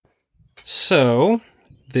So,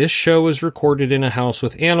 this show is recorded in a house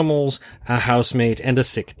with animals, a housemate, and a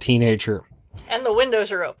sick teenager. And the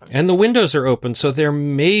windows are open. And the windows are open, so there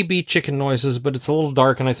may be chicken noises, but it's a little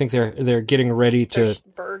dark, and I think they're getting ready to... There's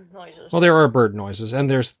bird noises. Well, there are bird noises, and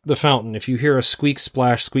there's the fountain. If you hear a squeak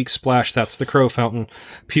splash, that's the crow fountain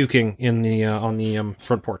puking in the on the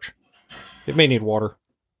front porch. It may need water.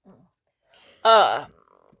 No,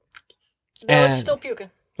 it's still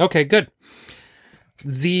puking. Okay, good.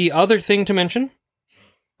 The other thing to mention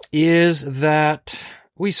is that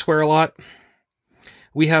we swear a lot.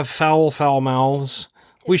 We have foul mouths.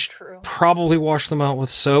 We should probably wash them out with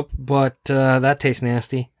soap, but that tastes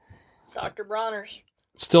nasty. Dr. Bronner's.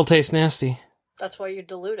 Still tastes nasty. That's why you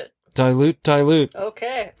dilute it. Dilute.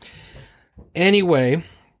 Okay. Anyway,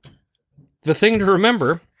 the thing to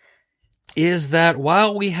remember is that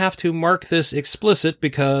while we have to mark this explicit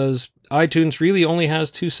because iTunes really only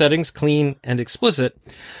has two settings, clean and explicit,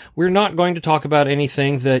 we're not going to talk about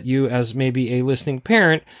anything that you, as maybe a listening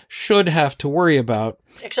parent, should have to worry about.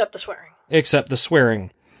 Except the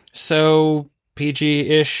swearing. So,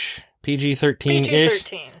 PG-ish,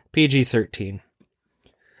 PG-13-ish. PG-13.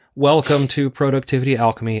 Welcome to Productivity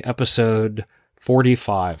Alchemy, episode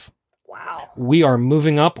 45. Wow. We are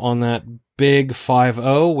moving up on that big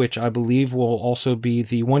 5-0, which I believe will also be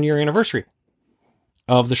the 1-year anniversary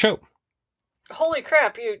of the show. Holy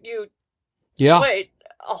crap, you... Yeah. Wait,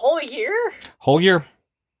 a whole year? Whole year.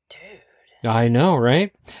 Dude. I know,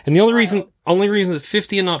 right? And the only reason that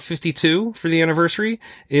 50 and not 52 for the anniversary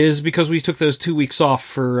is because we took those 2 weeks off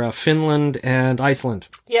for Finland and Iceland.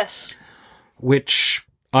 Yes. Which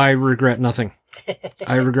I regret nothing.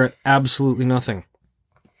 I regret absolutely nothing.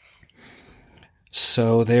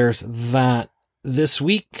 So there's that. This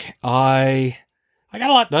week, I got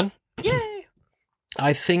a lot done. Yay!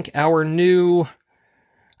 I think our new,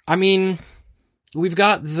 we've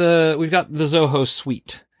got the Zoho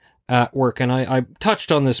suite at work, and I touched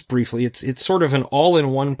on this briefly. It's sort of an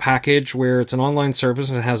all-in-one package where it's an online service,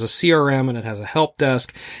 and it has a CRM, and it has a help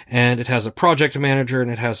desk, and it has a project manager, and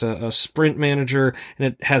it has a sprint manager,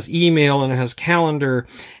 and it has email, and it has calendar,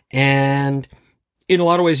 and in a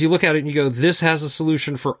lot of ways you look at it and you go, this has a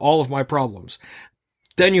solution for all of my problems.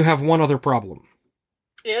 Then you have one other problem.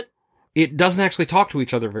 It doesn't actually talk to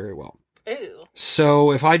each other very well. Ew.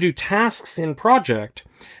 So if I do tasks in project,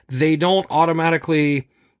 they don't automatically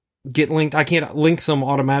get linked. I can't link them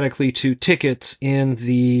automatically to tickets in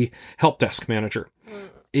the help desk manager.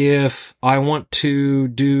 If I want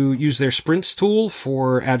to use their sprints tool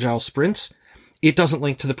for agile sprints, it doesn't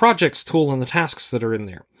link to the projects tool and the tasks that are in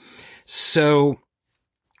there. So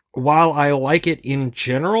while I like it in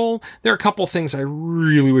general, there are a couple things I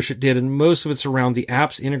really wish it did, and most of it's around the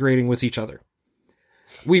apps integrating with each other.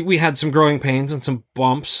 We had some growing pains and some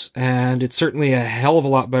bumps, and it's certainly a hell of a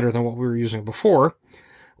lot better than what we were using before,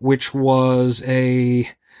 which was a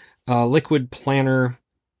Liquid Planner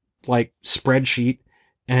like spreadsheet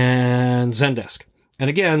and Zendesk. And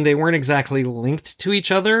again, they weren't exactly linked to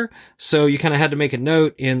each other, so you kind of had to make a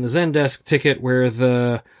note in the Zendesk ticket where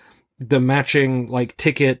the matching like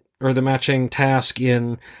ticket or the matching task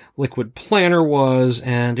in Liquid Planner was,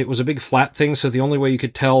 and it was a big flat thing, so the only way you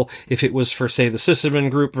could tell if it was for, say, the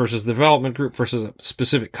sysadmin group versus the development group versus a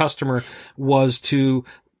specific customer was to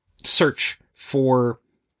search for,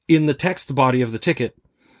 in the text body of the ticket,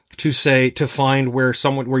 to find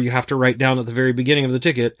where you have to write down at the very beginning of the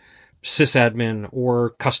ticket, sysadmin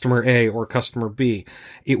or customer A or customer B.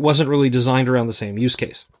 It wasn't really designed around the same use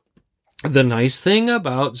case. The nice thing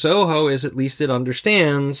about Zoho is at least it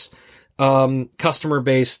understands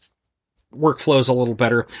customer-based workflows a little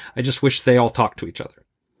better. I just wish they all talk to each other.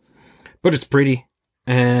 But it's pretty,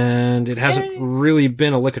 and it hasn't really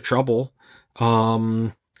been a lick of trouble,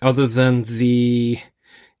 other than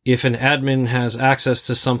if an admin has access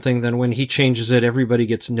to something, then when he changes it, everybody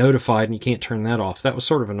gets notified, and you can't turn that off. That was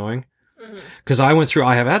sort of annoying. Because I went through,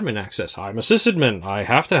 I have admin access. I'm a sysadmin. I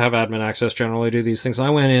have to have admin access generally to do these things.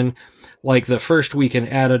 I went in like the first week and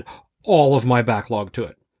added all of my backlog to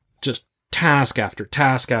it. Just task after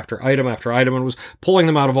item after item, and was pulling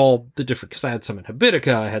them out of all the different, because I had some in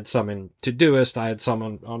Habitica, I had some in Todoist, I had some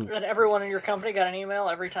on... And everyone in your company got an email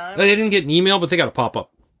every time? They didn't get an email, but they got a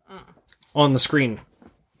pop-up on the screen.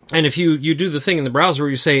 And if you do the thing in the browser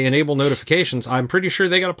where you say enable notifications, I'm pretty sure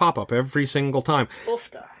they got a pop-up every single time.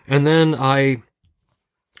 Oofta. And then I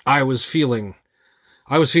was feeling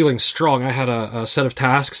strong. I had a set of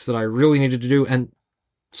tasks that I really needed to do, and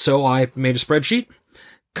so I made a spreadsheet,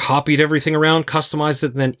 copied everything around, customized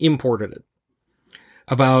it, and then imported it.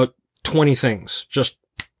 About 20 things, just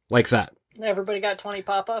like that. Everybody got 20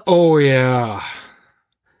 pop-ups? Oh, yeah.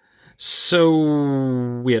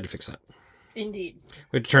 So we had to fix that. Indeed.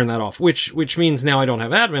 We had to turn that off, which means now I don't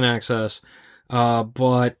have admin access.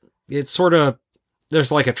 But it's sort of,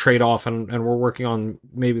 there's like a trade-off, and we're working on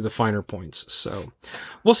maybe the finer points. So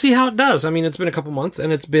we'll see how it does. I mean, it's been a couple months,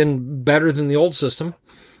 and it's been better than the old system.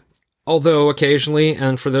 Although occasionally,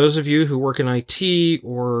 and for those of you who work in IT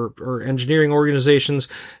or engineering organizations,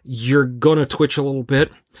 you're going to twitch a little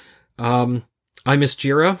bit. I miss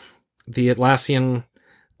Jira, the Atlassian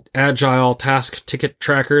agile task ticket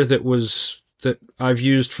tracker that I've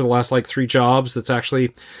used for the last like 3 jobs. That's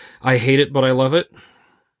actually, I hate it, but I love it.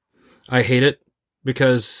 I hate it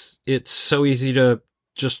because it's so easy to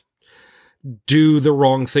just do the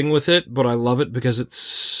wrong thing with it, but I love it because it's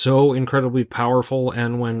so incredibly powerful,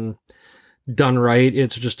 and when done right,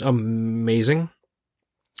 it's just amazing.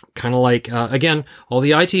 Kind of like, again, all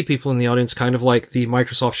the IT people in the audience, kind of like the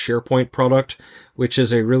Microsoft SharePoint product, which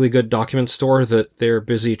is a really good document store that they're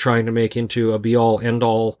busy trying to make into a be-all,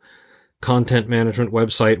 end-all content management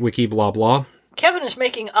website, wiki, blah, blah. Kevin is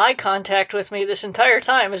making eye contact with me this entire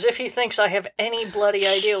time as if he thinks I have any bloody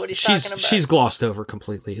idea what he's talking about. She's glossed over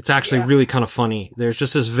completely. It's actually really kind of funny. There's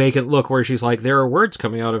just this vacant look where she's like, there are words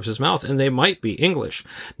coming out of his mouth, and they might be English.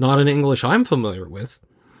 Not an English I'm familiar with.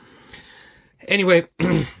 Anyway,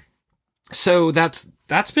 so that's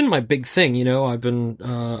been my big thing. You know,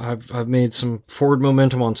 I've made some forward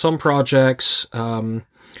momentum on some projects.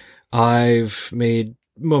 I've made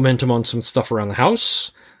momentum on some stuff around the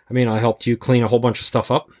house. I mean, I helped you clean a whole bunch of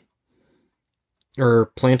stuff up. Or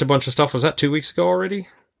plant a bunch of stuff. Was that 2 weeks ago already?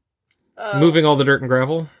 Moving all the dirt and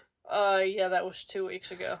gravel? Yeah, that was 2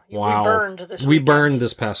 weeks ago. Wow. We burned this weekend. We burned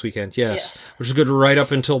this past weekend, yes. Which is good right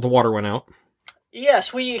up until the water went out.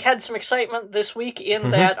 Yes, we had some excitement this week in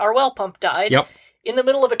that our well pump died. Yep. In the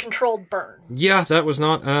middle of a controlled burn. Yeah, that was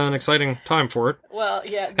not an exciting time for it. Well,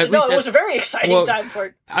 yeah. It was a very exciting time for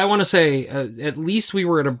it. I want to say, at least we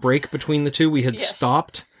were at a break between the two. We had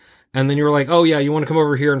stopped. And then you were like, oh yeah, you want to come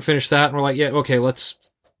over here and finish that? And we're like, yeah, okay,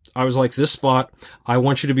 I was like, this spot, I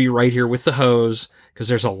want you to be right here with the hose, because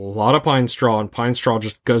there's a lot of pine straw, and pine straw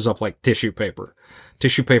just goes up like tissue paper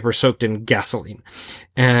soaked in gasoline.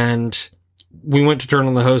 And we went to turn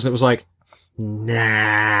on the hose, and it was like,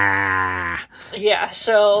 nah. Yeah,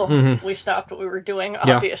 so we stopped what we were doing,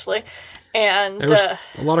 obviously. And there was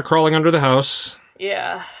a lot of crawling under the house.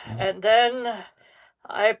 Yeah, and then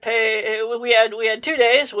we had 2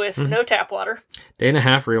 days with no tap water. Day and a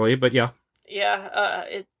half, really, but yeah. Yeah,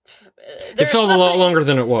 it felt a lot longer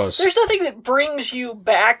than it was. There's nothing that brings you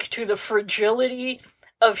back to the fragility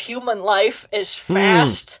of human life as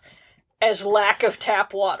fast as lack of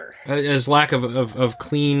tap water. As lack of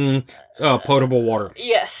clean, potable water.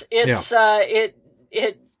 Yes, it's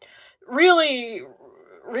it really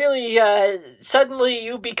suddenly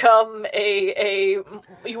you become you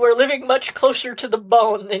are living much closer to the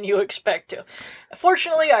bone than you expect to.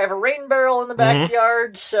 Fortunately, I have a rain barrel in the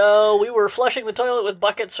backyard, so we were flushing the toilet with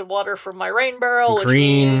buckets of water from my rain barrel.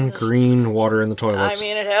 Green water in the toilets. I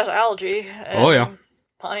mean, it has algae. And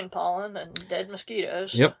pine pollen and dead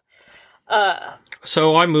mosquitoes. Yep.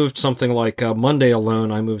 So I moved something like Monday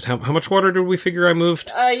alone. I moved how much water did we figure I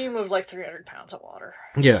moved? You moved like 300 pounds of water.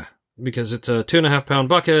 Yeah. Because it's a 2.5 pound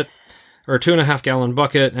bucket, or 2.5 gallon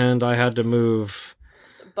bucket, and I had to move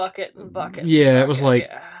bucket and bucket. Yeah, it was like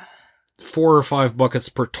 4 or 5 buckets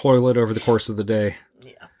per toilet over the course of the day.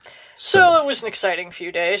 Yeah. So it was an exciting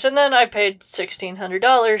few days, and then I paid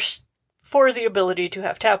 $1,600 for the ability to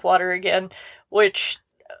have tap water again, which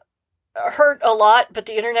hurt a lot, but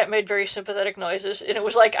the internet made very sympathetic noises, and it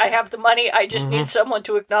was like, I have the money, I just need someone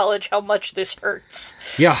to acknowledge how much this hurts.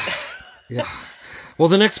 Yeah. Yeah. Well,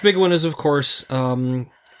 the next big one is, of course,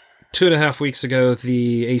 2.5 weeks ago,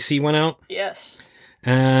 the AC went out. Yes.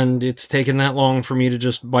 And it's taken that long for me to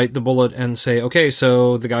just bite the bullet and say, okay,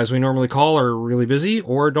 so the guys we normally call are really busy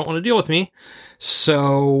or don't want to deal with me.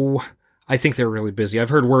 So I think they're really busy. I've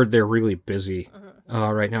heard word they're really busy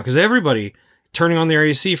right now, because everybody turning on their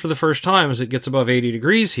AC for the first time as it gets above 80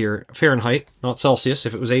 degrees here, Fahrenheit, not Celsius.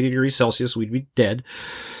 If it was 80 degrees Celsius, we'd be dead.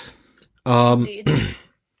 Indeed.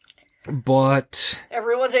 But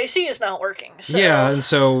everyone's AC is not working. So, and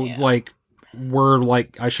so we're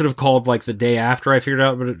like, I should have called like the day after I figured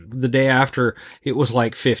out, but the day after it was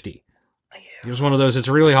like 50. Yeah. It was one of those, it's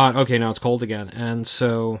really hot. Okay, now it's cold again. And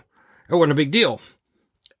so it wasn't a big deal.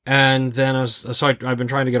 And then I've been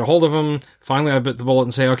trying to get a hold of them. Finally, I bit the bullet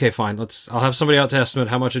and say, okay, fine, I'll have somebody out to estimate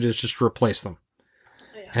how much it is just to replace them.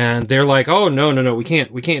 And they're like, oh, no, we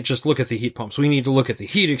can't just look at the heat pumps. We need to look at the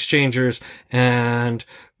heat exchangers and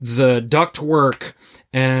the duct work.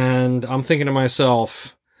 And I'm thinking to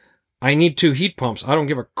myself, I need 2 heat pumps. I don't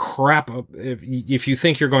give a crap if you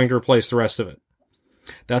think you're going to replace the rest of it.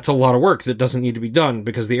 That's a lot of work that doesn't need to be done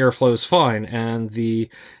because the airflow is fine and the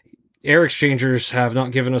air exchangers have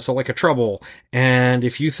not given us a trouble. And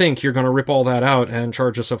if you think you're going to rip all that out and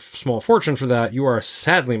charge us a small fortune for that, you are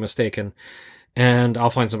sadly mistaken. And I'll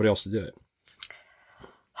find somebody else to do it.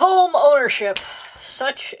 Home ownership.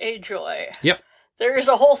 Such a joy. Yep. There is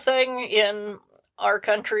a whole thing in our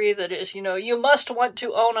country that is, you must want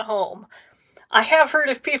to own a home. I have heard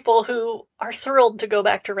of people who are thrilled to go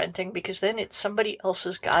back to renting because then it's somebody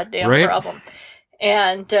else's goddamn problem.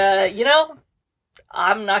 And,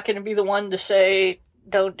 I'm not going to be the one to say,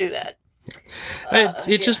 don't do that.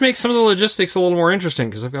 It just makes some of the logistics a little more interesting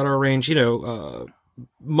because I've got to arrange,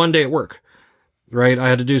 Monday at work, right? I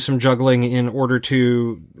had to do some juggling in order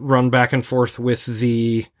to run back and forth with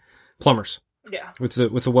the plumbers. Yeah. With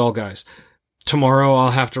the well guys. Tomorrow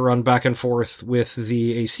I'll have to run back and forth with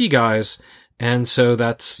the AC guys. And so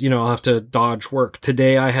that's, I'll have to dodge work.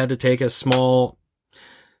 Today I had to take a small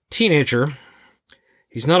teenager.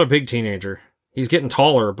 He's not a big teenager. He's getting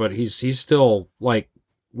taller, but he's still,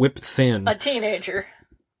 whip thin. A teenager.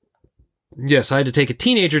 Yes, I had to take a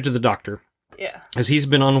teenager to the doctor. Yeah. As he's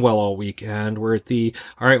been unwell all week, and we're at all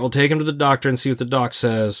right, we'll take him to the doctor and see what the doc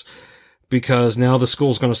says, because now the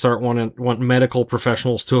school's going to start want medical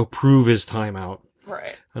professionals to approve his time out.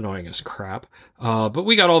 Right. Annoying as crap. But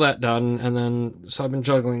we got all that done, and then, so I've been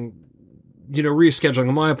juggling,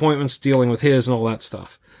 rescheduling my appointments, dealing with his and all that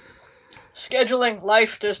stuff. Scheduling,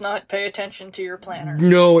 life does not pay attention to your planner.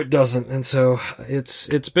 No, it doesn't. And so it's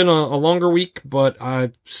been a longer week, but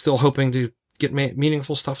I'm still hoping to get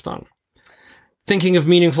meaningful stuff done. Thinking of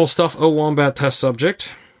meaningful stuff, Wombat Test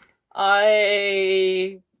Subject.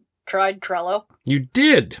 I tried Trello. You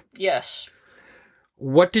did? Yes.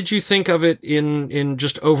 What did you think of it in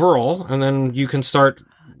just overall? And then you can start...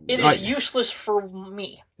 It is useless for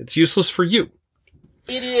me. It's useless for you.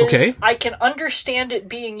 It is. Okay. I can understand it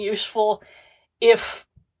being useful if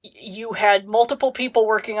you had multiple people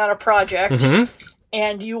working on a project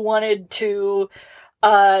and you wanted to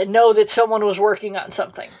know that someone was working on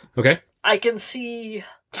something. Okay. I can see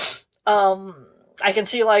our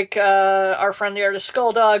friend the artist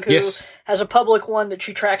Skulldog, who has a public one that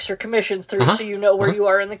she tracks her commissions through, so you know where you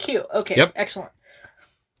are in the queue. Okay, yep. Excellent.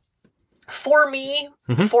 For me,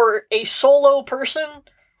 for a solo person,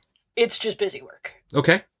 it's just busy work.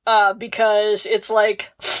 Okay. Because it's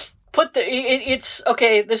it's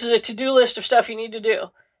okay, this is a to-do list of stuff you need to do.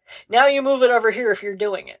 Now you move it over here if you're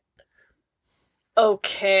doing it.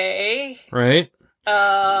 Okay. Right.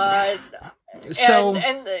 Let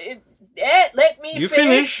me you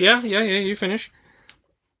finish. Yeah, you finish.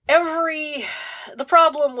 The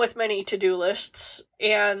problem with many to-do lists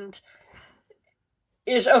is,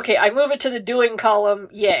 okay, I move it to the doing column,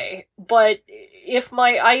 yay. But if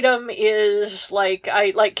my item is,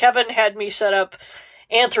 Kevin had me set up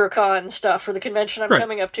Anthrocon stuff for the convention I'm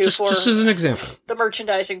coming up to just as an example. The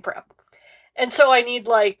merchandising prep. And so I need,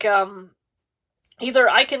 either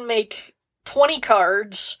I can make 20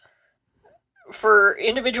 cards for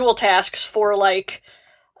individual tasks for, if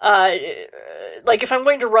I'm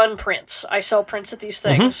going to run prints, I sell prints at these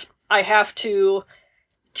things, I have to...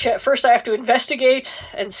 First, I have to investigate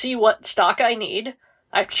and see what stock I need.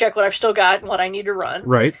 I have to check what I've still got and what I need to run.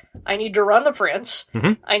 Right. I need to run the prints.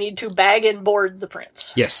 I need to bag and board the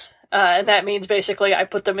prints. Yes. And that means basically I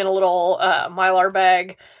put them in a little Mylar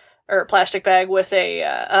bag or plastic bag with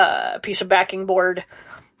a piece of backing board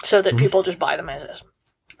so that people just buy them as is.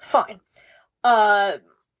 Fine. Either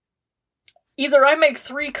I make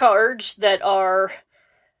 3 cards that are...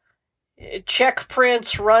 check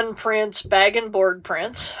prints, run prints, bag and board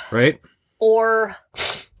prints. Right. Or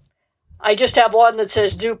I just have one that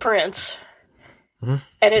says do prints. And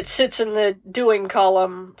it sits in the doing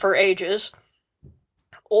column for ages.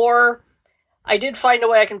 Or I did find a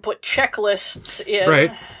way I can put checklists in.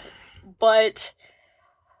 Right. But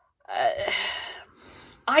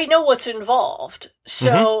I know what's involved.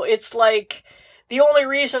 So it's like... The only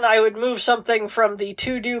reason I would move something from the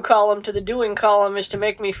to-do column to the doing column is to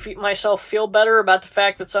make me myself feel better about the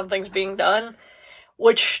fact that something's being done,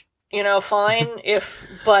 which, fine,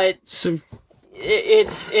 but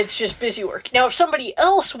it's just busy work. Now, if somebody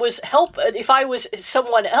else was if I was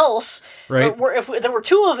someone else, right. or if there were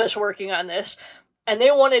 2 of us working on this, and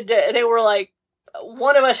they were like,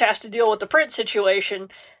 one of us has to deal with the print situation,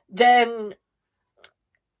 then...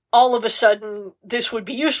 all of a sudden, this would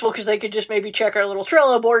be useful because they could just maybe check our little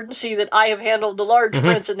Trello board and see that I have handled the large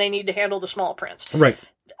prints and they need to handle the small prints. Right.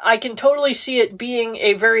 I can totally see it being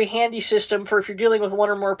a very handy system for if you're dealing with 1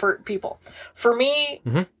 or more people. For me,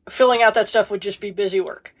 filling out that stuff would just be busy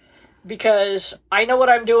work. because I know what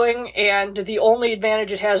I'm doing, and the only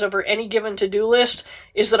advantage it has over any given to-do list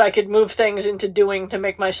is that I could move things into doing to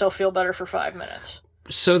make myself feel better for 5 minutes.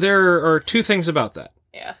 So there are two things about that.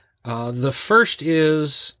 Yeah. The first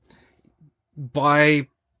is by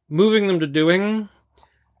moving them to doing,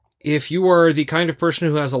 if you are the kind of person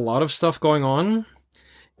who has a lot of stuff going on,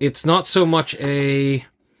 it's not so much a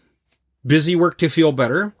busy work to feel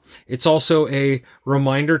better. It's also a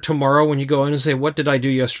reminder tomorrow when you go in and say, what did I do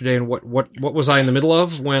yesterday and what was I in the middle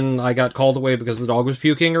of when I got called away because the dog was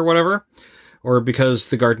puking or whatever, or because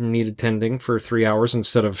the garden needed tending for 3 hours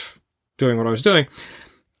instead of doing what I was doing.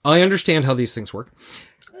 I understand how these things work.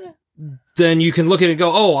 Then you can look at it and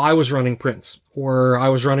go, oh, I was running prints, or I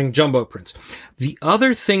was running jumbo prints. The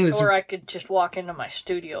other thing that's... Or I could just walk into my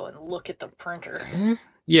studio and look at the printer.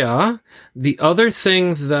 Yeah. The other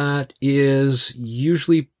thing that is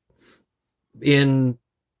usually in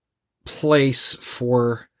place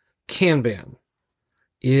for Kanban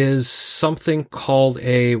is something called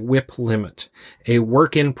a WIP limit, a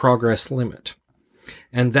work in progress limit.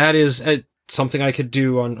 And that is something I could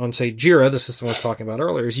do on, say, Jira, the system I was talking about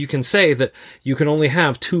earlier, is you can say that you can only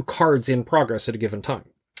have 2 cards in progress at a given time.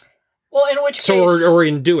 Well, in which case... Or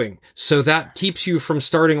in doing. So that keeps you from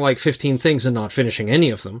starting like 15 things and not finishing any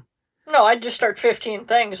of them. No, I'd just start 15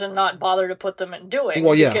 things and not bother to put them in doing.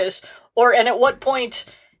 Well, yeah. And at what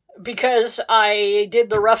point, because I did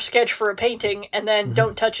the rough sketch for a painting and then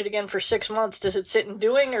don't touch it again for 6 months, does it sit in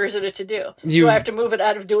doing or is it a to-do? Do I have to move it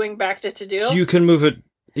out of doing back to to-do? You can move it.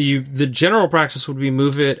 The general practice would be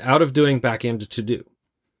move it out of doing back into to-do.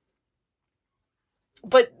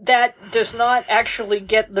 But that does not actually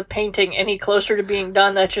get the painting any closer to being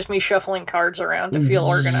done. That's just me shuffling cards around to feel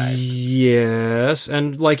organized. Yes,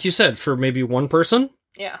 and like you said, for maybe one person,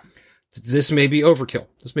 yeah, this may be overkill.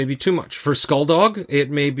 This may be too much. For Skulldog, it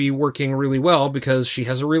may be working really well because she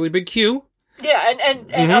has a really big queue. Yeah,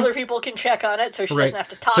 and other people can check on it, so she doesn't have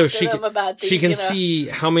to talk to them about the... She can see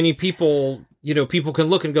how many people, people can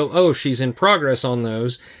look and go, oh, she's in progress on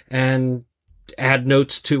those, and add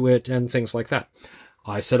notes to it and things like that.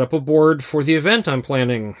 I set up a board for the event I'm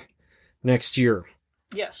planning next year.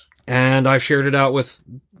 Yes. And I've shared it out with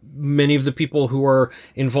many of the people who are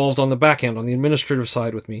involved on the back end, on the administrative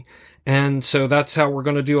side with me. And so that's how we're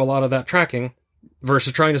going to do a lot of that tracking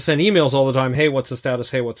versus trying to send emails all the time. Hey, what's the status?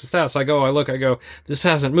 Hey, what's the status? I go, this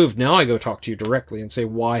hasn't moved. Now I go talk to you directly and say,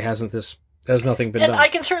 why hasn't this... Has nothing been done. And I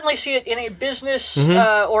can certainly see it in a business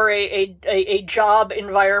or a job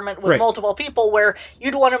environment with multiple people where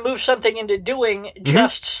you'd want to move something into doing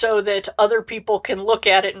just so that other people can look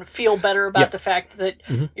at it and feel better about the fact that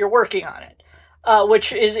you're working on it.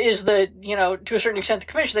 Which is the, to a certain extent, the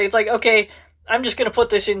commission thing. It's like, okay, I'm just going to put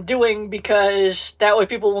this in doing because that way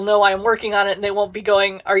people will know I'm working on it and they won't be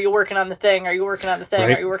going, are you working on the thing? Are you working on the thing?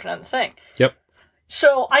 Right. Are you working on the thing? Yep.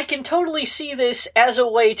 So I can totally see this as a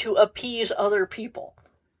way to appease other people.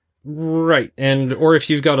 Right. Or if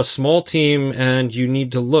you've got a small team and you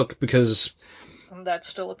need to look because... And that's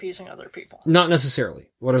still appeasing other people. Not necessarily.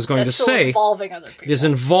 What I was going to say... involving other people. Is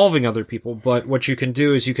involving other people, but what you can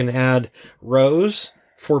do is you can add rows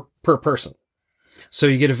per person. So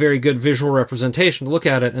you get a very good visual representation to look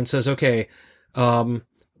at it and says, okay,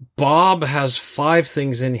 Bob has 5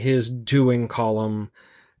 things in his doing column,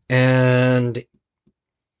 and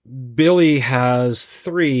Billy has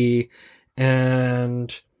 3,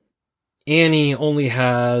 and Annie only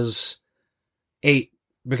has 8,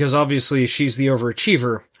 because obviously she's the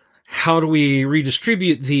overachiever. How do we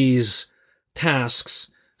redistribute these tasks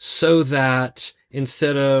so that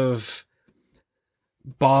instead of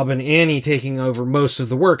Bob and Annie taking over most of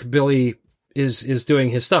the work, Billy is doing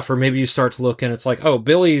his stuff? Or maybe you start to look and it's like, oh,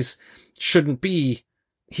 Billy's shouldn't be,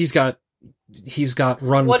 he's got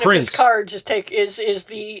run One prints. Of his cards is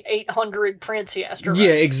the 800 prints he has to run. Yeah,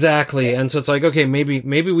 exactly. And so it's like, okay, maybe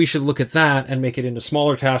we should look at that and make it into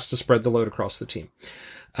smaller tasks to spread the load across the team.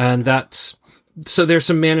 And so there's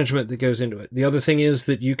some management that goes into it. The other thing is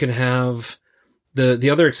that you can have the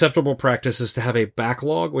other acceptable practice is to have a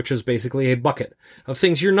backlog, which is basically a bucket of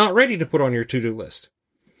things you're not ready to put on your to-do list.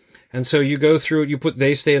 And so you go through it,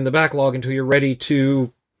 they stay in the backlog until you're ready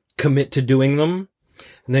to commit to doing them.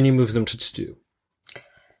 And then you move them to to-do.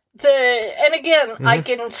 And again, I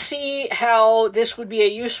can see how this would be a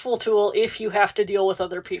useful tool if you have to deal with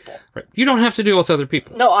other people. Right. You don't have to deal with other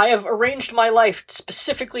people. No, I have arranged my life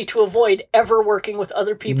specifically to avoid ever working with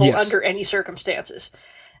other people under any circumstances.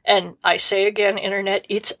 And I say again, Internet,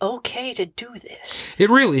 it's okay to do this. It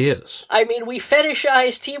really is. I mean, we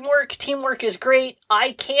fetishize teamwork. Teamwork is great.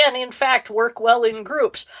 I can, in fact, work well in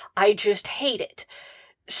groups. I just hate it.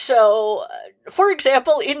 So, for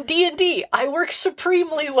example, in D&D, I work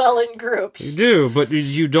supremely well in groups. You do, but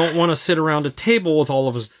you don't want to sit around a table with all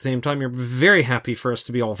of us at the same time. You're very happy for us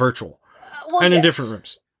to be all virtual. And in different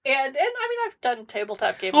rooms. And I mean, I've done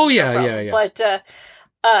tabletop gaming. Oh, yeah. But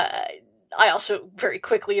I also very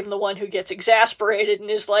quickly am the one who gets exasperated and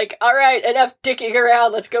is like, all right, enough dicking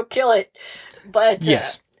around, let's go kill it. But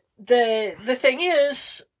yes. The thing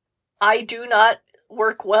is, I do not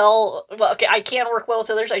work well. Well, okay, I can work well with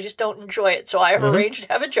others, I just don't enjoy it. So I have arranged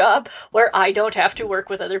to have a job where I don't have to work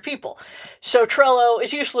with other people. So Trello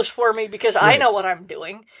is useless for me because I know what I'm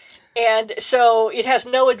doing. And so it has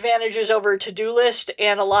no advantages over a to-do list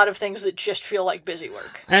and a lot of things that just feel like busy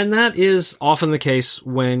work. And that is often the case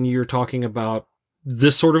when you're talking about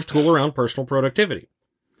this sort of tool around personal productivity.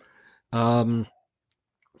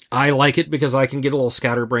 I like it because I can get a little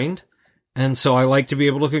scatterbrained. And so I like to be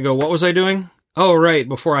able to go, what was I doing? Oh, right.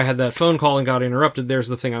 Before I had that phone call and got interrupted, there's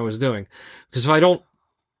the thing I was doing. Because if I don't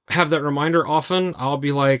have that reminder often, I'll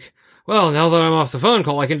be like, well, now that I'm off the phone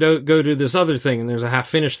call, I can go do this other thing, and there's a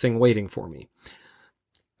half-finished thing waiting for me.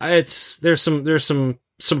 There's some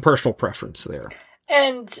personal preference there.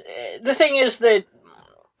 And the thing is that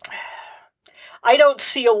I don't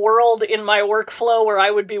see a world in my workflow where I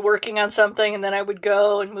would be working on something and then I would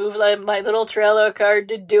go and move my little Trello card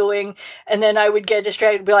to doing, and then I would get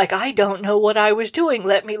distracted and be like, I don't know what I was doing.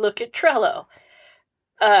 Let me look at Trello.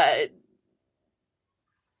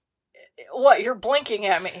 What, you're blinking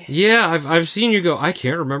at me? Yeah, I've seen you go, I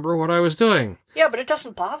can't remember what I was doing. Yeah, but it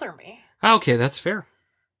doesn't bother me. Okay, that's fair.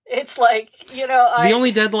 It's like, the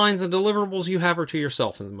only deadlines and deliverables you have are to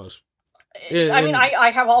yourself in the most. I mean, I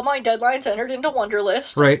have all my deadlines entered into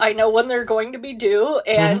Wunderlist. Right. I know when they're going to be due,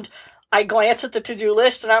 and I glance at the to-do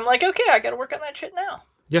list, and I'm like, okay, I gotta work on that shit now.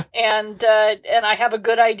 Yeah. And I have a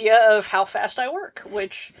good idea of how fast I work,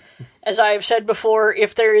 which, as I've said before,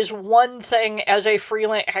 if there is one thing as a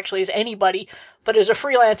freelance, actually as anybody, but as a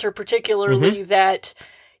freelancer particularly, that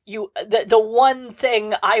the one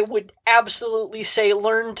thing I would absolutely say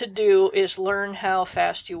learn to do is learn how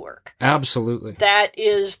fast you work. Absolutely. That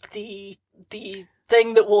is the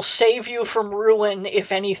thing that will save you from ruin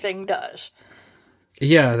if anything does.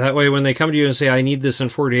 Yeah, that way when they come to you and say, I need this in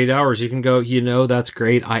 48 hours, you can go, that's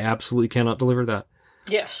great. I absolutely cannot deliver that.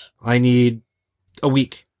 Yes. I need a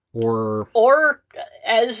week. Or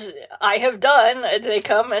as I have done, they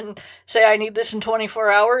come and say, I need this in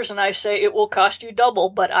 24 hours, and I say, it will cost you double,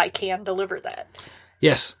 but I can deliver that.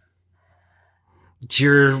 Yes.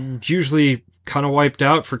 You're usually kind of wiped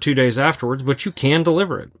out for 2 days afterwards, but you can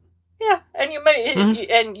deliver it. Yeah, and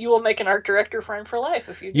you will make an art director friend for life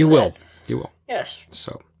if you do You will. that. You will. Yes.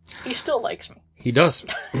 So he still likes me. He does.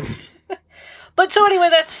 But so anyway,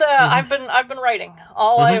 that's I've been writing.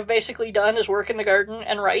 All I have basically done is work in the garden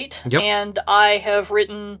and write, and I have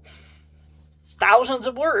written thousands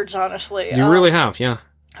of words. Honestly, you really have, yeah.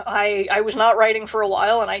 I was not writing for a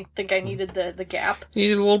while, and I think I needed the gap. You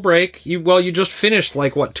needed a little break. You just finished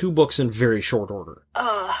 2 books in very short order.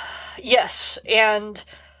 Yes, and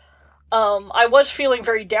I was feeling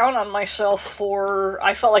very down on myself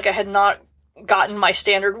I felt like I had not gotten my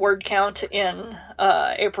standard word count in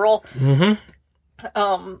April.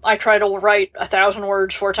 I try to write 1,000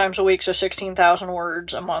 words 4 times a week, so 16,000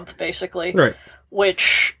 words a month, basically. Right.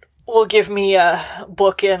 Which will give me a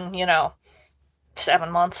book in,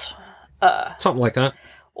 7 months. Something like that.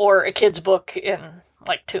 Or a kid's book in,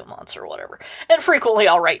 2 months or whatever. And frequently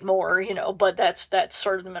I'll write more, but that's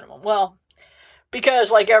sort of the minimum. Well,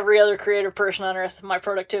 because like every other creative person on Earth, my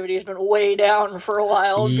productivity has been way down for a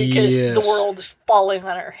while because the world is falling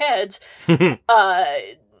on our heads.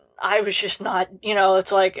 I was just not,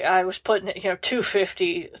 it's like I was putting it,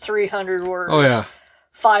 250, 300 words,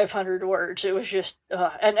 500 words. It was just,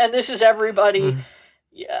 and this is everybody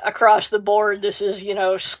across the board. This is,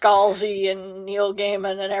 Scalzi and Neil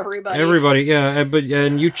Gaiman and everybody. Everybody, yeah.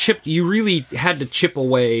 And you really had to chip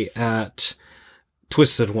away at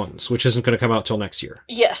Twisted Ones, which isn't going to come out till next year.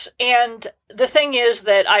 Yes. And the thing is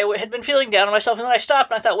that I had been feeling down on myself, and then I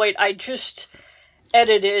stopped and I thought, wait, I just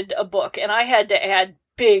edited a book and I had to add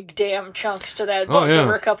big damn chunks to that book. There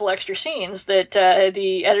were a couple extra scenes that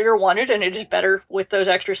the editor wanted, and it is better with those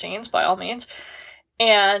extra scenes by all means.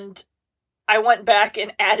 And I went back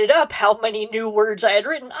and added up how many new words I had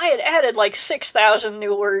written. I had added 6,000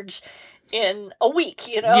 new words in a week,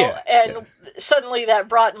 and suddenly that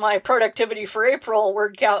brought my productivity for April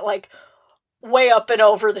word count way up and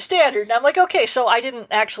over the standard. And I'm like, okay, so I didn't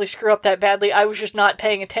actually screw up that badly. I was just not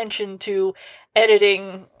paying attention to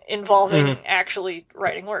editing involving actually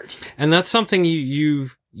writing words. And that's something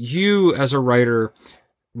you as a writer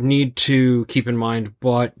need to keep in mind,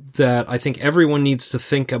 but that I think everyone needs to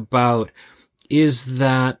think about, is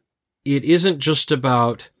that it isn't just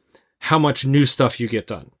about how much new stuff you get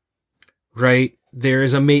done, right? There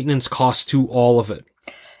is a maintenance cost to all of it.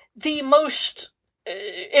 The most,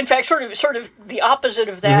 in fact, sort of the opposite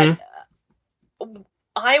of that.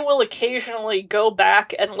 I will occasionally go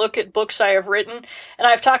back and look at books I have written, and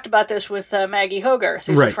I've talked about this with Maggie Hogarth,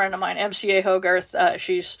 who's a friend of mine, MCA Hogarth.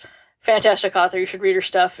 She's a fantastic author. You should read her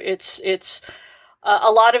stuff. It's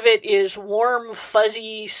a lot of it is warm,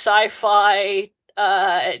 fuzzy sci-fi,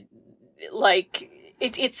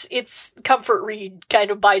 it's comfort read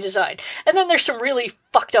kind of by design. And then there's some really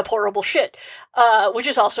fucked up, horrible shit, which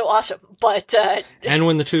is also awesome. But and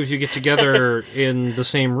when the two of you get together in the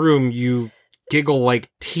same room, you giggle like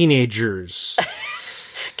teenagers.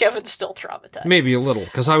 Kevin's still traumatized. Maybe a little,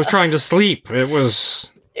 because I was trying to sleep. It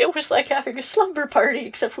was like having a slumber party,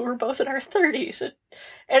 except we were both in our 30s.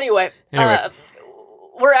 Anyway.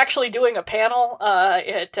 We're actually doing a panel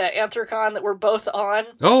at Anthrocon that we're both on.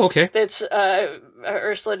 Oh, okay. That's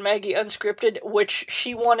Ursula and Maggie Unscripted, which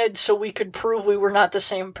she wanted so we could prove we were not the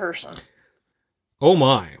same person. Oh,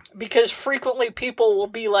 my. Because frequently people will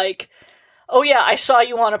be like, oh, yeah, I saw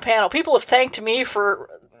you on a panel. People have thanked me for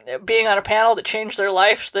being on a panel that changed their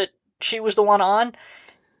lives, that she was the one on.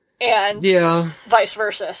 And vice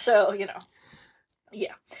versa. So,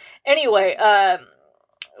 yeah. Anyway,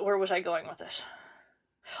 where was I going with this?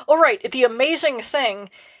 Oh, right. The amazing thing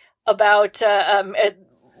about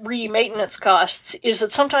re-maintenance costs is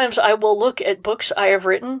that sometimes I will look at books I have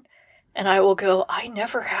written and I will go, I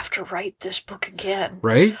never have to write this book again.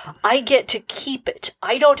 Right? I get to keep it.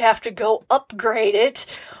 I don't have to go upgrade it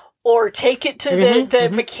or take it to the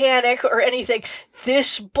mechanic or anything.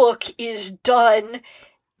 This book is done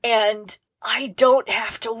and I don't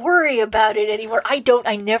have to worry about it anymore. I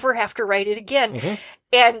never have to write it again.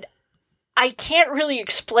 And I can't really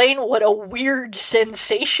explain what a weird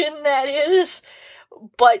sensation that is,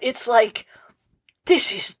 but it's like,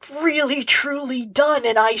 this is really, truly done,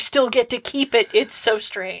 and I still get to keep it. It's so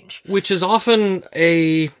strange. Which is often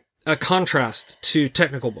a contrast to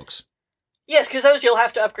technical books. Yes, because those you'll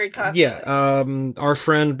have to upgrade constantly. Yeah, our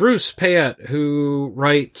friend Bruce Payette, who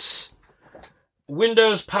writes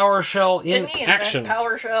Windows PowerShell in Action.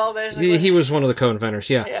 PowerShell, basically. He was one of the co-inventors,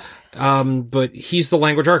 yeah. But he's the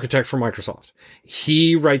language architect for Microsoft.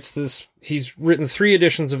 He writes this, he's written 3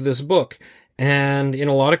 editions of this book, and in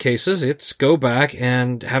a lot of cases, it's go back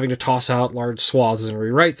and having to toss out large swaths and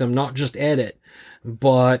rewrite them, not just edit.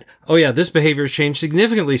 But, oh yeah, this behavior has changed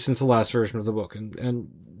significantly since the last version of the book, and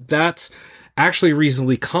that's actually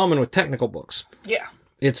reasonably common with technical books. Yeah.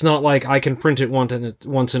 It's not like I can print it once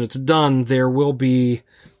and it's done. There will be,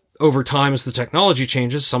 over time as the technology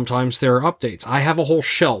changes, sometimes there are updates. I have a whole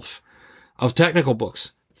shelf of technical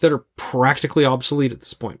books that are practically obsolete at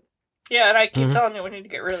this point. Yeah, and I keep telling you we need to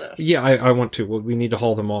get rid of those. Yeah, I want to. We need to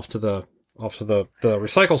haul them off to the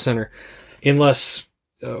recycle center, unless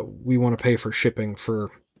we want to pay for shipping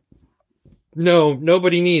for... No,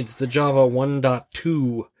 nobody needs the Java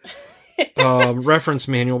 1.2 reference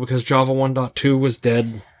manual, because Java 1.2 was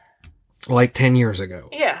dead like 10 years ago.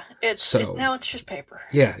 Yeah, now it's just paper.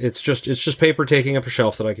 Yeah, it's just paper taking up a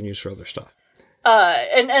shelf that I can use for other stuff.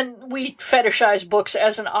 And we fetishize books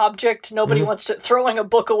as an object. Nobody wants to... Throwing a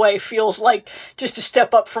book away feels like just a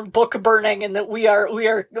step up from book burning, and that we are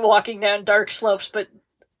walking down dark slopes, but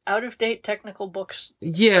out-of-date technical books...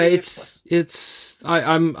 Yeah,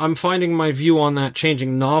 I'm finding my view on that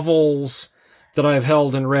changing. Novels that I've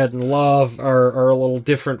held and read and love are a little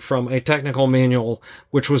different from a technical manual,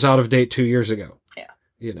 which was out of date 2 years ago.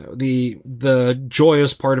 Yeah. The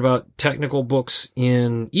joyous part about technical books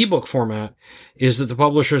in ebook format is that the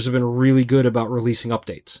publishers have been really good about releasing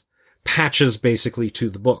updates. Patches, basically, to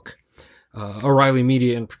the book. O'Reilly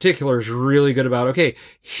Media in particular is really good about, okay,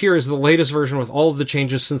 here is the latest version with all of the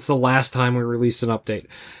changes since the last time we released an update.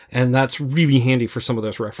 And that's really handy for some of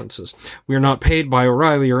those references. We are not paid by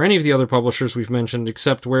O'Reilly or any of the other publishers we've mentioned,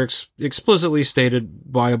 except where explicitly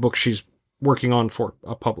stated by a book she's working on for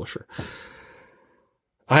a publisher.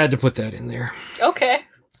 I had to put that in there. Okay.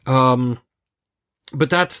 But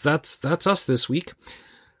that's us this week.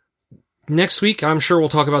 Next week, I'm sure we'll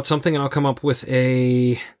talk about something, and I'll come up with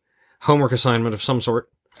a homework assignment of some sort.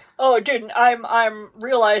 Oh, dude, I'm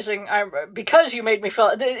realizing because you made me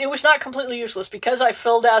fill it was not completely useless. Because I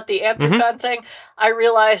filled out the Anthrocon thing, I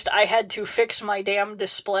realized I had to fix my damn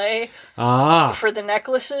display for the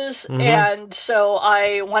necklaces, and so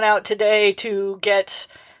I went out today to get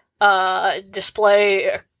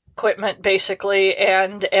display equipment, basically,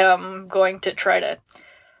 and am going to try to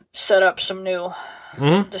set up some new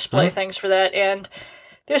display things for that. And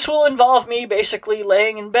This will involve me basically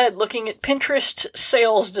laying in bed looking at Pinterest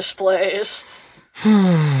sales displays.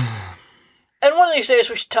 And one of these days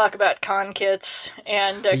we should talk about con kits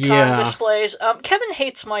and con displays. Kevin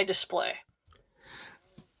hates my display.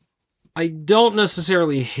 I don't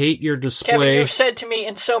necessarily hate your display. Kevin, you've said to me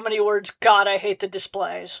in so many words, God, I hate the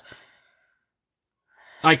displays.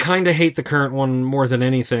 I kind of hate the current one more than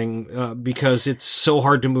anything because it's so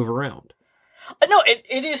hard to move around. No,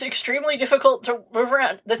 it is extremely difficult to move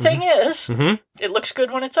around. The thing is, it looks good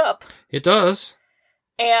when it's up. It does.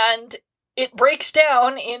 And it breaks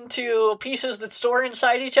down into pieces that store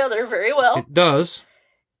inside each other very well. It does.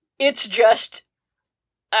 It's just,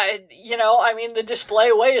 the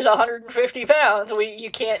display weighs 150 pounds. You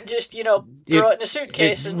can't just, throw it in a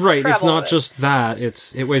suitcase and right, travel it's not with just that.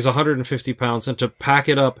 It weighs 150 pounds, and to pack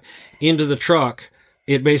it up into the truck,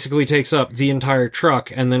 it basically takes up the entire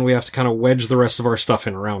truck, and then we have to kind of wedge the rest of our stuff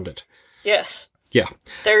in around it. Yes. Yeah.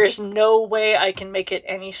 There is no way I can make it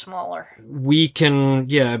any smaller. We can,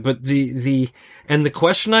 but the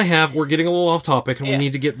question I have, we're getting a little off topic and we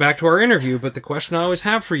need to get back to our interview, but the question I always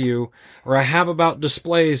have for you, or I have about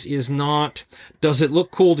displays, is not, does it look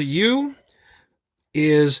cool to you?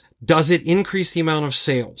 Does it increase the amount of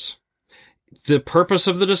sales? The purpose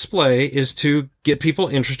of the display is to get people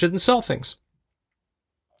interested and sell things.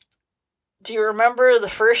 Do you remember the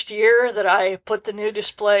first year that I put the new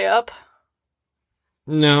display up?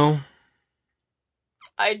 No.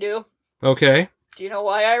 I do. Okay. Do you know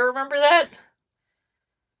why I remember that?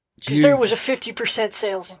 Because there was a 50%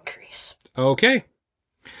 sales increase. Okay.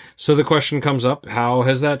 So the question comes up, how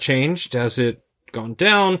has that changed? Has it gone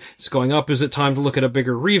down? Is it going up? Is it time to look at a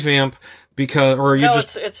bigger revamp?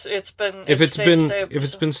 It's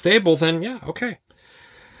been stable, then yeah, okay.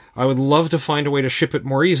 I would love to find a way to ship it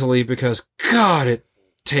more easily because, God, it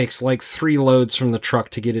takes like 3 loads from the truck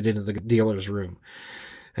to get it into the dealer's room.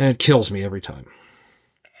 And it kills me every time.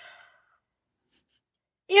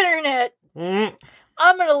 Internet.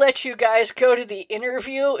 I'm going to let you guys go to the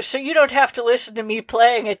interview so you don't have to listen to me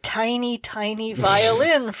playing a tiny, tiny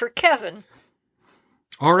violin for Kevin.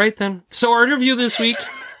 All right, then. So our interview this week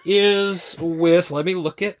is with, let me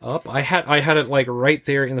look it up. I had it like right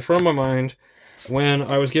there in the front of my mind when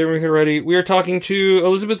I was getting everything ready. We are talking to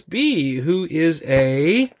Elizabeth B., who is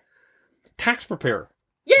a tax preparer.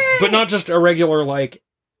 Yay! But not just a regular, like,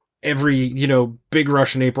 every, big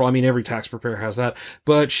rush in April. I mean, every tax preparer has that.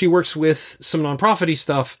 But she works with some nonprofit-y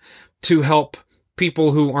stuff to help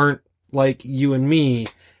people who aren't like you and me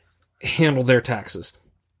handle their taxes.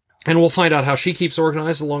 And we'll find out how she keeps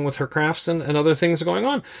organized along with her crafts and other things going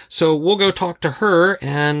on. So we'll go talk to her,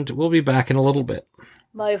 and we'll be back in a little bit.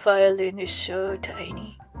 My violin is so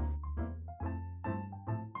tiny.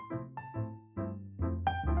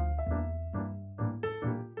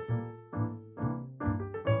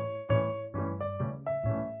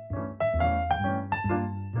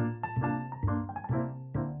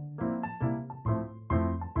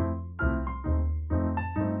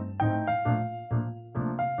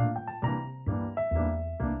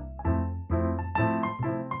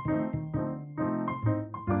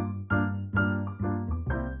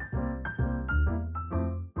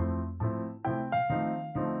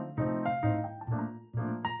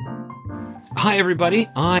 Hi, everybody.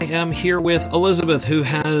 I am here with Elizabeth, who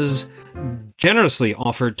has generously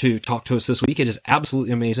offered to talk to us this week. It is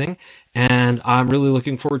absolutely amazing, and I'm really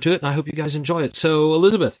looking forward to it, and I hope you guys enjoy it. So,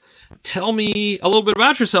 Elizabeth, tell me a little bit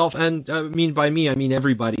about yourself, and by me, I mean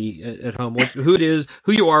everybody at home, who it is,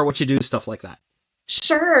 who you are, what you do, stuff like that.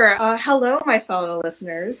 Sure. Hello, my fellow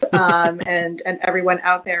listeners, and everyone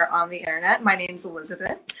out there on the internet. My name's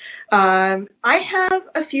Elizabeth. I have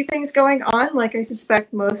a few things going on, like I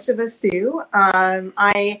suspect most of us do.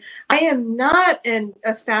 I am not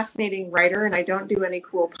a fascinating writer, and I don't do any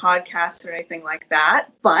cool podcasts or anything like that.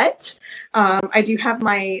 But I do have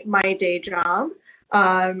my day job.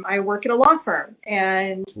 I work at a law firm,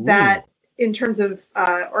 and that. In terms of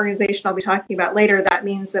organization I'll be talking about later, that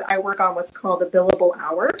means that I work on what's called a billable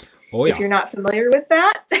hour. Oh, yeah. If you're not familiar with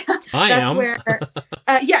that, that's where,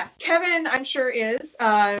 yes, Kevin, I'm sure is.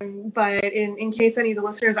 But in case any of the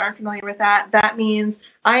listeners aren't familiar with that, that means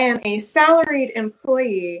I am a salaried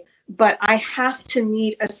employee, but I have to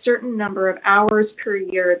meet a certain number of hours per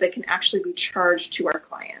year that can actually be charged to our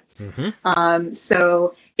clients. Mm-hmm.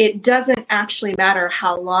 So it doesn't actually matter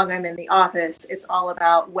how long I'm in the office. It's all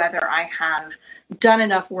about whether I have done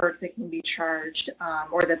enough work that can be charged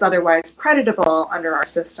or that's otherwise creditable under our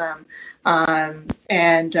system, and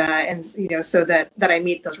so that I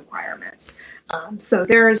meet those requirements. So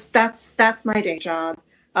that's my day job.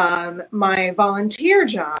 My volunteer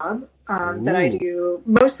job that I do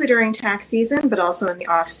mostly during tax season, but also in the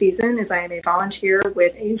off season, is I am a volunteer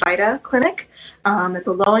with a VITA clinic. It's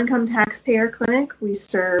a low-income taxpayer clinic. We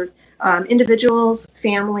serve individuals,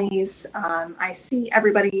 families. I see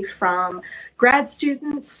everybody from grad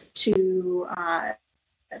students to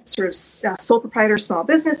sort of sole proprietor, small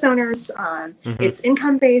business owners. It's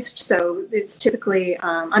income based, so it's typically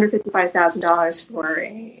under $55,000 for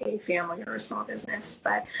a family or a small business.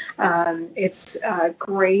 But it's a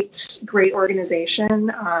great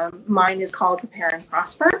organization. Mine is called Prepare and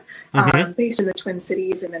Prosper, based in the Twin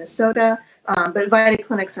Cities in Minnesota. But VITA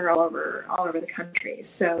clinics are all over the country.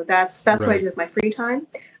 So that's what I do with my free time.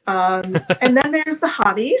 And then there's the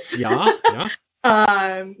hobbies. Yeah.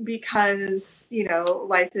 Because,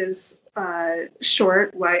 life is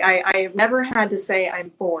short. I have never had to say I'm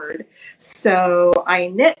bored. So I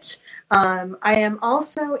knit. I am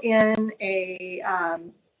also I'm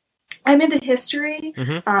into history.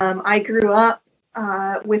 I grew up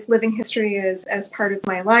with living history as part of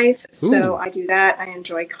my life. So I do that. I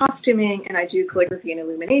enjoy costuming, and I do calligraphy and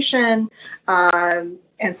illumination.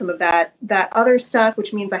 And some of that other stuff,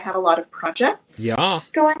 which means I have a lot of projects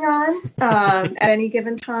going on at any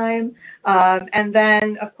given time. And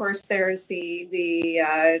then, of course, there's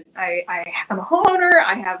I am a homeowner.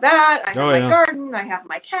 I have that. I have my garden. I have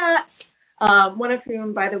my cats. One of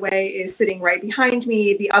whom, by the way, is sitting right behind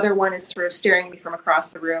me. The other one is sort of staring at me from across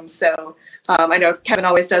the room. So I know Kevin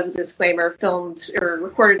always does a disclaimer, filmed or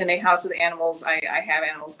recorded in a house with animals. I have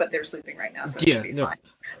animals, but they're sleeping right now, so it should be fine.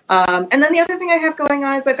 And then the other thing I have going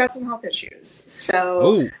on is I've got some health issues.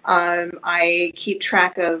 So I keep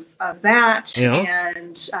track of that.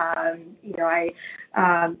 And, I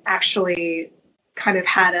actually kind of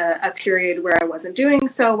had a period where I wasn't doing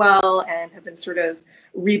so well and have been sort of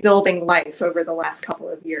rebuilding life over the last couple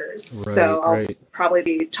of years. So I'll probably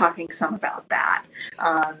be talking some about that.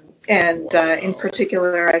 And in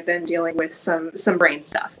particular, I've been dealing with some brain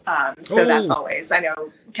stuff. So that's always, I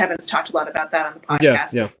know Kevin's talked a lot about that on the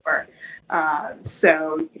podcast before.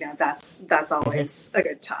 So, that's always a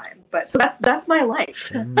good time. But so that's my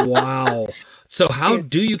life. Wow. So how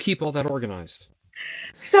do you keep all that organized?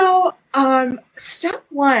 So step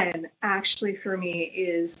one, actually, for me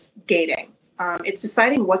is gating. It's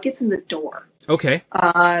deciding what gets in the door. Okay.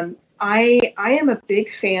 I am a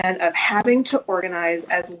big fan of having to organize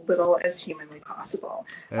as little as humanly possible.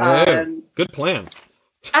 Good plan.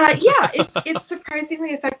 It's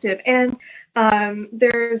surprisingly effective. And I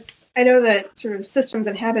know that sort of systems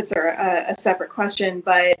and habits are a separate question,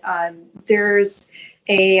 but there was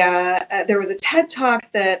a TED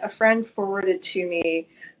Talk that a friend forwarded to me,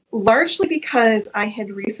 largely because I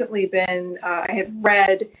had recently I had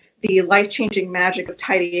read The Life-Changing Magic of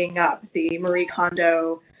Tidying Up, the Marie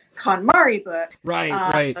Kondo KonMari book. Right.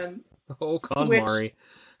 KonMari.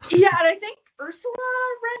 Yeah, and I think Ursula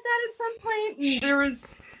read that at some point.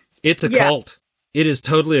 It's a cult. It is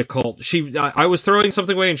totally a cult. I was throwing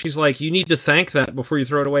something away, and she's like, "You need to thank that before you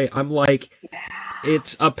throw it away." I'm like,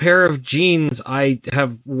 "It's a pair of jeans I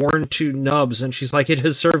have worn to nubs," and she's like, "It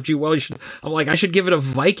has served you well. You should." I'm like, "I should give it a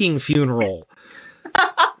Viking funeral."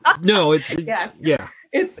 No, it's yeah.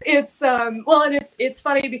 It's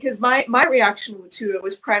funny because my reaction to it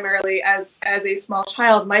was primarily as a small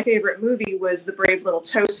child. My favorite movie was The Brave Little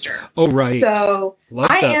Toaster. Oh, right. So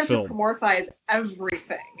Love I that anthropomorphize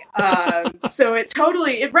everything. So it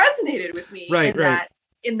resonated with me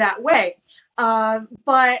in that way.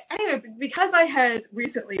 But anyway, because I had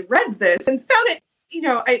recently read this and found it,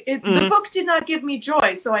 the book did not give me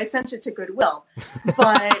joy, so I sent it to Goodwill.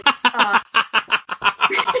 But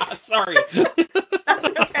sorry. That's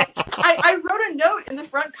okay. I wrote a note in the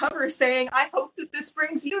front cover saying, "I hope that this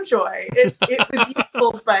brings you joy." It was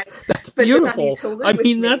useful, but that's beautiful.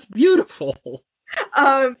 That's beautiful.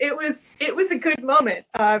 It was a good moment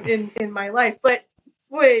in my life. But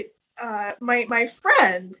my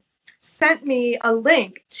friend sent me a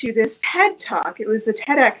link to this TED Talk. It was a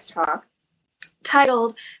TEDx talk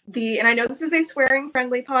titled and I know this is a swearing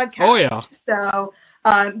friendly podcast. Oh yeah. So.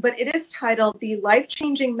 But it is titled The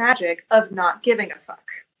Life-Changing Magic of Not Giving a Fuck.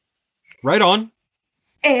 Right on.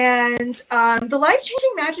 And the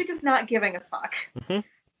life-changing magic of not giving a fuck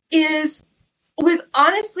was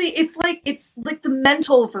honestly, it's like the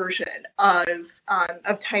mental version of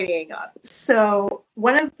tidying up. So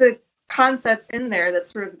one of the concepts in there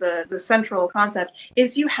that's sort of the central concept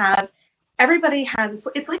is everybody has,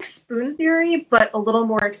 it's like spoon theory, but a little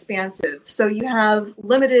more expansive. So you have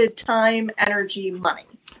limited time, energy, money.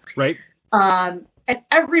 Right. And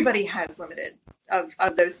everybody has limited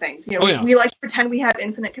of those things. We like to pretend we have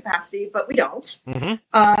infinite capacity, but we don't.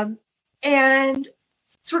 And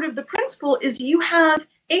sort of the principle is you have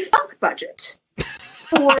a funk budget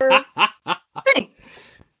for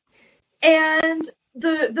things. And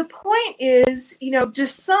the point is,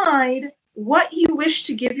 decide what you wish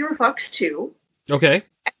to give your fucks to. Okay.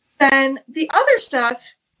 Then the other stuff,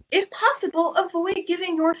 if possible, avoid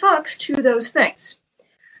giving your fucks to those things.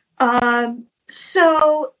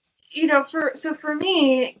 So for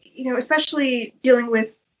me, especially dealing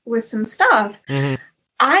with some stuff, Mm-hmm.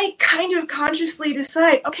 I kind of consciously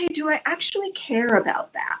decide, okay, do I actually care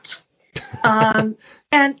about that?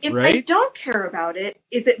 And if I don't care about it,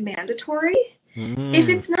 is it mandatory? If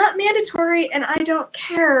it's not mandatory and I don't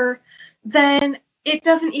care, then it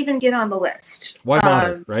doesn't even get on the list. Why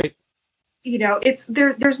bother, right?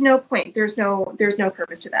 There's no point. There's no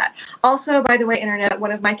purpose to that. Also, by the way, internet,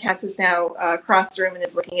 one of my cats is now across the room and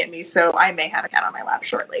is looking at me, so I may have a cat on my lap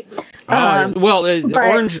shortly.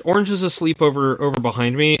 Orange is asleep over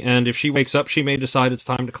behind me, and if she wakes up, she may decide it's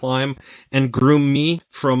time to climb and groom me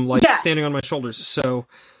from standing on my shoulders. So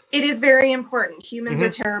it is very important. Humans are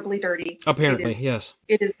terribly dirty. Apparently, yes.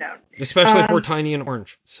 It is known. Especially if we're tiny and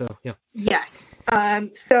orange. So, yeah. Yes.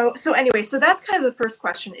 So anyway, so that's kind of the first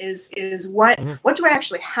question is what do I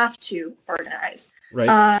actually have to organize?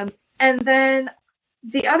 Right. And then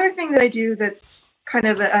the other thing that I do that's kind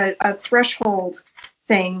of a threshold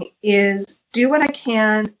thing is do what I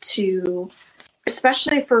can to,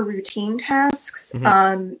 especially for routine tasks,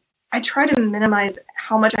 I try to minimize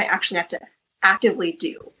how much I actually have to actively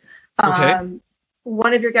do.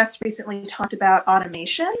 One of your guests recently talked about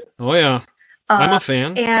automation. Oh, yeah. I'm a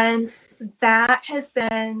fan. And that has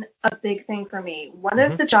been a big thing for me. One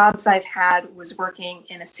of the jobs I've had was working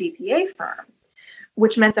in a CPA firm,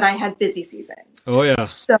 which meant that I had busy season. Oh, yeah.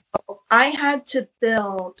 So I had to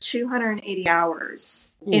bill 280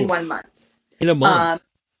 hours in 1 month. In a month?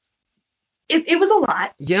 It was a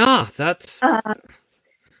lot. Yeah, that's...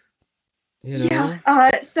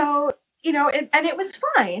 So... and it was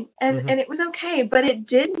fine and it was okay, but it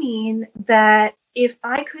did mean that if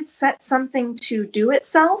I could set something to do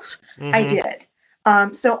itself, I did.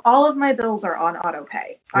 So all of my bills are on auto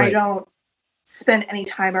pay. Right. I don't spend any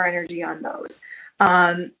time or energy on those.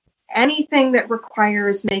 Anything that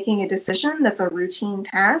requires making a decision that's a routine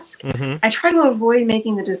task, I try to avoid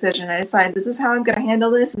making the decision. I decide this is how I'm going to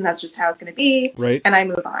handle this, and that's just how it's going to be, and I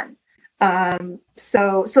move on.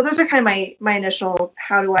 So those are kind of my initial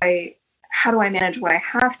how do I manage what I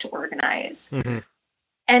have to organize?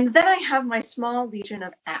 And then I have my small legion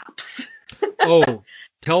of apps. Oh,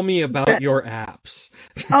 tell me about your apps.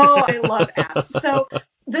 Oh, I love apps. So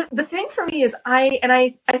the thing for me is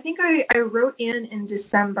I think I wrote in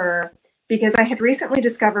December because I had recently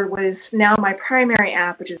discovered what is now my primary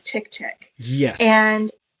app, which is TickTick. Yes. And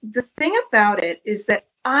the thing about it is that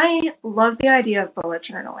I love the idea of bullet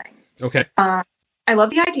journaling. Okay. I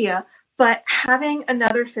love the idea, but having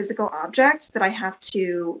another physical object that I have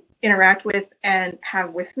to interact with and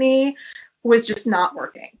have with me was just not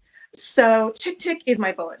working. So TickTick is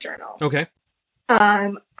my bullet journal. Okay.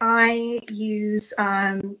 I use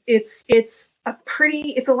it's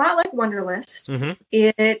a lot like Wunderlist.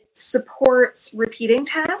 It supports repeating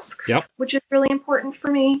tasks, which is really important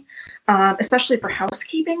for me, especially for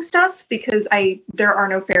housekeeping stuff because there are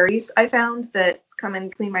no fairies I found that come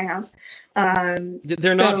and clean my house.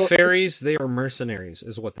 They're not fairies; they are mercenaries,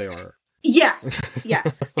 is what they are. Yes.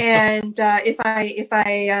 And if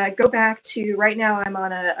I go back to right now, I'm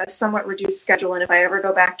on a somewhat reduced schedule, and if I ever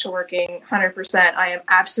go back to working 100%, I am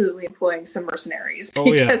absolutely employing some mercenaries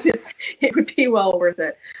because it would be well worth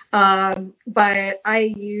it. But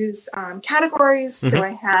I use categories, so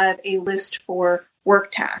I have a list for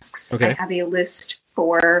work tasks. I have a list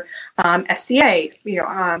for SCA,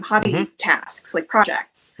 hobby tasks like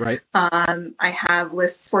projects. Right. I have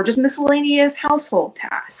lists for just miscellaneous household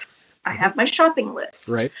tasks. I have my shopping list.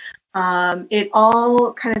 Right. It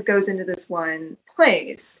all kind of goes into this one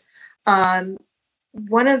place.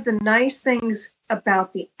 One of the nice things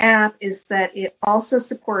about the app is that it also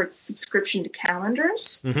supports subscription to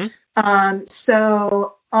calendars.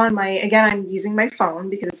 So on I'm using my phone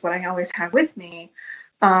because it's what I always have with me.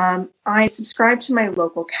 I subscribe to my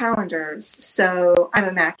local calendars. So I'm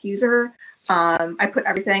a Mac user. I put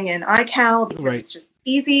everything in iCal because it's just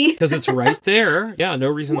easy. Because it's right there. Yeah, no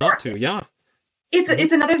reason not to. Yeah.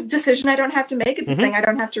 It's another decision I don't have to make. It's a thing I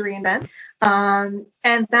don't have to reinvent.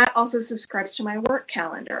 And that also subscribes to my work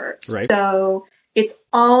calendar. Right. So it's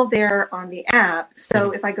all there on the app.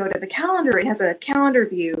 So if I go to the calendar, it has a calendar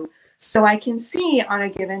view. So I can see on a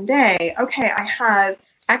given day, okay, I have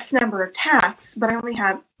X number of tasks, but I only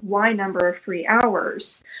have Y number of free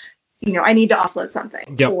hours. I need to offload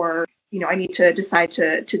something or, I need to decide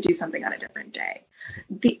to do something on a different day.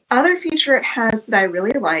 The other feature it has that I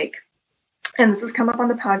really like, and this has come up on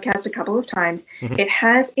the podcast a couple of times, it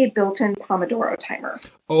has a built-in Pomodoro timer.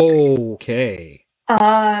 Okay.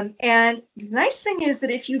 And the nice thing is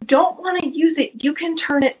that if you don't want to use it, you can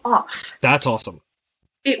turn it off. That's awesome.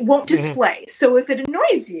 It won't display. So if it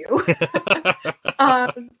annoys you,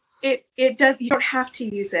 it does. You don't have to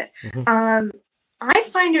use it. I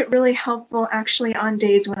find it really helpful actually on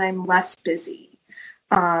days when I'm less busy.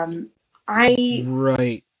 Right.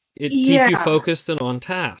 It keeps you focused and on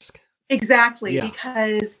task. Exactly,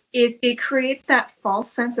 because it creates that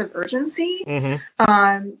false sense of urgency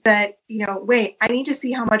that, wait, I need to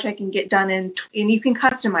see how much I can get done and you can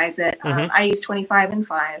customize it. I use 25 and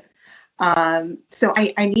 5. So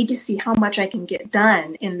I need to see how much I can get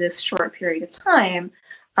done in this short period of time.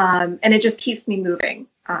 And it just keeps me moving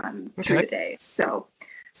through the day. So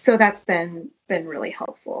that's been really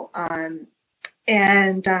helpful.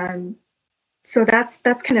 So that's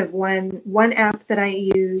kind of one app that I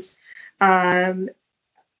use.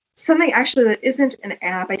 Something actually that isn't an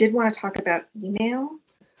app. I did want to talk about email.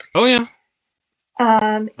 Oh yeah.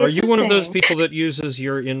 Are you one of those thing. people that uses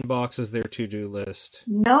your inbox as their to-do list?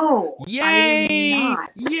 No. Yay! I am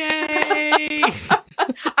not. Yay!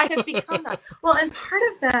 I have become that. Well, and part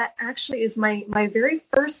of that actually is my very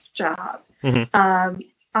first job.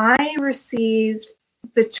 I received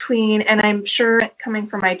between, and I'm sure coming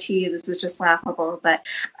from IT, this is just laughable, but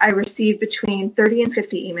I received between 30 and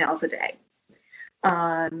 50 emails a day.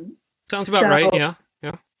 Sounds about right, yeah.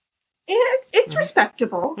 It's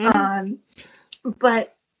respectable.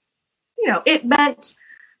 But, it meant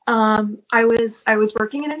I was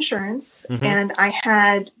working in insurance and I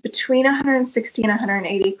had between 160 and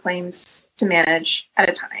 180 claims to manage at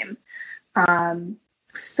a time.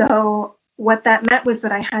 So what that meant was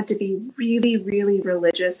that I had to be really, really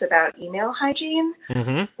religious about email hygiene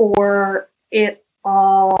or it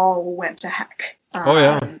all went to heck.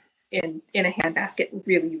 In a handbasket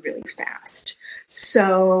really, really fast.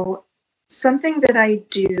 So something that I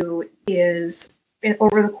do is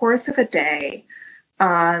over the course of a day,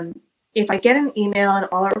 if I get an email and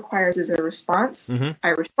all it requires is a response, I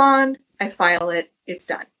respond, I file it, it's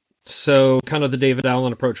done. So kind of the David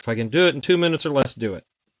Allen approach. If I can do it in 2 minutes or less, do it.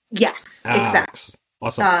 Yes, exactly.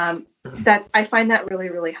 Awesome. I find that really,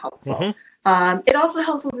 really helpful. It also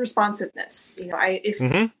helps with responsiveness.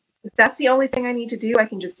 If that's the only thing I need to do, I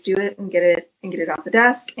can just do it and get it off the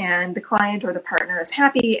desk, and the client or the partner is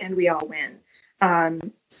happy, and we all win.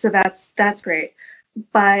 So that's great.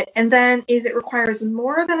 And then if it requires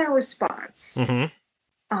more than a response,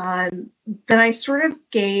 then I sort of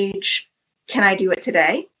gauge, can I do it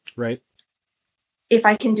today? Right. If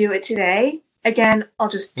I can do it today, again, I'll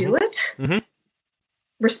just do it,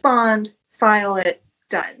 respond, file it,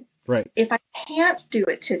 done. Right. If I can't do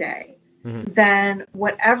it today, then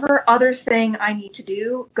whatever other thing I need to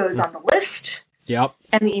do goes on the list. Yep.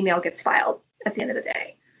 And the email gets filed at the end of the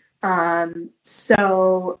day.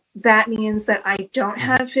 So that means that I don't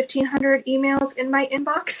have 1,500 emails in my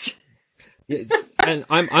inbox. And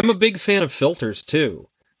I'm a big fan of filters too.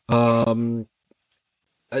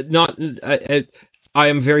 I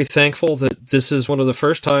am very thankful that this is one of the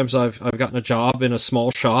first times I've gotten a job in a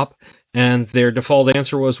small shop, and their default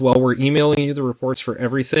answer was, well, we're emailing you the reports for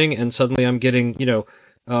everything, and suddenly I'm getting,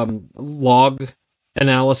 log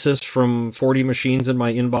analysis from 40 machines in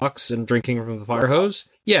my inbox and drinking from the fire hose.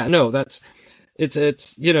 Yeah, no, that's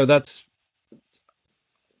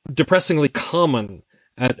depressingly common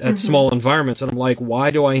at small environments, and I'm like, why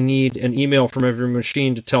do I need an email from every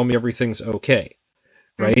machine to tell me everything's okay?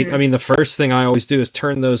 Right? I mean, the first thing I always do is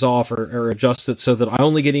turn those off or adjust it so that I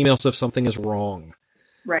only get emails if something is wrong.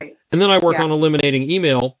 Right. And then I work on eliminating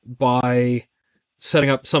email by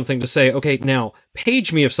setting up something to say, okay, now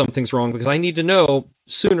page me if something's wrong, because I need to know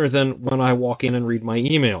sooner than when I walk in and read my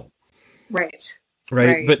email. Right.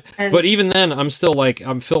 Right. But even then, I'm still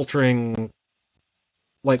I'm filtering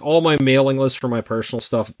all my mailing lists for my personal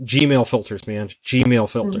stuff. Gmail filters, man. Gmail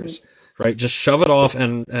filters. Right? Just shove it off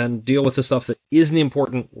and deal with the stuff that isn't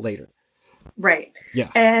important later. Right.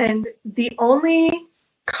 Yeah. And the only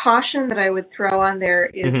caution that I would throw on there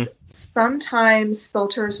is sometimes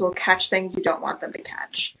filters will catch things you don't want them to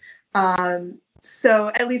catch. So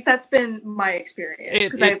at least that's been my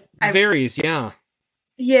experience. It varies, yeah.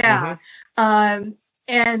 Yeah.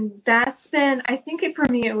 And that's been, I think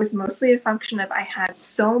for me, it was mostly a function of I had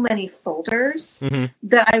so many folders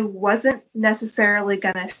that I wasn't necessarily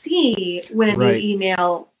going to see when a new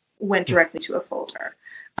email went directly to a folder.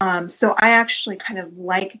 So I actually kind of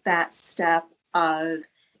like that step of,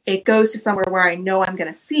 it goes to somewhere where I know I'm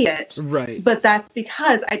going to see it. Right. But that's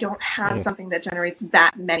because I don't have something that generates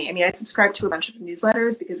that many. I mean, I subscribe to a bunch of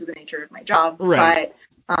newsletters because of the nature of my job. Right.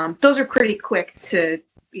 But those are pretty quick to,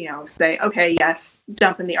 say, okay, yes,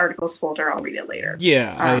 dump in the articles folder. I'll read it later.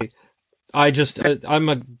 Yeah. I'm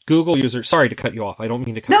a Google user. Sorry to cut you off. I don't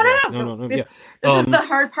mean to cut you off. No. This is the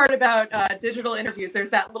hard part about digital interviews.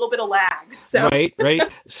 There's that little bit of lag. So. Right.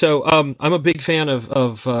 So I'm a big fan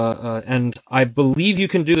of and I believe you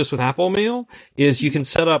can do this with Apple Mail, is you can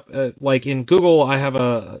set up, like in Google,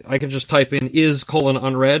 I can just type in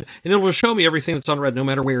is:unread, and it'll show me everything that's unread no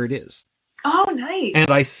matter where it is. Oh, nice. And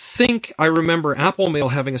I think I remember Apple Mail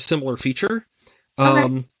having a similar feature.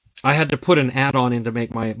 Okay. I had to put an add-on in to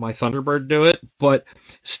make my Thunderbird do it, but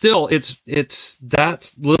still, it's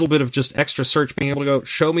that little bit of just extra search, being able to go,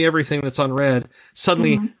 show me everything that's unread.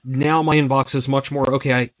 Suddenly, now my inbox is much more,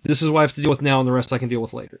 okay, this is what I have to deal with now, and the rest I can deal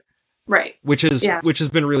with later. Right. Which has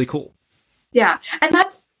been really cool. Yeah. And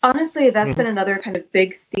that's been another kind of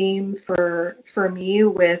big theme for me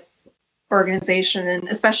with organization, and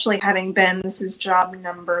especially having this is job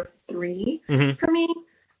number 3 for me.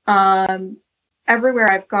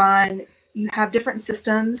 Everywhere I've gone, you have different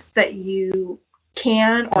systems that you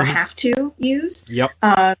can or have to use. Yep.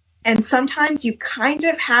 And sometimes you kind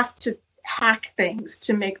of have to hack things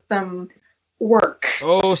to make them work.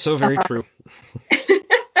 Oh, so very true.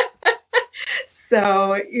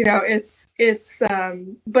 So,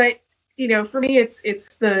 but, for me, it's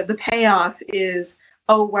the payoff is,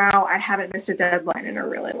 oh, wow, I haven't missed a deadline in a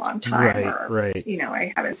really long time. Right.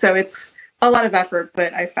 I haven't. So it's a lot of effort,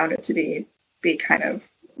 but I found it to be kind of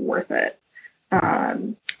worth it.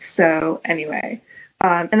 So anyway,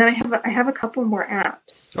 and then I have a couple more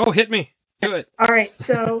apps. Oh, hit me. Do it. All right.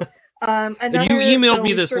 So, you emailed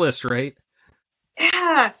me this list, right?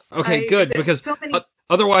 Yes. Okay, good. Because so many...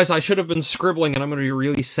 otherwise I should have been scribbling, and I'm going to be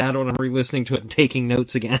really sad when I'm re-listening to it and taking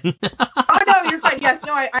notes again. Oh, no, you're fine. Yes.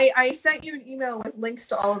 No, I sent you an email with links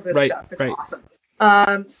to all of this stuff. It's awesome.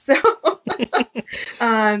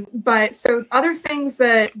 But so other things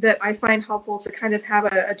that I find helpful to kind of have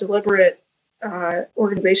a deliberate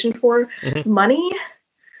organization for money.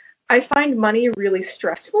 I find money really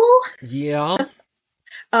stressful. Yeah.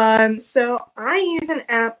 So I use an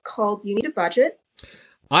app called You Need a Budget.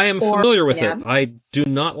 I am familiar with it. I do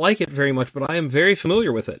not like it very much, but I am very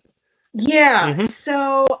familiar with it. Yeah.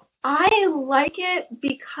 So I like it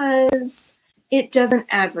because it doesn't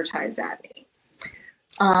advertise at me.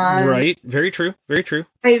 Right. Very true. Very true.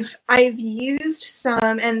 I've used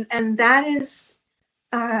some, and that is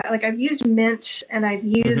I've used Mint, and I've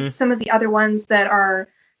used some of the other ones that are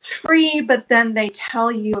free, but then they tell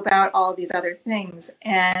you about all these other things,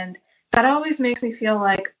 and that always makes me feel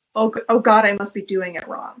like, oh God, I must be doing it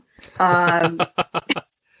wrong.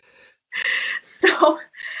 So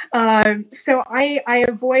I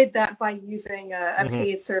avoid that by using a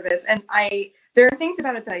paid service, and there are things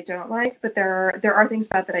about it that I don't like, but there are things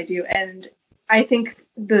about it that I do. And I think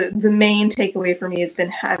the main takeaway for me has been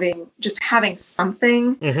having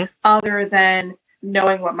something other than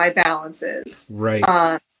knowing what my balance is.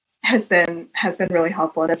 Right. Has been really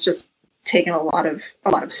helpful, and it's just taken a lot of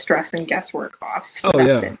stress and guesswork off. So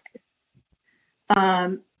that's been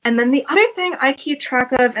nice. And then the other thing I keep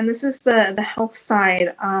track of, and this is the health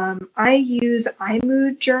side, I use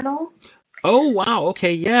iMood Journal. Oh wow,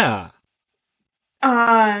 okay, yeah.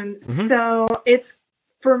 So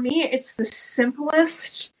for me, it's the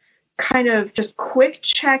simplest kind of just quick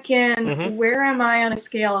check-in. Where am I on a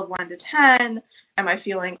scale of 1 to 10? Am I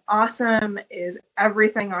feeling awesome? Is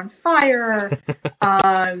everything on fire?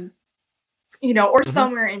 Or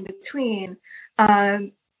somewhere in between.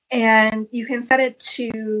 And you can set it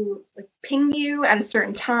to ping you at a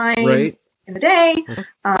certain time in the day.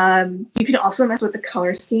 You can also mess with the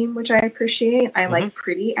color scheme, which I appreciate. I like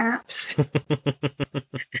pretty apps.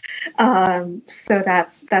 So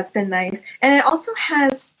that's been nice. And it also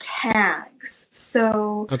has tags.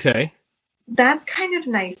 So that's kind of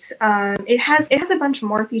nice. It has a bunch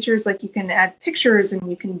more features, like you can add pictures and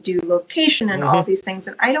you can do location and all these things.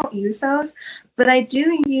 And I don't use those, but I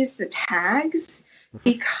do use the tags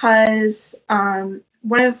because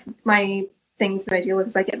one of my things that I deal with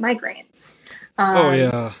is I get migraines. So,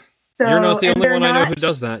 you're not the only one I know who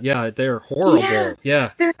does that. Yeah, they're horrible.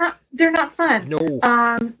 Yeah. They're not fun. No.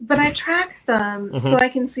 But I track them so I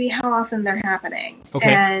can see how often they're happening.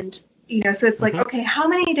 Okay. And so it's like, okay, how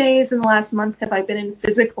many days in the last month have I been in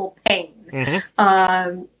physical pain?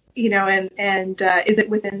 And is it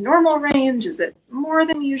within normal range? Is it more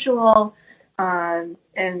than usual? And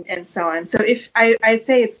so on. So if I'd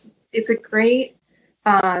say it's a great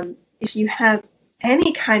if you have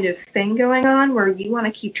any kind of thing going on where you want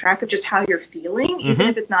to keep track of just how you're feeling, even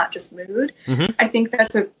if it's not just mood, I think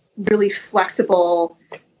that's a really flexible,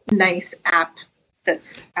 nice app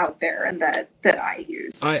that's out there and that I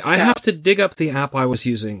use. I have to dig up the app I was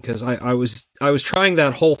using because I was trying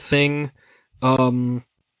that whole thing. I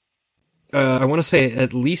want to say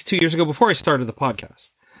at least 2 years ago before I started the podcast,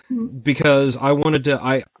 because I wanted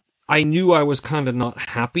to. I knew I was kind of not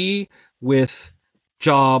happy with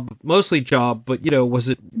mostly job, but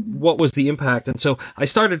what was the impact? And so I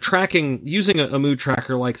started using a mood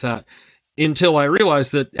tracker like that until I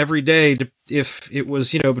realized that every day, if it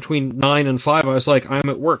was, between 9 and 5, I was like, I'm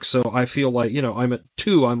at work. So I feel like, I'm at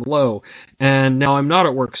 2, I'm low. And now I'm not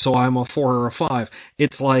at work. So I'm a 4 or a 5.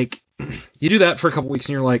 It's like, you do that for a couple weeks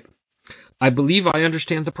and you're like, I believe I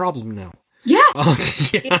understand the problem now.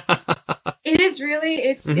 Yes. It is really,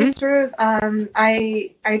 it's sort of,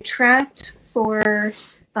 I tracked for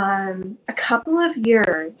a couple of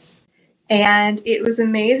years, and it was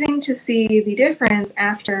amazing to see the difference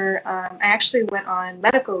after I actually went on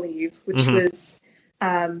medical leave, which was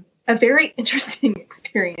a very interesting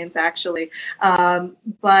experience, actually.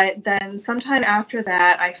 But then sometime after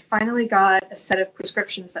that, I finally got a set of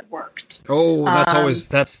prescriptions that worked. Oh,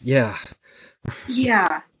 yeah.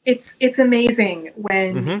 Yeah, it's amazing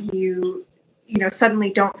when you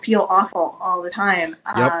suddenly don't feel awful all the time.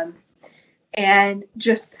 Yep. And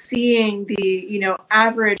just seeing the,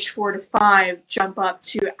 average 4 to 5 jump up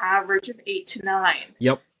to average of 8 to 9.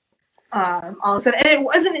 Yep. All of a sudden, and it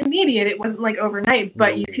wasn't immediate. It wasn't like overnight,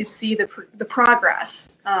 but you could see the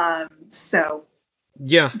progress. So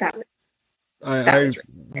yeah, I was really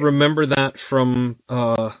nice. remember that from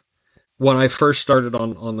when I first started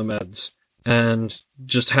on the meds, and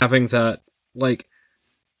just having that, like,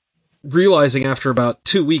 realizing after about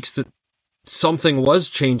 2 weeks that something was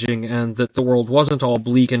changing and that the world wasn't all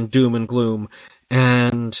bleak and doom and gloom.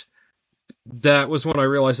 And that was when I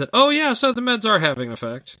realized that, oh yeah, so the meds are having an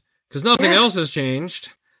effect because nothing else has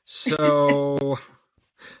changed. So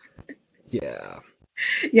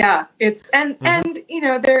yeah, it's, and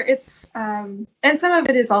there it's, and some of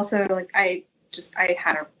it is also like, I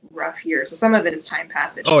had a rough year. So some of it is time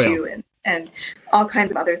passage too. And all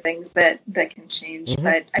kinds of other things that can change.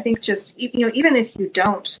 But I think just, even if you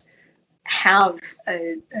don't have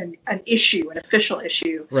an issue, an official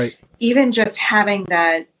issue, right? Even just having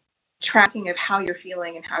that tracking of how you're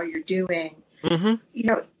feeling and how you're doing,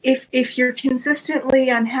 if you're consistently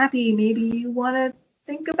unhappy, maybe you want to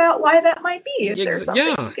think about why that might be. If there's something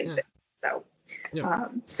you can fix.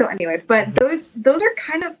 So anyway, but those are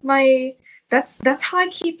kind of that's how I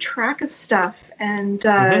keep track of stuff and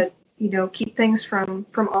keep things from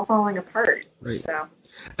all falling apart. Right. So.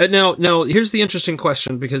 Now, here's the interesting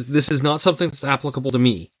question, because this is not something that's applicable to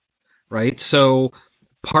me, right? So,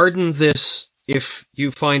 pardon this if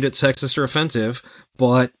you find it sexist or offensive,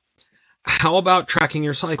 but how about tracking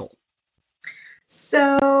your cycle?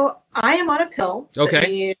 So, I am on a pill.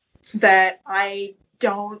 Okay. That I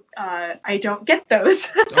don't get those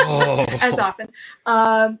as often.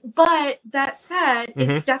 But that said,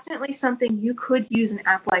 it's definitely something you could use an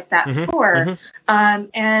app like that for.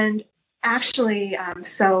 And actually,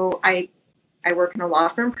 so I work in a law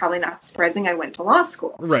firm, probably not surprising. I went to law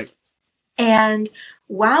school. Right. And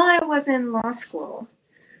while I was in law school,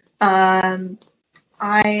 I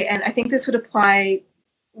think this would apply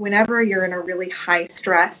whenever you're in a really high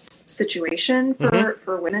stress situation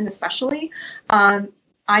for women, especially. I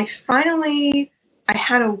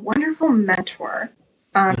had a wonderful mentor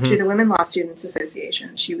through the Women Law Students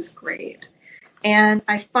Association. She was great. And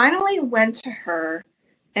I finally went to her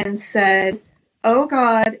and said, oh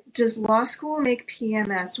God, does law school make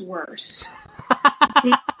PMS worse?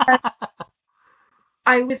 Because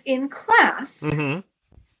I was in class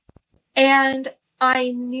and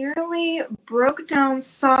I nearly broke down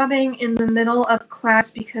sobbing in the middle of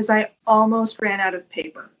class because I almost ran out of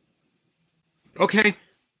paper. Okay.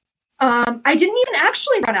 I didn't even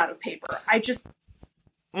actually run out of paper. I just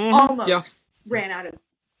almost ran out of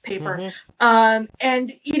paper. And,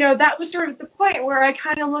 that was sort of the point where I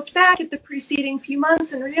kind of looked back at the preceding few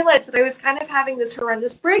months and realized that I was kind of having this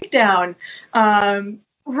horrendous breakdown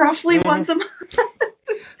roughly once a month.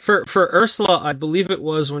 For Ursula, I believe it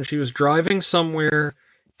was when she was driving somewhere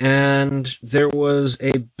and there was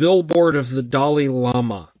a billboard of the Dalai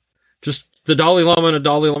Lama. Just the Dalai Lama and a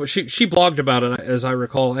Dalai Lama. She blogged about it, as I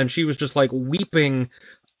recall, and she was just like weeping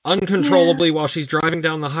uncontrollably while she's driving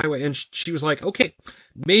down the highway, and she was like, okay,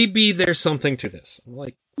 maybe there's something to this. I'm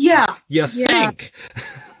like, you think?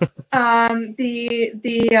 Like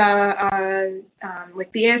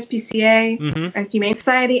the ASPCA and Humane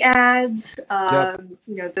Society ads,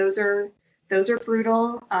 those are Those are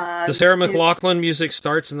brutal. The Sarah McLachlan music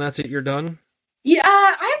starts and that's it, you're done? Yeah,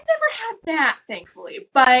 I've never had that, thankfully.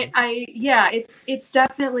 But it's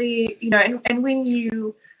definitely, and when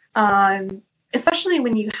you, especially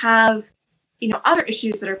when you have, other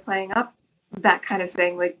issues that are playing up, that kind of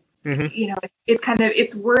thing, like,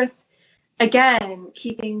 it's worth, again,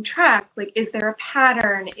 keeping track. Like, is there a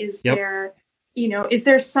pattern? Is there, is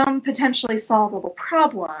there some potentially solvable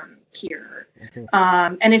problem here?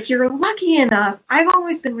 And if you're lucky enough, I've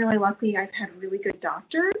always been really lucky. I've had really good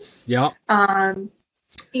doctors. Yeah. And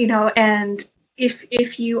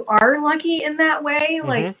if you are lucky in that way,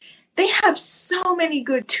 like, they have so many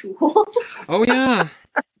good tools. Oh yeah.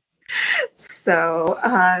 So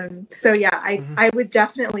yeah, I would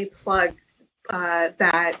definitely plug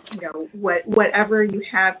that, whatever you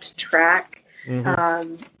have to track,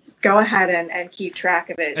 go ahead and keep track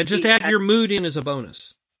of it. And just add your mood in as a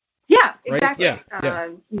bonus. Yeah, exactly.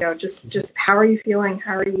 Right? Yeah. Just how are you feeling?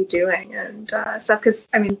 How are you doing? And stuff. Because,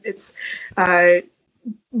 I mean, it's,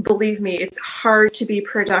 believe me, it's hard to be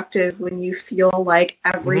productive when you feel like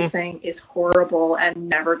everything is horrible and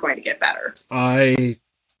never going to get better.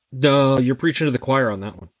 No, you're preaching to the choir on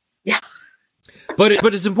that one. Yeah. But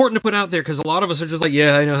it's important to put out there because a lot of us are just like,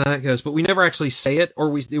 yeah, I know how that goes, but we never actually say it, or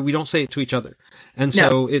we don't say it to each other. And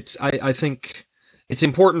so I think it's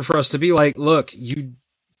important for us to be like, look, you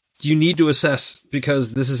need to assess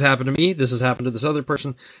because this has happened to me, this has happened to this other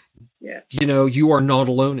person. Yeah. You are not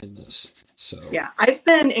alone in this. So yeah, I've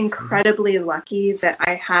been incredibly lucky that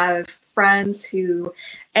I have friends who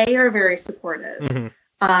are very supportive,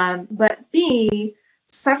 but B,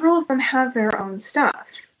 several of them have their own stuff.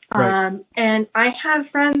 Right. And I have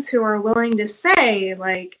friends who are willing to say,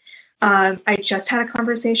 like, I just had a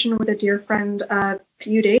conversation with a dear friend a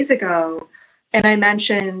few days ago, and I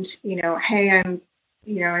mentioned, hey, I'm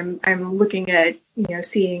looking at,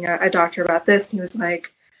 seeing a doctor about this, and he was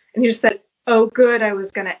like, and he just said, oh, good, I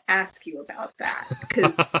was going to ask you about that,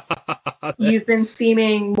 because you've been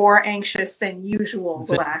seeming more anxious than usual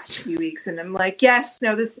the last few weeks. And I'm like, yes,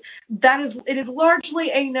 no, it is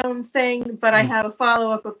largely a known thing, but I have a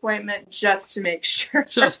follow-up appointment just to make sure.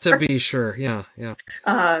 Just to be sure, yeah.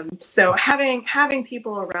 So having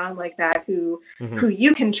people around like that who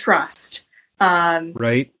you can trust,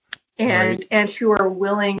 right, and who are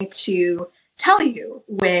willing to tell you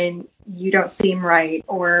when you don't seem right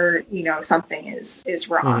or something is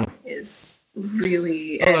wrong is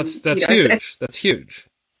really that's huge. That's huge.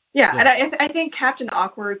 Yeah. And I think Captain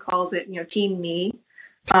Awkward calls it Team Me.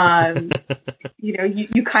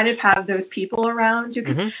 You kind of have those people around you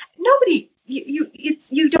because nobody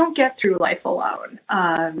you don't get through life alone.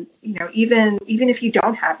 Even if you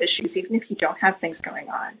don't have issues, even if you don't have things going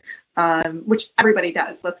on, which everybody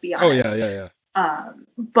does. Let's be honest. Oh yeah.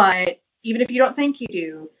 But even if you don't think you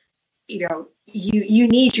do, you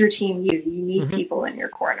need your team. You need people in your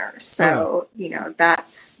corner. So,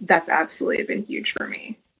 that's absolutely been huge for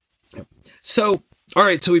me. So, all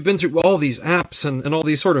right. So we've been through all these apps and all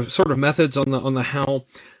these sort of methods on the how,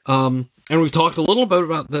 and we've talked a little bit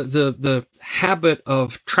about the habit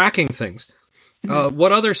of tracking things.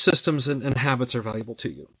 What other systems and habits are valuable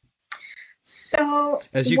to you? So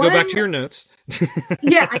as you go back to your notes.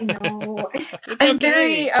 Yeah, I know. I'm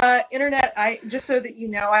very internet. Just so that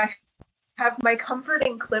I have my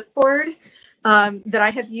comforting clipboard that I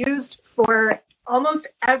have used for almost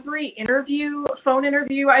every phone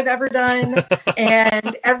interview I've ever done,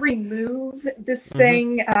 and every move this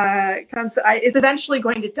thing it's eventually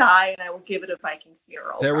going to die, and I will give it a Viking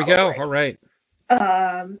funeral. There we go. All right.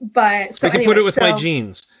 But so I can put it with my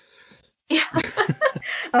jeans. Yeah.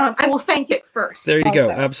 I will thank it first. There you go.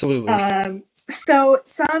 Absolutely. So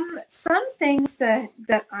some things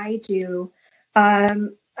that I do,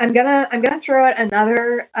 I'm gonna throw out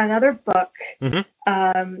another book,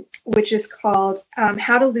 which is called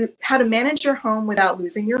How to Manage Your Home Without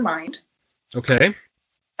Losing Your Mind. Okay.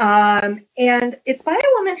 And it's by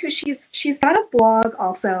a woman who she's got a blog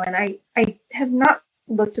also, and I have not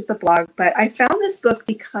looked at the blog, but I found this book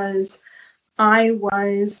because I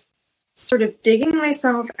was sort of digging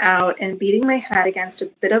myself out and beating my head against a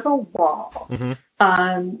bit of a wall,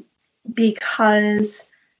 because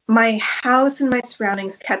my house and my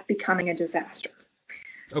surroundings kept becoming a disaster.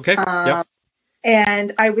 Okay. Yep.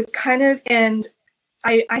 And I was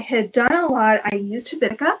I had done a lot. I used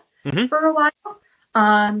Habitica for a while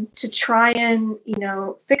to try and,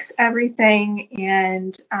 fix everything.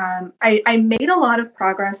 And I made a lot of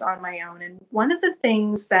progress on my own. And one of the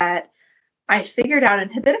things that I figured out,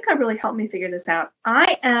 and Habitica really helped me figure this out,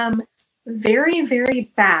 I am very,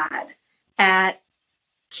 very bad at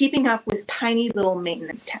keeping up with tiny little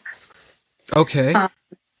maintenance tasks. Okay.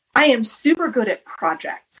 I am super good at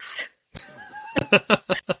projects.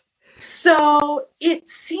 So it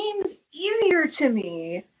seems easier to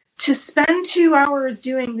me to spend 2 hours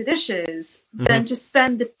doing the dishes than to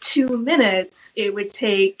spend the 2 minutes it would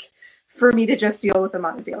take for me to just deal with them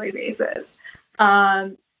on a daily basis.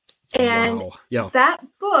 And that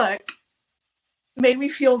book made me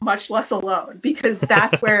feel much less alone, because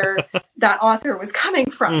that's where that author was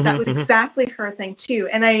coming from. That was exactly her thing too.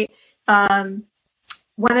 And I'm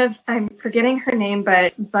forgetting her name,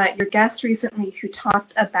 but your guest recently who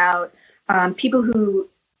talked about people who,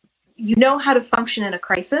 you know how to function in a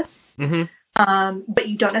crisis, but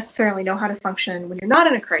you don't necessarily know how to function when you're not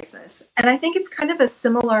in a crisis. And I think it's kind of a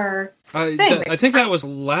similar thing. I think that was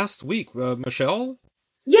last week, Michelle?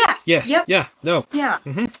 Yes. Yep. Yeah. No. Yeah.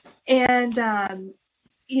 And, and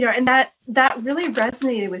that really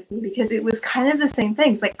resonated with me, because it was kind of the same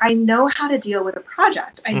things. Like, I know how to deal with a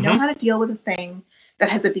project. I know how to deal with a thing that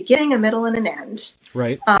has a beginning, a middle, and an end.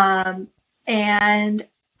 Right. And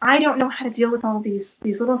I don't know how to deal with all these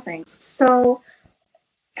little things. So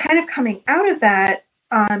kind of coming out of that,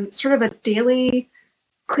 sort of a daily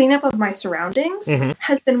cleanup of my surroundings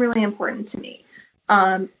has been really important to me.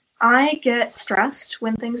 I get stressed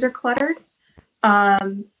when things are cluttered.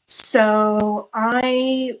 So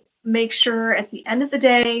I make sure at the end of the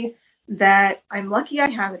day that I'm lucky I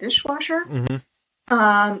have a dishwasher.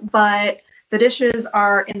 But the dishes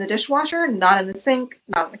are in the dishwasher, not in the sink,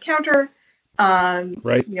 not on the counter.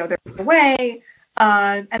 Right. They're away.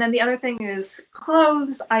 And then the other thing is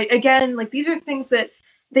clothes. These are things that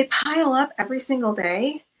they pile up every single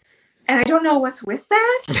day, and I don't know what's with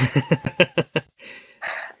that.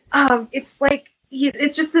 It's like,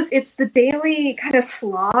 it's just this, it's the daily kind of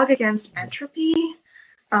slog against entropy.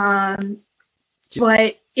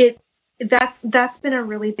 But that's been a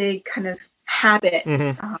really big kind of habit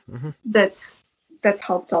that's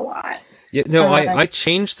helped a lot. Yeah, no, I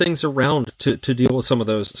changed things around to deal with some of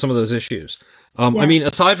those issues. I mean,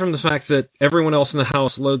 aside from the fact that everyone else in the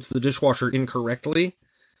house loads the dishwasher incorrectly,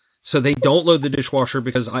 so they don't load the dishwasher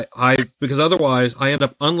because because otherwise I end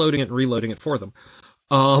up unloading it and reloading it for them.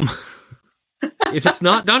 If it's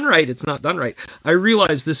not done right, it's not done right. I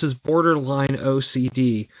realize this is borderline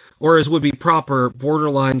OCD, or as would be proper,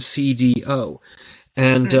 borderline CDO,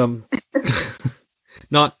 and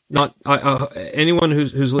anyone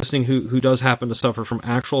who's listening who does happen to suffer from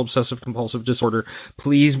actual obsessive compulsive disorder,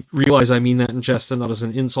 please realize I mean that in jest and not as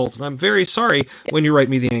an insult. And I'm very sorry when you write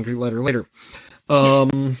me the angry letter later.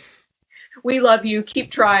 We love you. Keep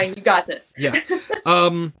trying. You got this. Yeah.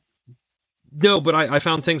 No, but I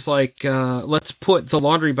found things like, let's put the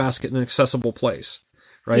laundry basket in an accessible place.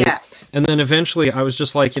 Right? Yes. And then eventually I was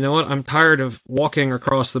just like, you know what? I'm tired of walking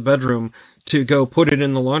across the bedroom to go put it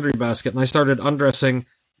in the laundry basket. And I started undressing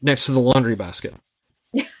next to the laundry basket.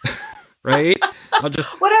 Right? I'll just...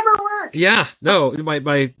 Whatever works. Yeah. No,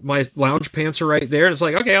 my lounge pants are right there. And it's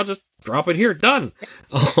like, okay, I'll just drop it here. Done.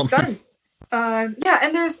 Done. And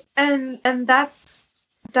there's, and that's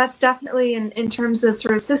definitely in terms of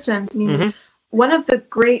sort of systems. I mean, one of the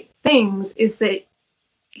great things is that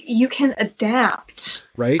you can adapt,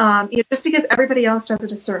 right? Just because everybody else does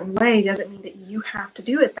it a certain way doesn't mean that you have to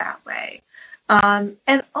do it that way.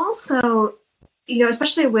 And also,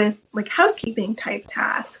 especially with like housekeeping type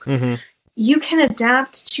tasks, you can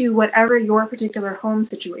adapt to whatever your particular home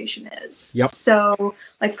situation is. Yep. So,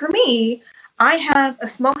 like for me, I have a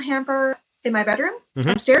small hamper in my bedroom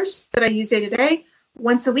upstairs that I use day to day.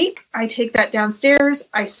 Once a week, I take that downstairs.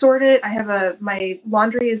 I sort it. I have my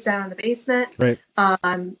laundry is down in the basement. Right.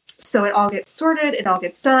 So it all gets sorted. It all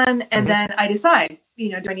gets done. And then I decide,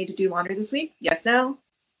 do I need to do laundry this week? Yes, no.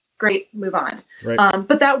 Great. Move on. Right.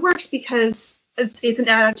 But that works because it's an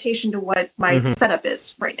adaptation to what my setup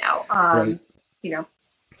is right now. Right.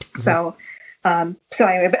 So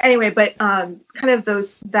anyway, kind of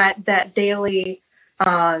that daily,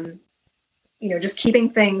 just keeping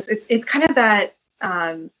things, it's kind of that,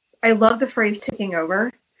 I love the phrase ticking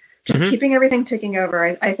over, just keeping everything ticking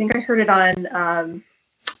over. I think I heard it on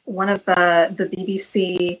one of the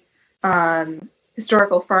BBC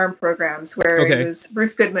historical farm programs where it was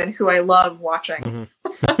Ruth Goodman, who I love watching,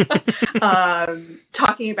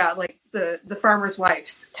 talking about like the farmer's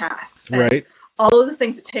wife's tasks, and all of the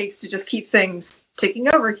things it takes to just keep things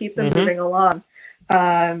ticking over, keep them moving along.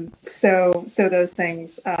 So those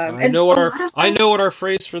things. I know what our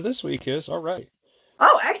phrase for this week is. All right.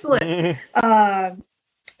 Oh, excellent.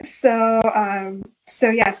 So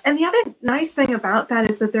yes. And the other nice thing about that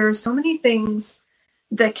is that there are so many things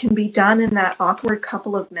that can be done in that awkward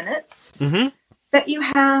couple of minutes that you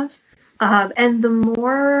have. And the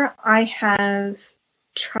more I have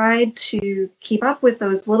tried to keep up with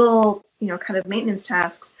those little, kind of maintenance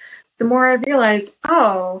tasks, the more I realized,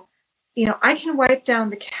 oh, I can wipe down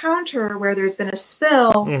the counter where there's been a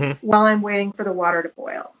spill while I'm waiting for the water to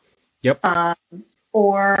boil. Yep.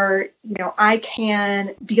 Or, I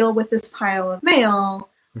can deal with this pile of mail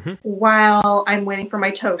while I'm waiting for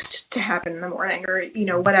my toast to happen in the morning, or,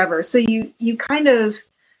 whatever. So you kind of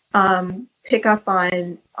pick up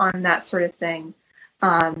on that sort of thing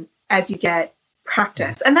as you get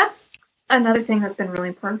practice. And that's another thing that's been really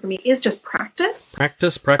important for me, is just practice.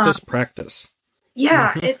 Practice.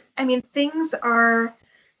 Yeah. Things are,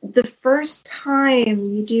 the first time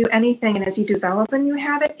you do anything and as you develop a new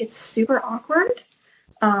habit, it's super awkward.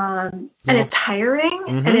 And it's tiring,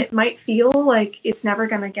 and it might feel like it's never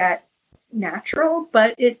going to get natural,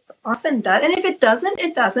 but it often does. And if it doesn't,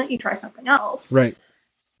 it doesn't. You try something else. Right.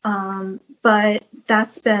 But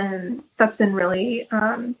that's been really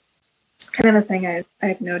kind of a thing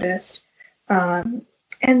I've noticed. And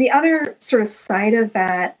the other sort of side of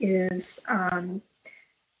that is, and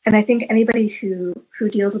I think anybody who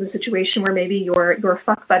deals with a situation where maybe your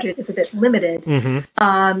fuck budget is a bit limited,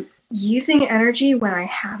 using energy when I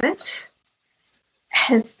haven't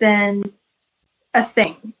has been a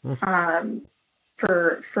thing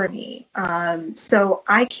for me. So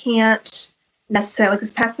I can't necessarily, like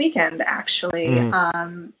this past weekend, actually,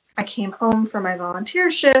 I came home from my volunteer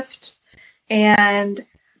shift and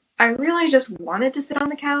I really just wanted to sit on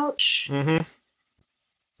the couch,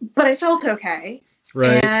 but I felt okay.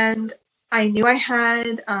 Right. And I knew I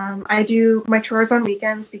had, I do my chores on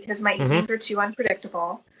weekends because my evenings are too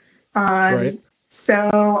unpredictable. Right.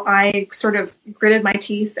 So I sort of gritted my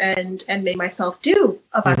teeth and made myself do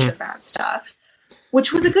a bunch of that stuff,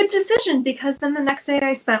 which was a good decision because then the next day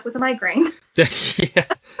I spent with a migraine. Yeah.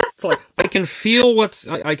 It's like, I can feel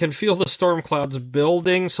the storm clouds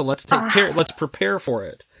building. So let's let's prepare for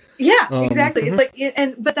it. Yeah, exactly. It's like,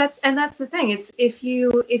 that's the thing. It's if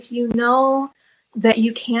you know that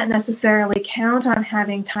you can't necessarily count on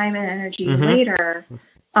having time and energy later,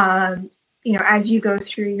 as you go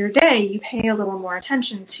through your day, you pay a little more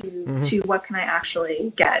attention to what can I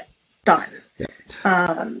actually get done. Yeah.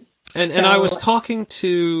 And I was talking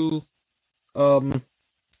to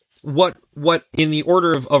what in the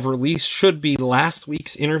order of release should be last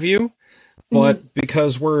week's interview, but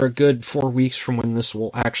because we're a good 4 weeks from when this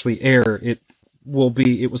will actually air, it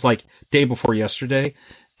was like day before yesterday.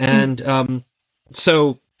 And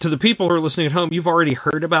so to the people who are listening at home, you've already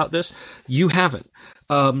heard about this. You haven't.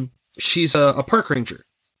 She's a park ranger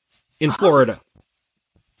in Florida.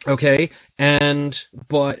 Okay. And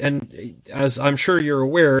as I'm sure you're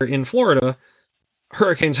aware, in Florida,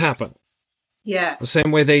 hurricanes happen. Yes. The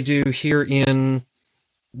same way they do here in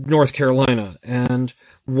North Carolina. And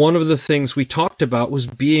one of the things we talked about was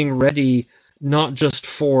being ready, not just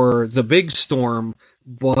for the big storm,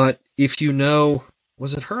 but if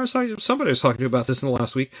was it her? Somebody was talking to me about this in the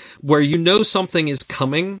last week, where something is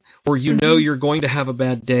coming, or you're going to have a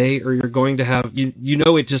bad day, or you're going to have,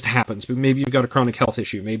 it just happens. But maybe you've got a chronic health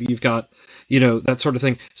issue. Maybe you've got, that sort of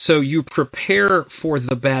thing. So you prepare for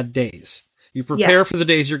the bad days. You prepare for the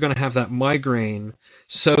days you're going to have that migraine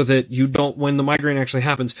so that when the migraine actually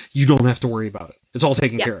happens, you don't have to worry about it. It's all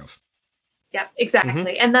taken care of. Yeah,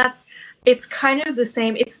 exactly. And it's kind of the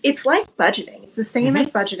same. It's like budgeting. It's the same as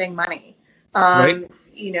budgeting money. Right.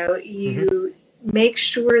 You make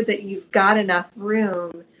sure that you've got enough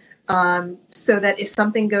room so that if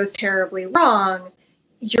something goes terribly wrong,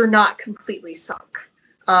 you're not completely sunk.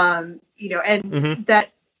 That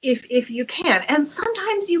if you can, and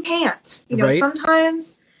sometimes you can't,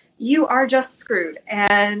 sometimes you are just screwed,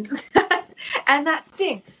 and and that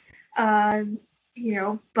stinks. But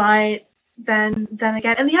then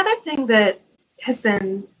again, and the other thing that has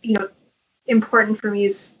been, important for me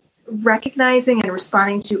is recognizing and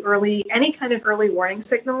responding to any kind of early warning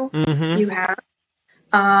signal you have.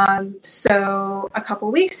 So a couple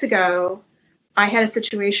weeks ago, I had a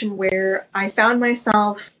situation where I found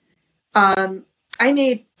myself, I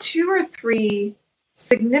made 2 or 3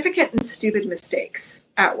 significant and stupid mistakes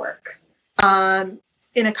at work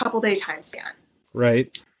in a couple day time span.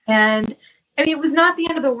 Right. And it was not the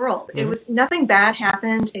end of the world. It was nothing bad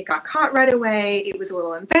happened. It got caught right away. It was a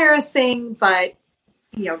little embarrassing, but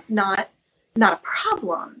not a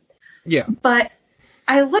problem. Yeah. But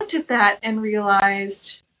I looked at that and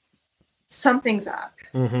realized something's up.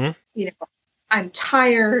 I'm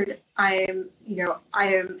tired. I am,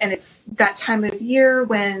 and it's that time of year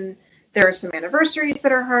when there are some anniversaries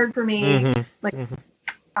that are hard for me.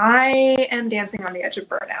 I am dancing on the edge of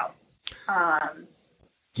burnout.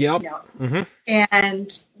 Yep.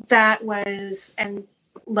 And that was, and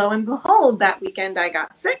lo and behold, that weekend I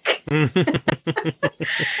got sick.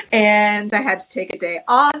 And I had to take a day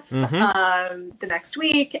off the next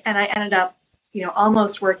week. And I ended up,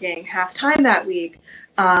 almost working half time that week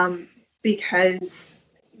because,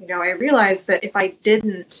 I realized that if I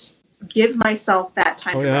didn't give myself that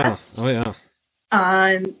time to rest,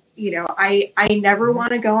 I never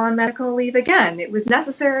want to go on medical leave again. It was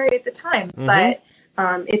necessary at the time, but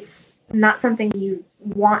it's not something you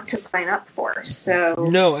want to sign up for. So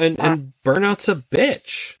no, and burnout's a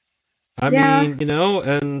bitch. I mean,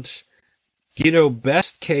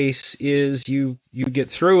 best case is you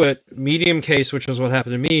get through it. Medium case, which is what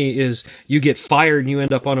happened to me, is you get fired and you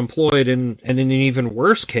end up unemployed, and in an even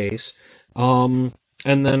worse case, and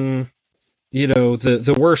then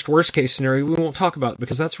the worst case scenario we won't talk about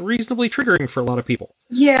because that's reasonably triggering for a lot of people.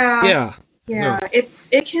 Yeah. No.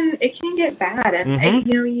 It can get bad, and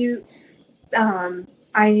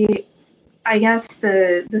I guess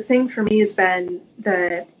the thing for me has been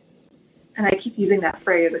and I keep using that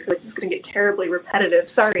phrase. I feel like this is going to get terribly repetitive.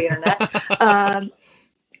 Sorry, Internet.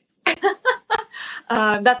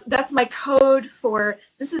 That's my code for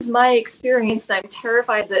this is my experience, and I'm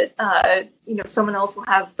terrified that someone else will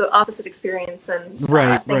have the opposite experience, and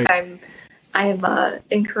think I am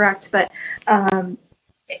incorrect. But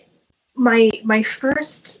my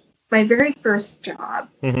very first job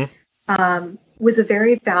was a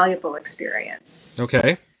very valuable experience.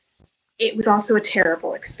 Okay. It was also a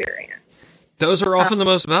terrible experience. Those are often the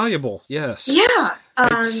most valuable. Yes. Yeah.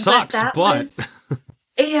 It sucks, but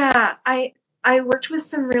I worked with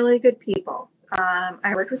some really good people.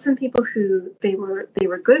 I worked with some people who they were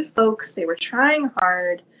good folks. They were trying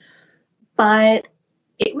hard, but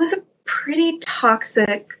it was a pretty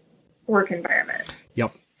toxic work environment.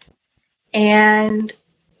 Yep. And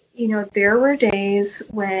there were days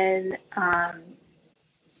when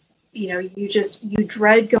you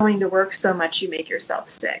dread going to work so much you make yourself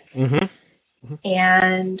sick.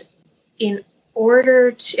 And in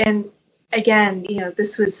order to, and again,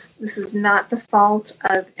 this was not the fault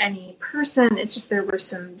of any person. It's just there were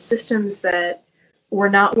some systems that were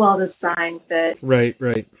not well designed that right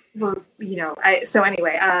were, so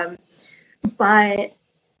anyway, but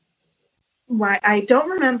I don't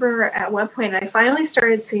remember at what point I finally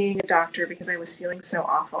started seeing a doctor because I was feeling so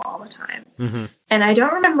awful all the time. And I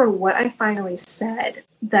don't remember what I finally said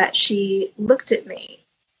that she looked at me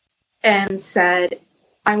and said,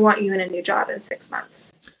 I want you in a new job in 6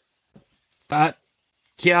 months.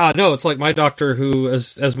 It's like my doctor who,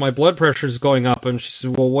 as my blood pressure is going up, and she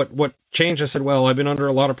said, well, what changed? I said, well, I've been under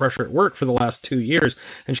a lot of pressure at work for the last 2 years.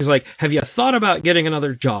 And she's like, have you thought about getting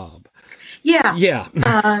another job? Yeah.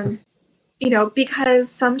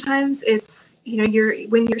 Because sometimes it's,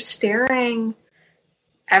 when you're staring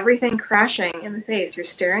everything crashing in the face, you're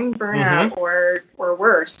staring burnout or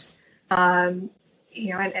worse, and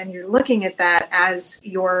you're looking at that as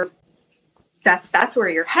that's where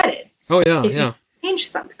you're headed. Oh yeah, if you change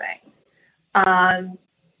something, that's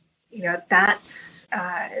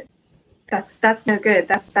no good.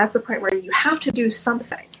 That's the point where you have to do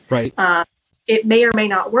something. Right. It may or may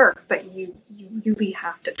not work, but you really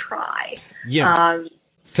have to try. Yeah.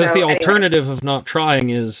 Because the alternative of not trying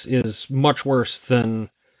is much worse than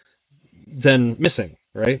missing,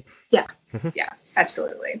 right? Yeah. Yeah,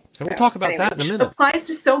 absolutely. And we'll talk about that in a minute. It applies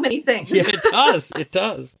to so many things. Yeah, it does. It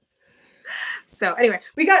does. So anyway,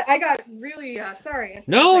 I got really sorry.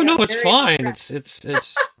 No, it's fine. It's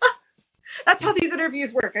That's how these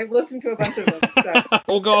interviews work. I've listened to a bunch of them. So.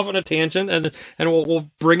 We'll go off on a tangent and we'll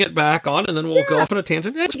bring it back on, and then we'll go off on a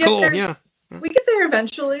tangent. It's cool. Yeah. We get there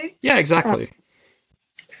eventually. Yeah, exactly.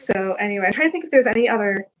 So anyway, I'm trying to think if there's any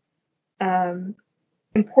other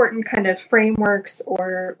important kind of frameworks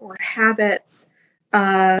or habits.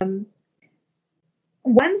 One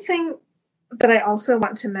thing that I also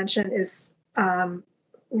want to mention is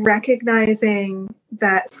recognizing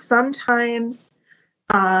that sometimes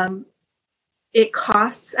it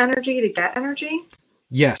costs energy to get energy.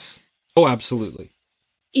 Yes. Oh, absolutely.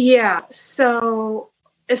 Yeah. So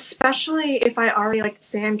especially if I already,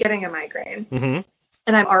 say I'm getting a migraine and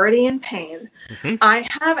I'm already in pain, I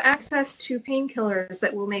have access to painkillers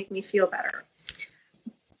that will make me feel better.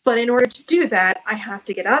 But in order to do that, I have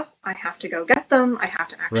to get up, I have to go get them, I have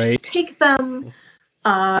to actually take them.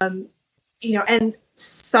 And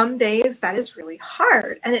some days that is really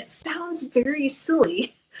hard. And it sounds very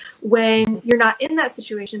silly when you're not in that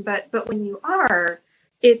situation, but when you are,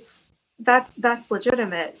 that's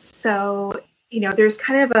legitimate. So, there's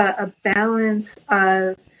kind of a balance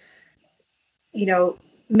of,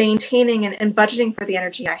 maintaining and budgeting for the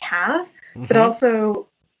energy I have, but also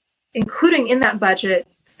including in that budget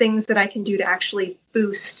things that I can do to actually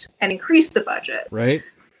boost and increase the budget. Right.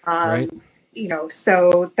 Right.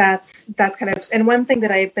 So that's kind of, and one thing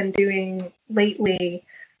that I've been doing lately,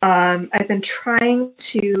 I've been trying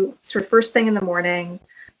to sort of first thing in the morning,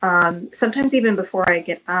 sometimes even before I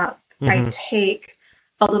get up, I take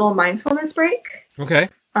a little mindfulness break. Okay.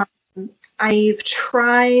 I've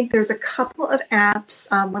tried, there's a couple of apps.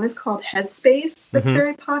 One is called Headspace that's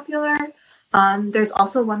very popular. There's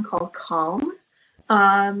also one called Calm.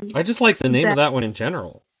 I just like the name of that one in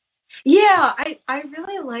general. Yeah, I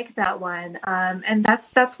really like that one. And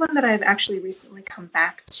that's one that I've actually recently come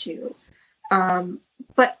back to.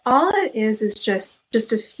 But all it is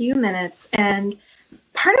just a few minutes. And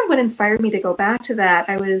part of what inspired me to go back to that,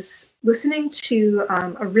 I was listening to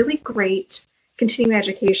a really great continuing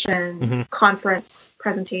education conference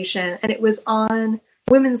presentation, and it was on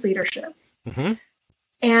women's leadership.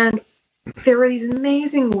 And there were these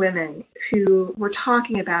amazing women who were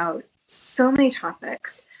talking about so many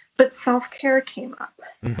topics, but self-care came up.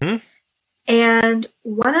 And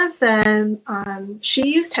one of them, she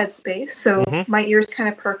used Headspace, so my ears kind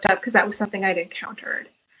of perked up because that was something I'd encountered.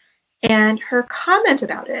 And her comment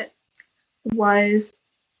about it was,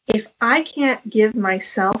 if I can't give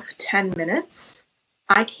myself 10 minutes,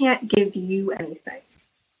 I can't give you anything.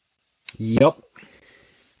 Yep.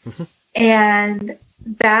 And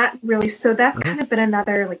that really, so that's kind of been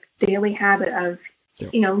another like daily habit of,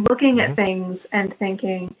 looking at things and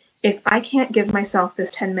thinking, if I can't give myself this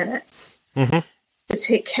 10 minutes to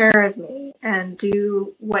take care of me and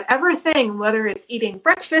do whatever thing, whether it's eating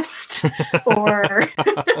breakfast or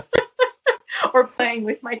or playing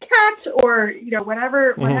with my cat or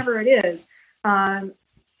whatever it is, I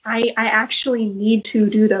actually need to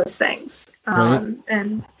do those things,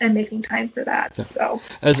 and making time for that. Yeah. So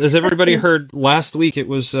as everybody heard last week, it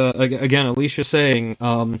was again Alicia saying,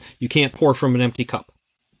 you can't pour from an empty cup.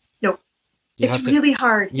 No, it's really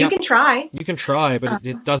hard. Yep. You can try, but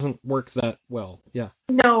it doesn't work that well. Yeah.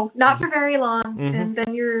 No, not for very long, and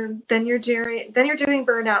then you're doing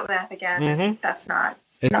burnout math again. That's not.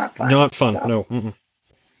 It's not fun. Not fun. So. No.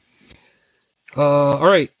 All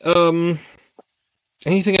right.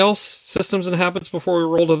 Anything else? Systems and habits before we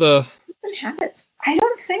roll to the habits? I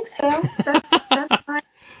don't think so. That's fine.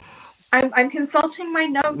 I'm consulting my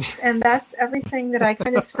notes, and that's everything that I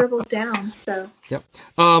kind of scribbled down. So. Yep.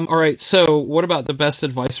 All right. So, what about the best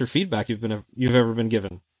advice or feedback you've ever been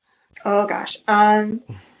given? Oh gosh.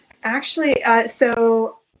 Actually,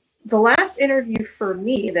 so. The last interview for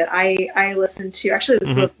me that I listened to, actually it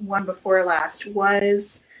was the one before last,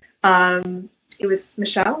 was it was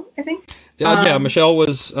Michelle, I think. Michelle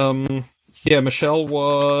was Michelle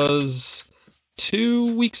was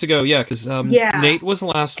 2 weeks ago, because Nate was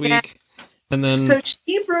last week, and then so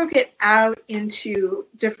she broke it out into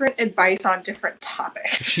different advice on different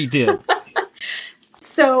topics. She did.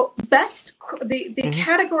 So the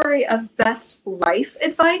category of best life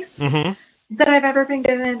advice that I've ever been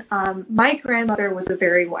given. My grandmother was a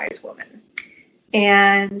very wise woman,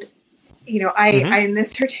 and I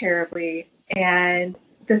missed her terribly. And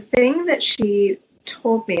the thing that she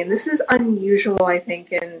told me, and this is unusual, I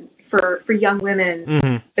think, for young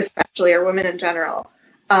women, especially, or women in general.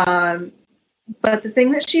 But the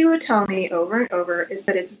thing that she would tell me over and over is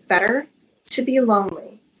that it's better to be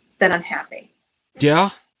lonely than unhappy. Yeah.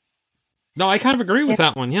 No, I kind of agree with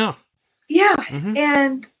that one. Yeah. Yeah,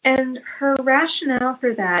 and her rationale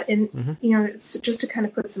for that, and it's just to kind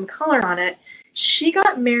of put some color on it, she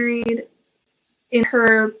got married in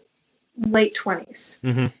her late 20s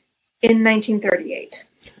in 1938.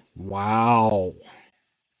 Wow.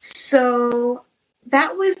 So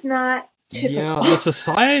that was not typical. Yeah, the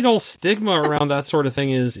societal stigma around that sort of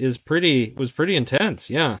thing was pretty intense.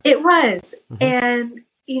 Yeah, it was, and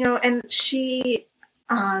and she.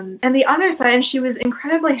 And the other side, and she was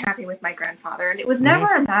incredibly happy with my grandfather. And it was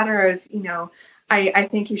never a matter of, I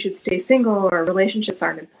think you should stay single or relationships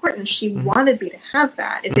aren't important. She wanted me to have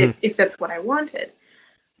that if that's what I wanted.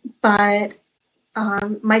 But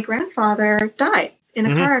my grandfather died in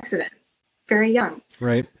a car accident, very young.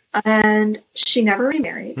 Right. And she never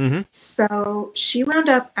remarried. So she wound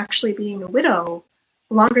up actually being a widow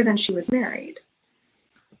longer than she was married.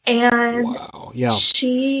 And wow. Yeah.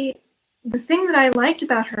 The thing that I liked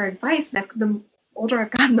about her advice, and the older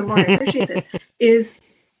I've gotten, the more I appreciate this, is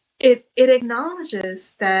it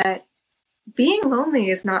acknowledges that being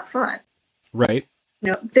lonely is not fun. Right.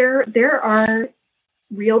 There are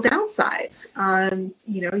real downsides.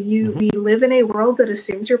 We live in a world that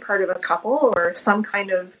assumes you're part of a couple or some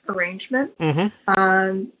kind of arrangement.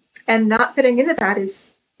 And not fitting into that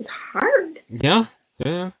is hard. Yeah.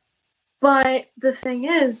 Yeah. But the thing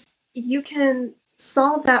is, you can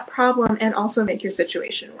solve that problem and also make your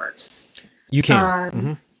situation worse. You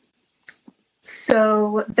can.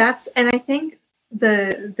 So and I think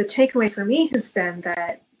the takeaway for me has been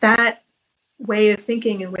that way of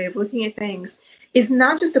thinking and way of looking at things is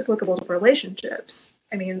not just applicable to relationships.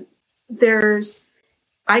 I mean,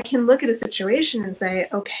 I can look at a situation and say,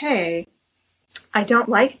 okay, I don't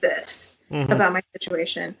like this about my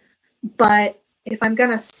situation, but if I'm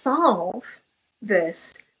going to solve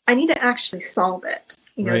this, I need to actually solve it.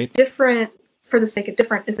 Different for the sake of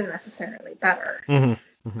different isn't necessarily better.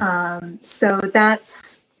 So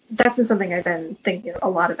that's been something I've been thinking a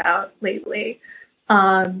lot about lately.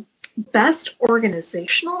 Best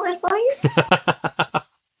organizational advice?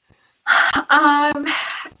 I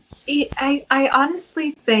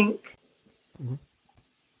honestly think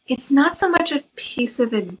it's not so much a piece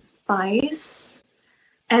of advice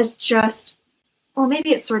as just, well,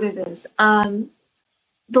 maybe it sort of is.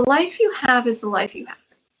 The life you have is the life you have.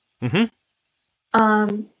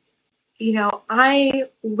 I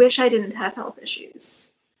wish I didn't have health issues.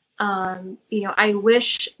 I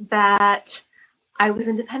wish that I was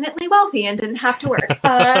independently wealthy and didn't have to work.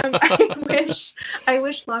 I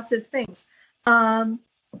wish lots of things.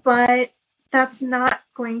 But that's not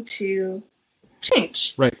going to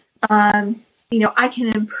change. Right. I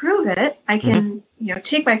can improve it. I can,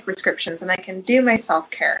 take my prescriptions and I can do my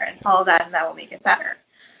self-care and all of that, and that will make it better.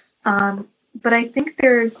 But I think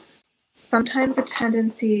there's sometimes a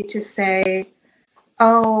tendency to say,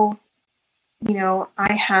 oh,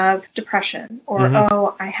 I have depression, or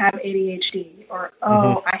oh, I have ADHD, or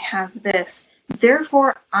oh, I have this.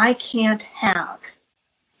 Therefore, I can't have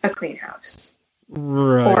a clean house.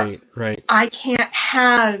 Right. I can't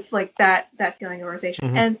have that feeling of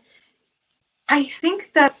organization. And I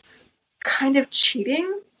think that's kind of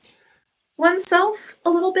cheating oneself a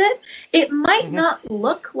little bit. It might not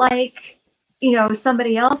look like,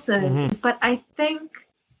 somebody else's, but I think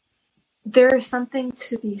there's something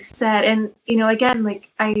to be said. And, again,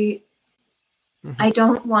 I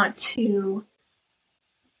don't want to,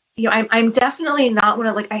 I'm definitely not one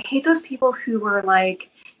of, I hate those people who were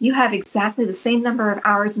like, you have exactly the same number of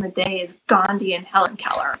hours in the day as Gandhi and Helen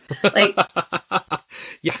Keller.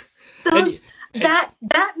 Yeah. That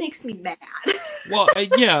makes me mad. Well,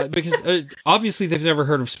 yeah, because obviously they've never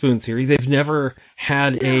heard of spoon theory. They've never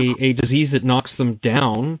had a disease that knocks them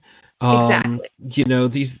down. Exactly.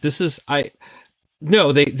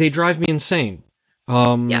 They drive me insane.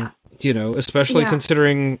 Especially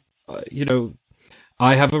considering,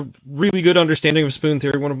 I have a really good understanding of spoon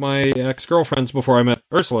theory. One of my ex-girlfriends before I met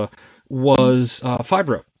Ursula was had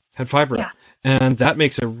fibro. Yeah. And that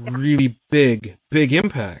makes a really big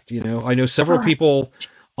impact. I know several people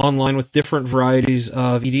online with different varieties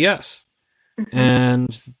of EDS.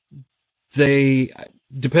 And they,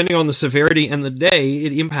 depending on the severity and the day,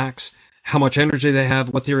 it impacts how much energy they have,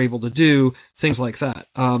 what they're able to do, things like that.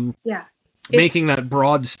 Making that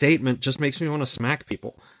broad statement just makes me want to smack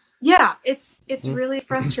people. Yeah, it's really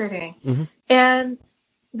frustrating. And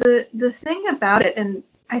the thing about it, and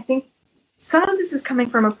I think some of this is coming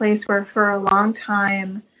from a place where for a long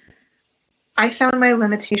time I found my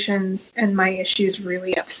limitations and my issues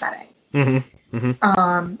really upsetting.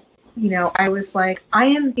 I was like, I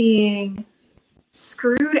am being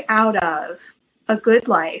screwed out of a good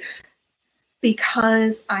life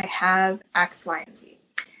because I have X, Y, and Z.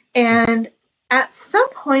 And at some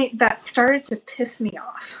point that started to piss me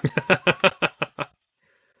off.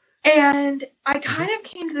 And I kind of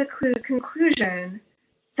came to the conclusion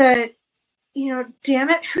that, damn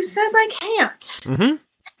it, who says I can't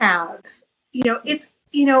have,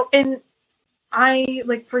 and I,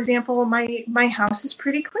 for example, my house is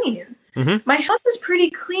pretty clean. My house is pretty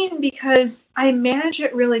clean because I manage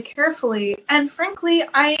it really carefully. And frankly,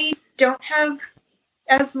 I don't have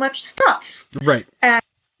as much stuff. Right. As,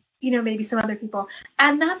 maybe some other people.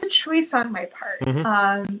 And that's a choice on my part.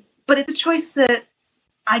 But it's a choice that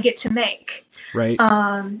I get to make. Right.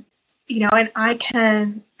 And I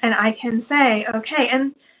can say, okay.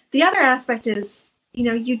 And the other aspect is,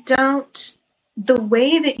 the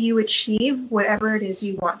way that you achieve whatever it is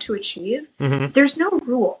you want to achieve, there's no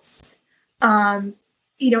rules.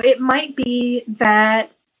 It might be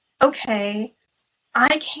that, okay,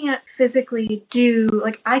 I can't physically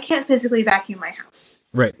vacuum my house.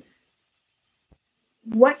 Right.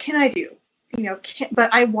 What can I do?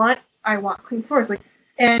 But I want clean floors.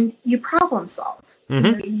 And you problem solve.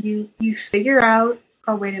 You figure out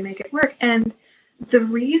a way to make it work. And the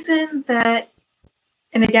reason that,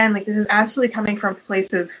 and again, this is absolutely coming from a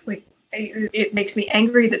place of it makes me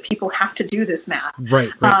angry that people have to do this math.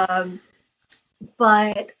 Right.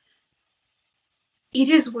 But it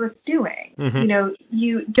is worth doing. Mm-hmm. You know,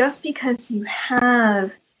 you just because you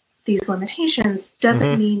have these limitations doesn't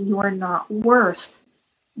Mm-hmm. mean you're not worth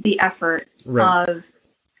the effort Right. of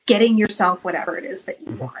getting yourself whatever it is that you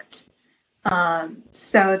Mm-hmm. want.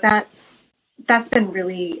 So that's been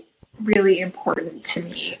really, really important to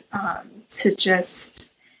me, to just,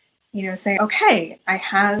 you know, say, okay, I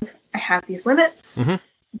have these limits, Mm-hmm.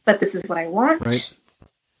 but this is what I want. Right.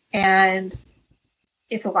 And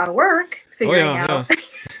it's a lot of work figuring out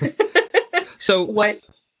So what.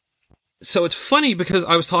 So it's funny because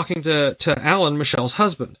I was talking to Alan, Michelle's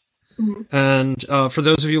husband. Mhm. And for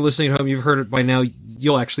those of you listening at home, you've heard it by now.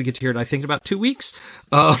 You'll actually get to hear it, I think, in about 2 weeks.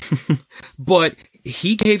 But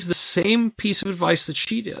he gave the same piece of advice that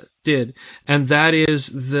she did, and that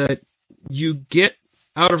is that you get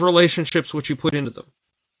out of relationships what you put into them,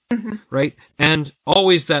 Mhm. right? And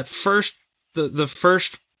always that the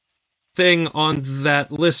first thing on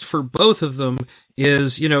that list for both of them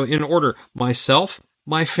is, you know, in order, myself,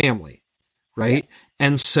 my family, right?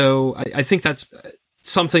 And so I think that's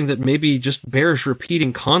something that maybe just bears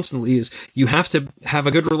repeating constantly is you have to have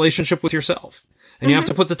a good relationship with yourself, and you have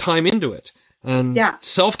to put the time into it. And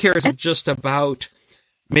self-care isn't just about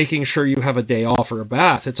making sure you have a day off or a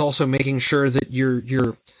bath. It's also making sure that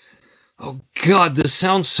you're oh God, this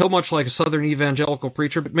sounds so much like a Southern evangelical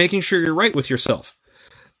preacher, but making sure you're right with yourself.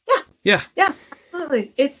 Yeah.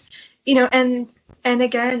 Absolutely. It's, you know, and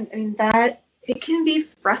again, I mean, that it can be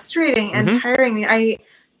frustrating and tiring. I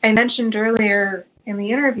mentioned earlier in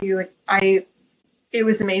the interview, like it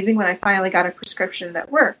was amazing when I finally got a prescription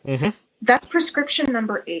that worked. Mm-hmm. That's prescription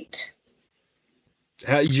number 8.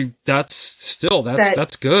 That's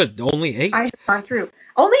good. Only 8. I have gone through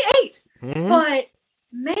only 8, Mm-hmm. but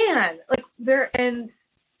man, like and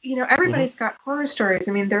you know, everybody's got horror stories.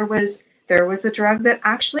 I mean, there was the drug that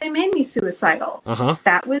actually made me suicidal.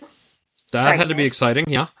 That had to be exciting.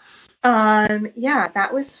 Yeah. That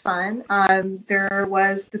was fun. There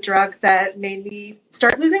was the drug that made me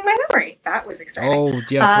start losing my memory. That was exciting. Oh,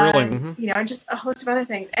 yeah, thrilling. You know, and just a host of other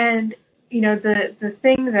things. And, you know, the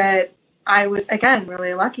thing that I was, again,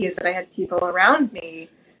 really lucky is that I had people around me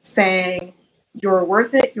saying, you're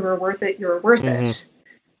worth it, you're worth it, you're worth it.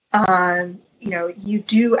 You know, you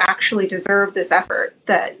do actually deserve this effort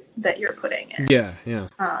that you're putting in. Yeah.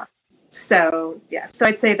 So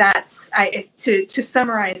I'd say that's to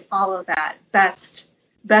summarize all of that, best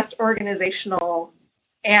organizational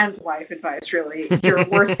and life advice, really. You're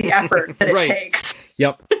worth the effort that it takes.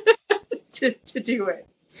 Yep. to do it.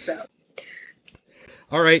 So.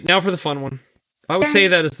 All right, now for the fun one. I would say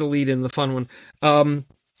that as the lead in, the fun one.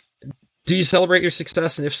 Do you celebrate your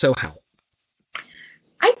success, and if so, how?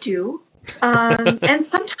 I do. And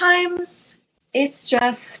sometimes it's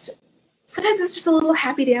just a little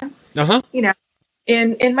happy dance. You know,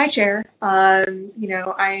 in my chair. You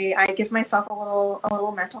know, I give myself a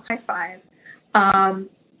little mental high five.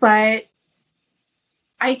 But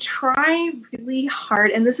I try really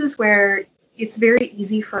hard, and this is where it's very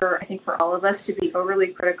easy I think for all of us to be overly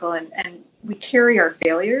critical, and we carry our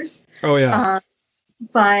failures. Oh yeah.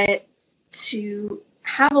 But to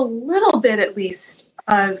have a little bit, at least,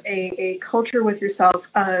 of a culture with yourself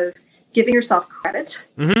of giving yourself credit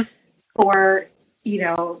for, you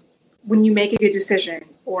know, when you make a good decision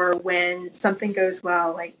or when something goes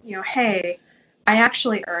well, like, you know, hey, I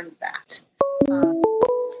actually earned that.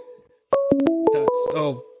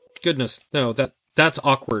 Oh goodness, no, that's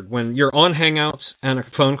awkward when you're on Hangouts and a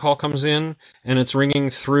phone call comes in and it's ringing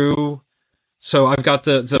through. So I've got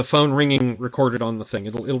the phone ringing recorded on the thing.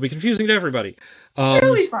 It'll be confusing to everybody.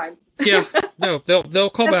 It'll be fine. Yeah, no,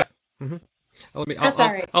 they'll call back. I'll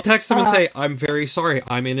text them and say, I'm very sorry,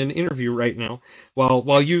 I'm in an interview right now.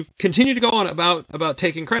 While you continue to go on about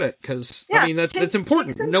taking credit, because I mean that's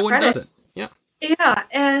important. No one does it. Yeah. Yeah,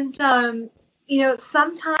 and you know,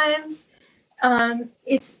 sometimes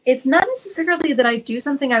it's not necessarily that I do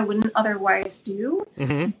something I wouldn't otherwise do,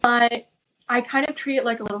 but I kind of treat it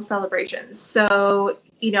like a little celebration. So,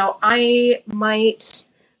 you know, I might,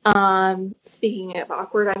 speaking of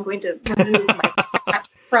awkward, I'm going to remove my cat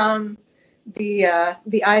from the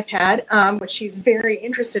iPad, which she's very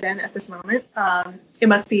interested in at this moment. It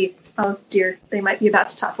must be, oh dear, they might be about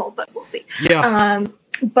to tussle, but we'll see. Yeah.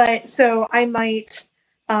 But so I might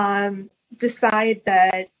decide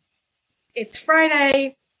that it's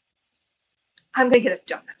Friday, I'm going to get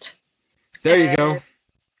a donut. There you go.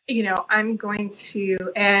 You know, I'm going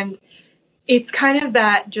to, and it's kind of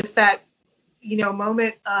that, you know,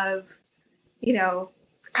 moment of, you know,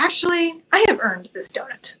 actually, I have earned this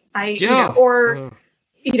donut. You know, or,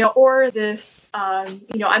 you know, or this,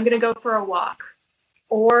 you know, I'm going to go for a walk,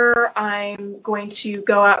 or I'm going to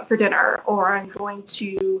go out for dinner, or I'm going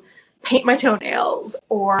to paint my toenails,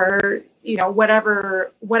 or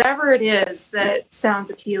whatever it is that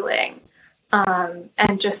sounds appealing,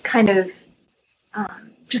 and just kind of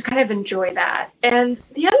enjoy that. And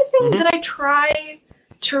the other thing that I try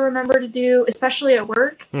to remember to do, especially at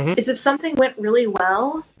work, is if something went really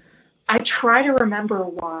well, I try to remember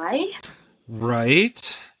why.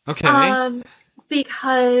 Right. Okay.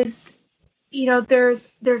 Because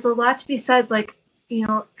there's a lot to be said, like,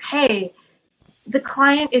 hey, the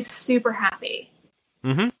client is super happy.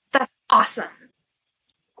 That's awesome.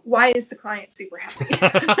 Why is the client super happy?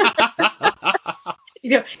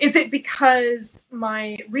 Is it because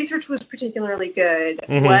my research was particularly good?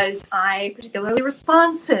 Was I particularly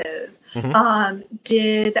responsive?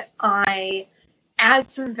 Did I add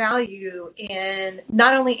some value in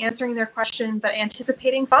not only answering their question, but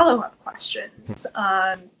anticipating follow-up questions?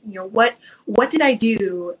 What did I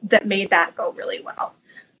do that made that go really well?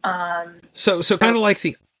 So kind of like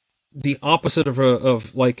the opposite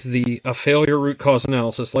of like a failure root cause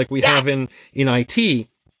analysis, like we have in IT,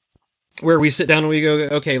 where we sit down and we go,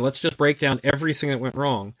 okay, let's just break down everything that went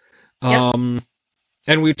wrong.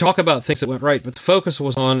 And we talk about things that went right, but the focus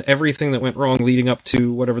was on everything that went wrong leading up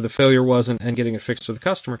to whatever the failure was and getting it fixed for the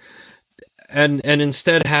customer. And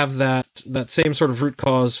instead have that same sort of root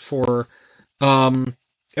cause for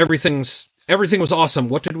everything was awesome.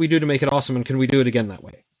 What did we do to make it awesome, and can we do it again that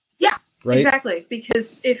way? Yeah, right? Exactly.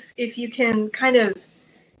 Because if you can kind of,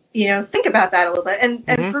 think about that a little bit.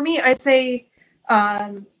 And for me, I'd say,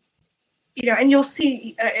 and you'll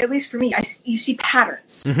see, at least for me, you see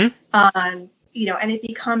patterns. And it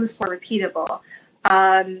becomes more repeatable.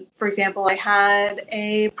 For example, I had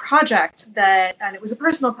a project and it was a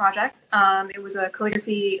personal project. It was a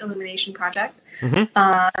calligraphy illumination project. And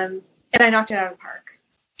I knocked it out of the park.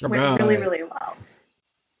 It went really, really well.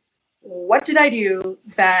 What did I do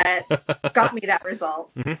that got me that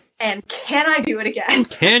result? And can I do it again?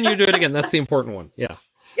 Can you do it again? That's the important one. Yeah.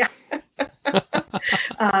 Yeah.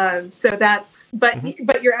 So that's, but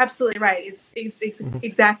you're absolutely right. It's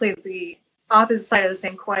exactly the opposite side of the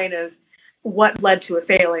same coin of what led to a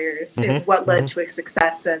failure is what led to a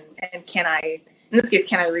success, and can I, in this case,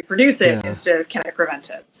 can I reproduce it instead of can I prevent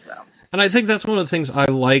it? So. And I think that's one of the things I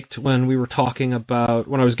liked when we were talking about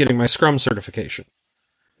when I was getting my Scrum certification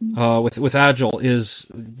with Agile is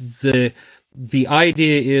the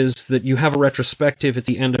idea is that you have a retrospective at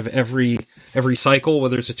the end of every cycle,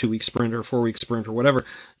 whether it's a 2-week sprint or a 4-week sprint or whatever,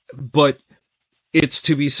 but it's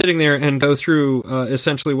to be sitting there and go through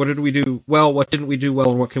essentially what did we do well, what didn't we do well,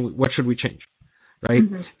 and what should we change, right?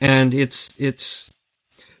 And it's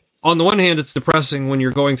on the one hand, it's depressing when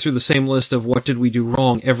you're going through the same list of what did we do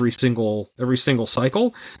wrong every single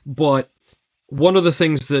cycle, but one of the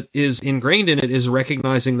things that is ingrained in it is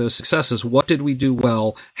recognizing those successes. What did we do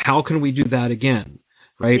well? How can we do that again?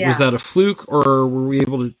 Right? Yeah. Was that a fluke, or are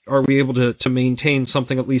we able to maintain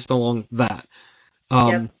something at least along that?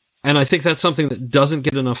 And I think that's something that doesn't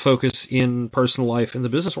get enough focus in personal life in the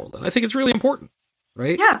business world. And I think it's really important,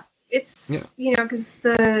 right? Yeah. It's, because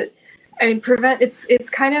it's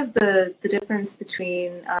kind of the difference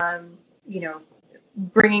between,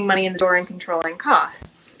 bringing money in the door and controlling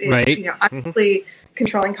costs. It's, right. Obviously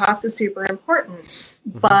controlling costs is super important,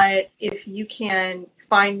 but if you can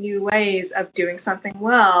find new ways of doing something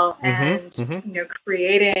well and,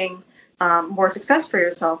 creating more success for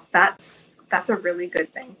yourself, that's a really good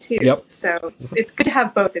thing too. Yep. So it's good to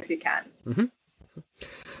have both if you can.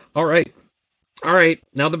 All right.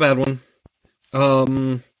 Now the bad one.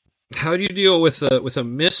 How do you deal with a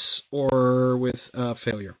miss or with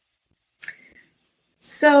failure?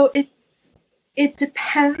 So it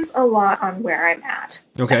depends a lot on where I'm at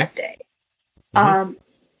that day.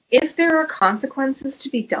 If there are consequences to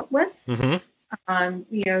be dealt with,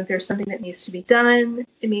 there's something that needs to be done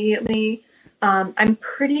immediately. I'm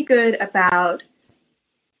pretty good about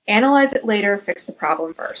analyze it later, fix the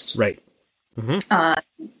problem first. Right.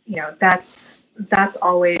 That's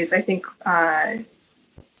always, I think, I'm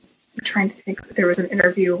trying to think, there was an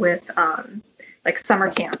interview with like summer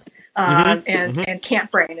camp and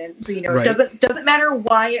Camp Brain, and right. it doesn't matter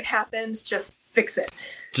why it happened, just fix it.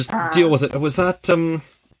 Just deal with it. Was that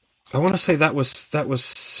I want to say that was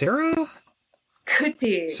Sarah? Could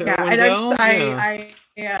be. Sarah I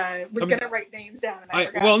was gonna write names down. And I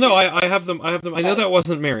forgot. Well, no, I have them. I know that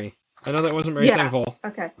wasn't Mary. Thankful.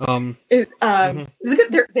 Okay. It was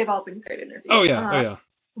good. They've all been great interviews. Oh yeah.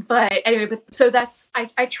 But anyway, so that's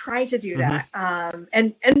I try to do that.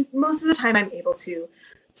 And most of the time I'm able to.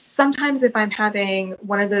 Sometimes if I'm having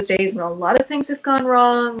one of those days when a lot of things have gone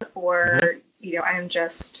wrong, or I'm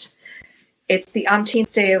just it's the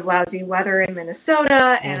umpteenth day of lousy weather in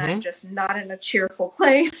Minnesota, and I'm just not in a cheerful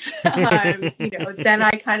place. Then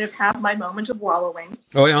I kind of have my moment of wallowing.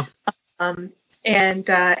 Oh yeah. And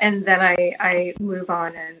then I move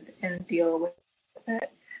on and deal with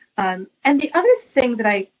it. And the other thing that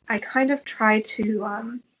I kind of try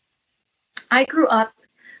to, I grew up,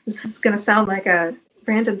 this is going to sound like a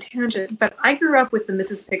random tangent, but I grew up with the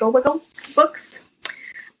Mrs. Pigglewiggle books.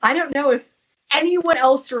 I don't know if anyone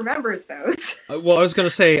else remembers those. Well, I was going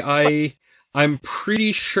to say, I'm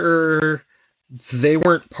pretty sure they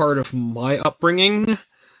weren't part of my upbringing,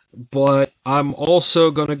 but I'm also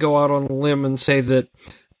going to go out on a limb and say that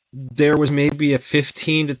there was maybe a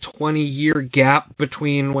 15 to 20 year gap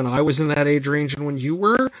between when I was in that age range and when you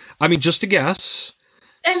were. I mean, just a guess.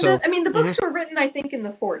 And the books were written, I think, in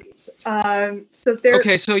the 40s. So they're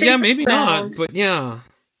okay. So yeah, maybe not, but yeah,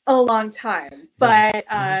 a long time. But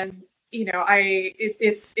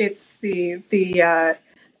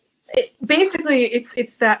basically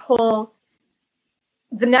it's that whole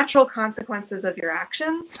the natural consequences of your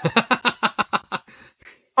actions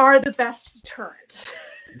are the best deterrent.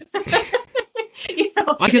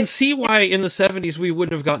 I can see why in the 70s we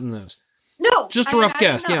wouldn't have gotten those. No, just a rough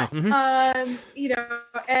guess. Yeah.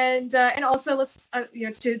 And also let's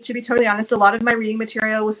to be totally honest, a lot of my reading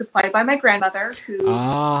material was supplied by my grandmother, who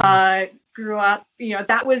grew up.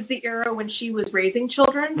 That was the era when she was raising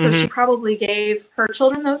children, so she probably gave her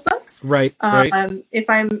children those books. Right. If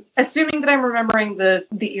I'm assuming that I'm remembering the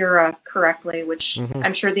era correctly, which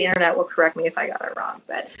I'm sure the internet will correct me if I got it wrong.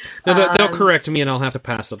 But no, they'll correct me, and I'll have to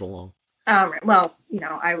pass it along. Well,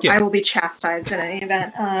 I will be chastised in any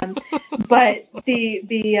event. But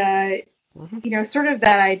the sort of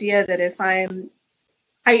that idea that if I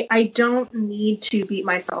don't need to beat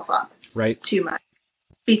myself up too much,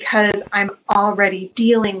 because I'm already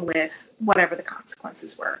dealing with whatever the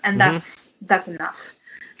consequences were, and that's enough.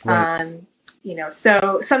 Right.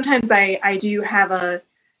 So sometimes I do have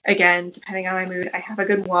again, depending on my mood, I have a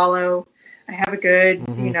good wallow. I have a good,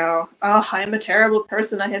 I'm a terrible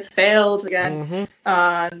person, I have failed again,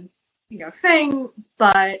 thing.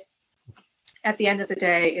 But at the end of the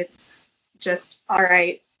day, it's just, all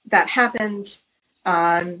right, that happened.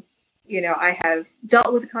 I have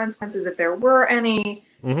dealt with the consequences if there were any.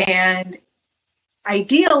 And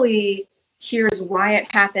ideally, here's why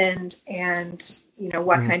it happened and,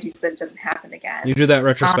 what can I do so that it doesn't happen again. You do that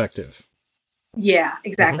retrospective. Yeah,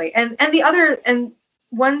 exactly. And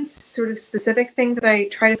one sort of specific thing that I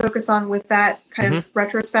try to focus on with that kind of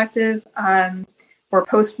retrospective or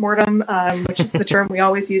post-mortem, which is the term we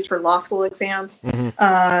always use for law school exams,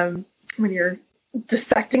 when you're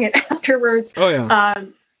dissecting it afterwards,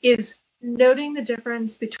 is noting the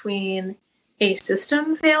difference between a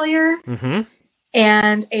system failure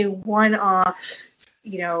and a one-off,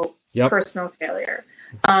 personal failure.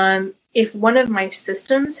 If one of my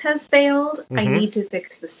systems has failed, I need to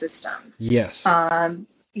fix the system. Yes.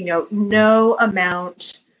 No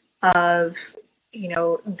amount of,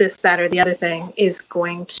 this, that, or the other thing is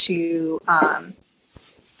going to, I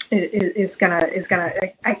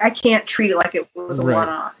can't treat it like it was a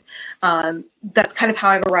one-off. That's kind of how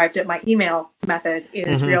I've arrived at my email method,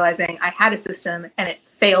 is realizing I had a system and it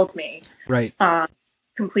failed me. Right.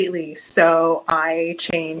 Completely. So I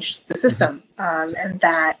changed the system. And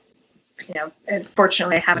that, and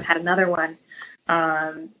fortunately I haven't had another one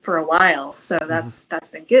for a while, so that's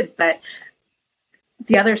been good. But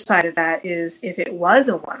the other side of that is, if it was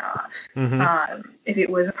a one-off, if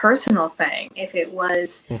it was a personal thing, if it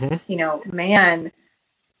was, man,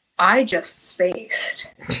 I just spaced.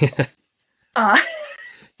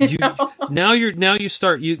 Now you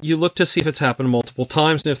start you look to see if it's happened multiple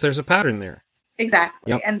times and if there's a pattern there.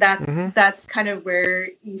 Exactly. Yep. And that's kind of where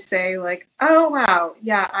you say, like, oh wow,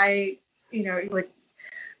 yeah, I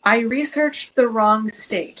researched the wrong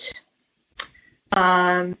state.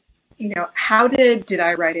 How did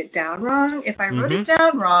I write it down wrong? If I wrote it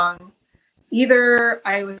down wrong, either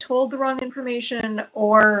I was told the wrong information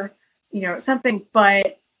or, something,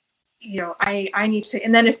 but, I need to,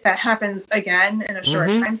 and then if that happens again in a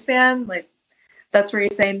short time span, like, that's where you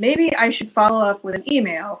say, maybe I should follow up with an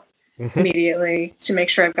email immediately to make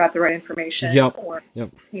sure I've got the right information, or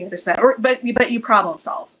this, that, or but you problem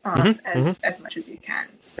solve as much as you can.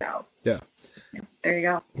 So there you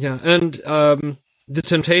go. Yeah, and the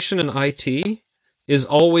temptation in IT is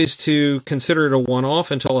always to consider it a one-off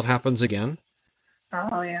until it happens again.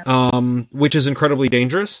 Oh yeah. Which is incredibly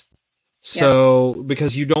dangerous. So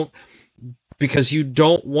because you don't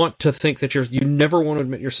want to think that you never want to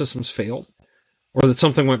admit your system's failed, or that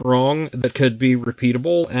something went wrong that could be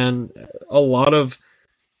repeatable. And a lot of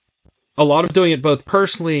a lot of doing it both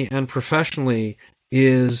personally and professionally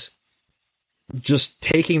is just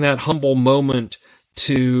taking that humble moment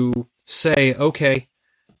to say, okay,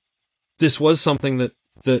 this was something that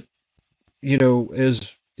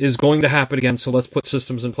is going to happen again, so let's put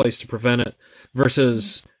systems in place to prevent it,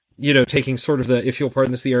 versus, taking sort of the, if you'll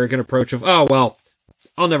pardon this, the arrogant approach of, oh, well,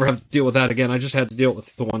 I'll never have to deal with that again. I just had to deal with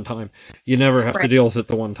it the one time. You never have to deal with it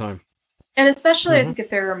the one time. And especially, I think if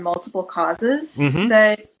there are multiple causes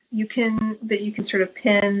that you can sort of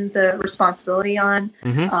pin the responsibility on,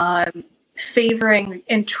 favoring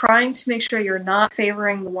and trying to make sure you're not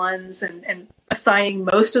favoring the ones and assigning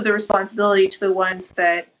most of the responsibility to the ones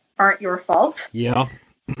that aren't your fault. Yeah.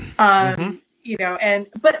 But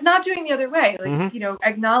not doing the other way, like,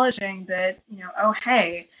 acknowledging that, oh,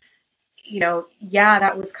 hey, yeah,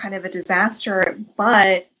 that was kind of a disaster,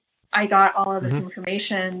 but I got all of this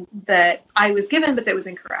information that I was given, but that was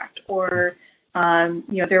incorrect. Or,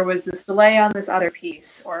 there was this delay on this other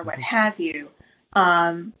piece or what have you.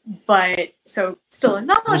 But so still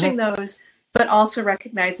acknowledging those, but also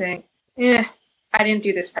recognizing, I didn't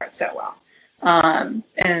do this part so well. And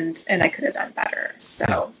I could have done better.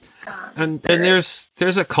 So, and there's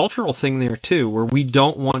a cultural thing there too, where we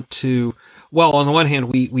don't want to, well, on the one hand,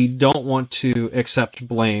 we don't want to accept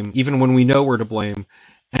blame, even when we know we're to blame.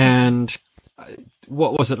 And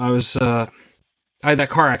what was it? I had that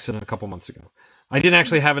car accident a couple months ago. I didn't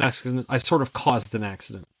actually have an accident. I sort of caused an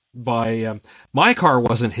accident by, my car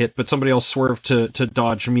wasn't hit, but somebody else swerved to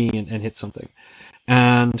dodge me and hit something.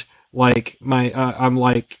 And like my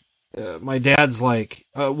dad's like,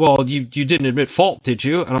 well, you didn't admit fault, did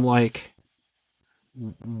you? And I'm like,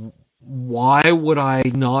 why would I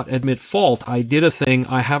not admit fault? I did a thing.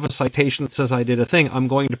 I have a citation that says I did a thing. I'm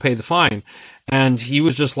going to pay the fine. And he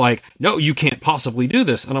was just like, no, you can't possibly do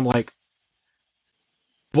this. And I'm like,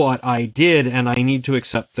 but I did, and I need to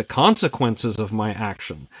accept the consequences of my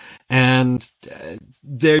action. And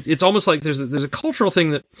it's almost like there's a cultural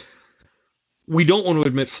thing that we don't want to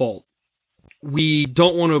admit fault. We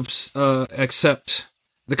don't want to accept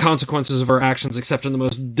the consequences of our actions, except in the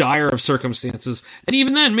most dire of circumstances. And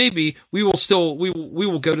even then, maybe we will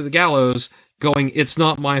go to the gallows going, it's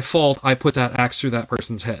not my fault, I put that axe through that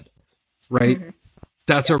person's head. Right? Mm-hmm.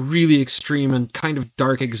 That's a really extreme and kind of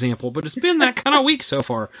dark example, but it's been that kind of week so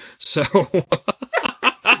far. So it's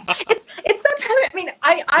that time. I mean,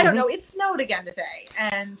 I don't know. It snowed again today,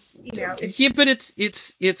 and but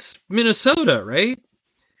it's Minnesota, right?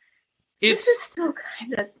 This is still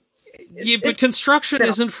kind of but construction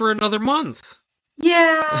isn't for another month.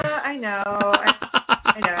 Yeah, I know.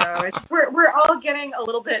 I know. It's just, we're all getting a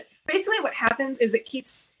little bit. Basically, what happens is it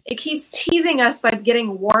keeps teasing us by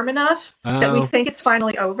getting warm enough that we think it's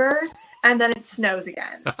finally over, and then it snows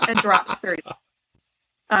again and drops 30.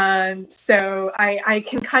 So I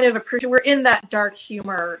can kind of appreciate we're in that dark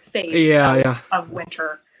humor phase of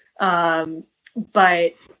winter.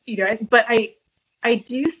 But I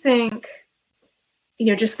do think,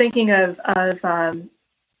 just thinking of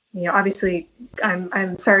obviously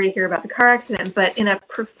I'm sorry to hear about the car accident, but in a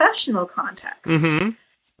professional context,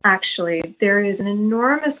 actually, there is an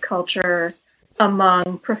enormous culture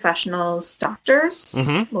among professionals, doctors,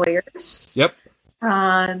 lawyers,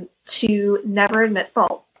 to never admit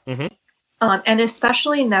fault, and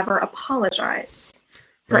especially never apologize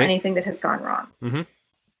for anything that has gone wrong.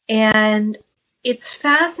 And it's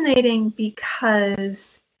fascinating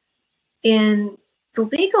because in the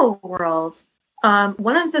legal world,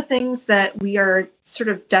 one of the things that we are sort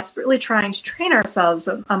of desperately trying to train ourselves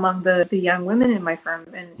among the young women in my firm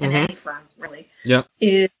and in any firm really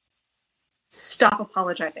is stop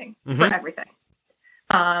apologizing for everything.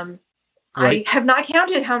 I have not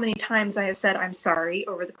counted how many times I have said I'm sorry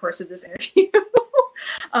over the course of this interview.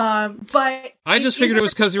 But I just figured it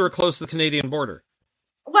was because you were close to the Canadian border.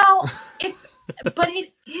 Well, but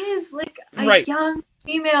it is like a young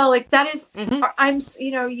female, like that is,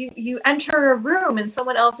 you enter a room and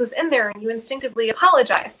someone else is in there and you instinctively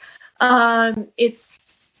apologize.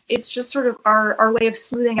 It's just sort of our way of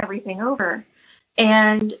smoothing everything over.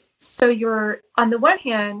 And so you're, on the one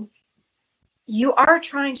hand, you are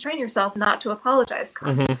trying to train yourself not to apologize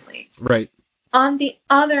constantly. Right. On the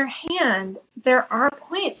other hand, there are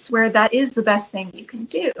points where that is the best thing you can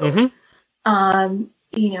do.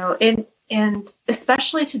 And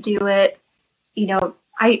especially to do it,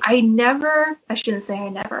 I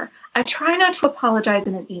try not to apologize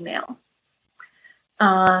in an email.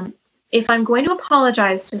 If I'm going to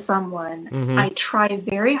apologize to someone, I try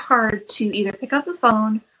very hard to either pick up the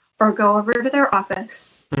phone or go over to their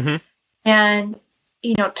office and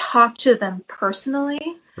talk to them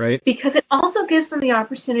personally. Right. Because it also gives them the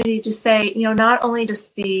opportunity to say, not only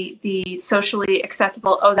just the socially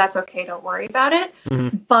acceptable, oh, that's okay, don't worry about it,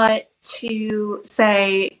 but to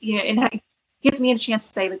say, and it gives me a chance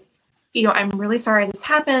to say, like, I'm really sorry this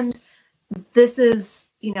happened. This is,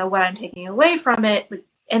 what I'm taking away from it.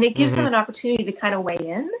 And it gives them an opportunity to kind of weigh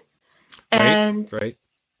in and, right.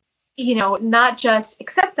 Not just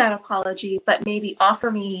accept that apology, but maybe offer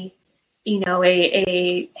me,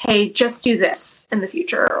 a hey, just do this in the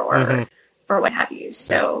future or what have you.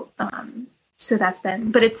 So, so that's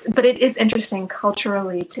been, but it is interesting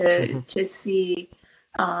culturally to see,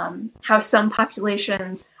 how some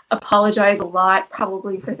populations apologize a lot,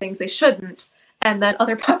 probably for things they shouldn't. And then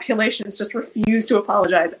other populations just refuse to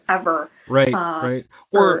apologize ever. Right, right.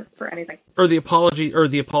 For anything. Or the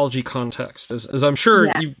apology context. As I'm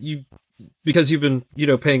sure you because you've been,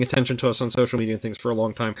 paying attention to us on social media and things for a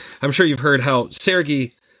long time, I'm sure you've heard how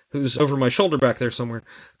Sergey, who's over my shoulder back there somewhere,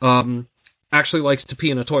 actually likes to pee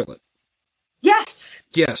in a toilet. Yes.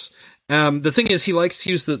 Yes. The thing is, he likes to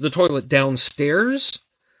use the toilet downstairs.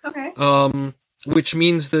 Okay. Which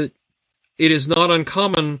means that it is not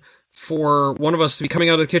uncommon for one of us to be coming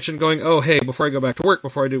out of the kitchen going, oh, hey, before I go back to work,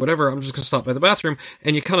 before I do whatever, I'm just going to stop by the bathroom.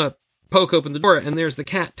 And you kind of poke open the door, and there's the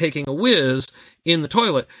cat taking a whiz in the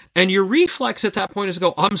toilet. And your reflex at that point is to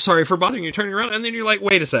go, I'm sorry for bothering you, turning around. And then you're like,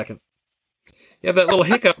 wait a second. You have that little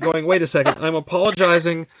hiccup going, wait a second, I'm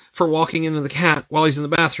apologizing for walking into the cat while he's in the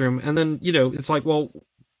bathroom. And then, it's like, well,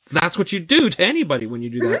 that's what you do to anybody when you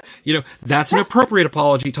do that. That's an appropriate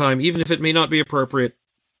apology time, even if it may not be appropriate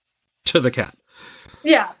to the cat.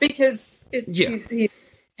 Yeah, because he's a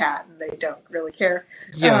cat and they don't really care.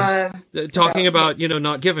 Yeah. Talking about,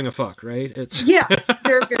 not giving a fuck, right? It's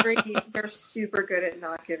they're super good at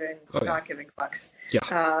not giving fucks.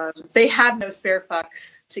 Yeah. They have no spare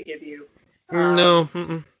fucks to give you. No.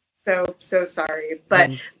 So sorry. But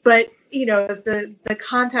the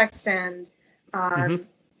context and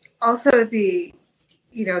also the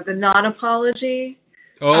non-apology.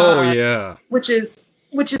 Yeah. Which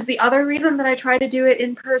is the other reason that I try to do it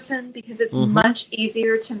in person, because it's much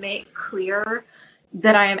easier to make clear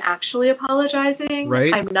that I am actually apologizing.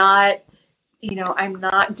 Right. I'm not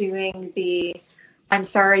doing the I'm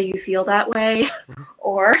sorry you feel that way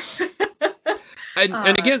or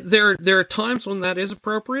and again, there are times when that is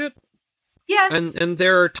appropriate. Yes. And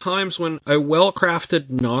there are times when a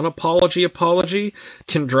well-crafted non-apology apology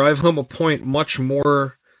can drive home a point much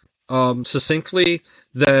more succinctly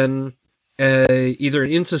than either an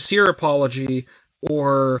insincere apology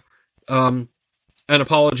or an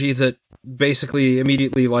apology that basically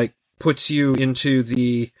immediately puts you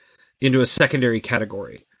into a secondary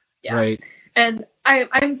category. Yeah. Right. And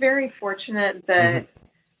I'm very fortunate that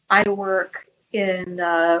I work in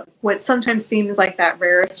what sometimes seems like that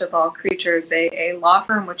rarest of all creatures, a law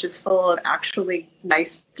firm which is full of actually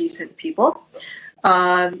nice, decent people.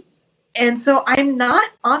 And so I'm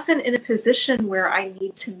not often in a position where I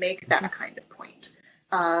need to make that kind of point,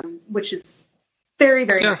 which is very,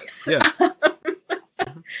 very nice. Yeah.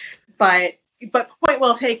 But point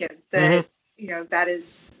well taken that,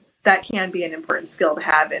 that can be an important skill to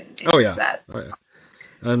have in your set. Oh, yeah.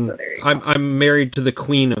 And so I'm married to the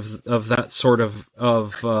queen of that sort of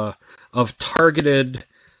targeted,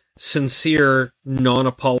 sincere,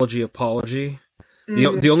 non-apology apology.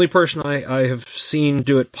 The only person I have seen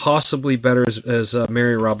do it possibly better is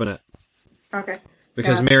Mary Robinette. Okay.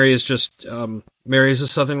 Because Mary is just Mary is a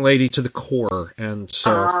Southern lady to the core, and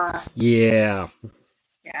so yeah.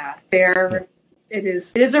 It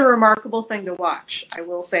is a remarkable thing to watch. I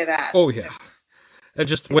will say that. Oh yeah. And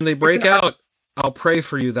just when they break out, I'll pray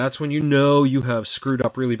for you. That's when you have screwed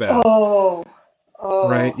up really bad. Oh.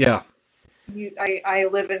 Right? Yeah. I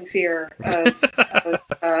live in fear of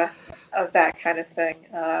that kind of thing.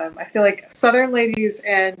 I feel like Southern ladies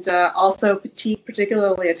and also petite,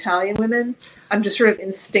 particularly Italian women, I'm just sort of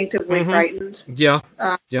instinctively frightened. Yeah.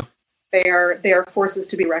 They are forces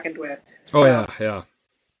to be reckoned with. So. Oh yeah.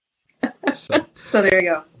 So there you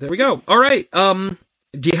go. There we go. All right.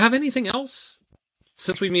 Do you have anything else?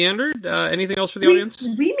 Since we meandered, anything else for the audience?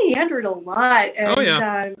 We meandered a lot.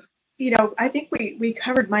 And, I think we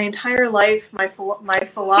covered my entire life, my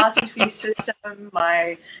philosophy system,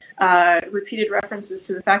 my repeated references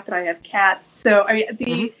to the fact that I have cats. So,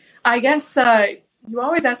 I guess you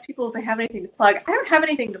always ask people if they have anything to plug. I don't have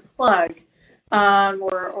anything to plug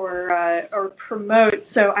or promote.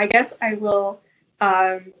 So I guess I will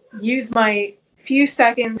use my few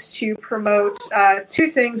seconds to promote two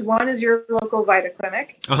things. One is your local Vita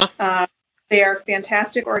Clinic. They are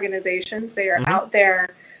fantastic organizations. They are out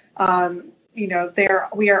there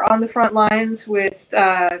we are on the front lines with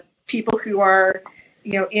people who are,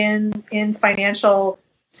 in financial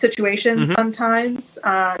situations sometimes,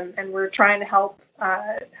 and we're trying to help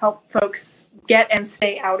folks get and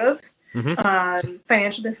stay out of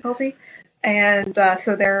financial difficulty. And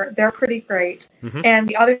so they're pretty great. And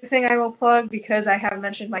the other thing I will plug, because I have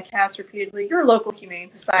mentioned my cats repeatedly, your local Humane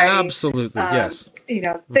Society. Absolutely, yes.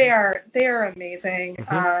 They are amazing.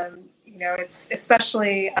 It's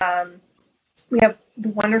especially we have the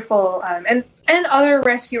wonderful and other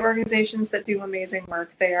rescue organizations that do amazing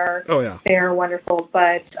work. They are wonderful.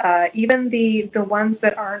 But even the ones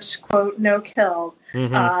that aren't, quote, no kill,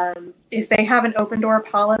 if they have an open door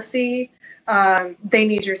policy, they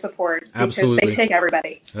need your support because they take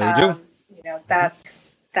everybody. They do. That's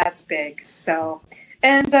big. So,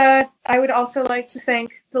 and I would also like to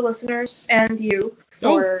thank the listeners and you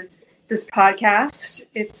for this podcast.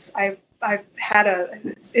 It's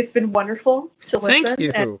been wonderful to listen. Thank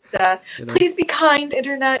you. And please be kind,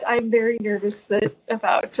 Internet. I'm very nervous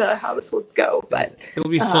about how this will go, but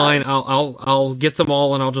it'll be fine. I'll get them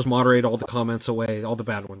all, and I'll just moderate all the comments away, all the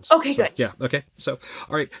bad ones. Okay, good. Yeah. Okay. So,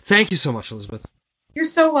 all right. Thank you so much, Elizabeth. You're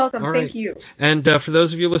so welcome. All Thank right. you. And for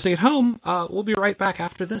those of you listening at home, we'll be right back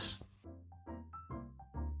after this.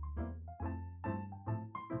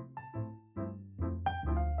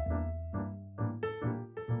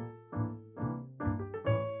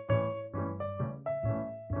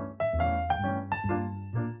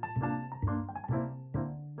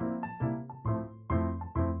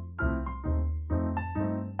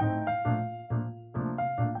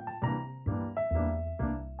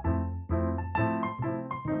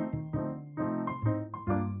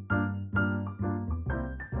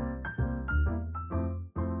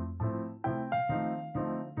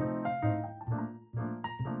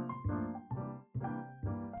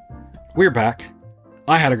 We're back.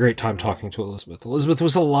 I had a great time talking to Elizabeth. Elizabeth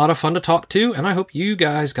was a lot of fun to talk to, and I hope you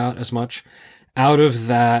guys got as much out of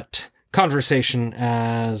that conversation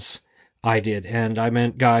as I did. And I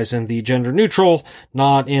meant guys in the gender neutral,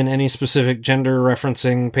 not in any specific gender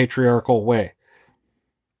referencing patriarchal way.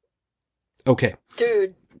 Okay.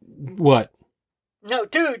 Dude. What? No,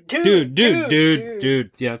 dude. Yeah.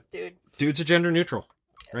 Dude. Dude's a gender neutral,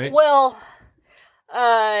 right? Well,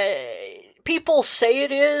 people say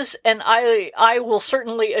it is, and I will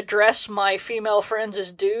certainly address my female friends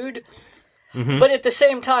as dude. But at the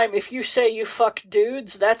same time, if you say you fuck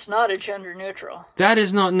dudes, that's not a gender neutral. That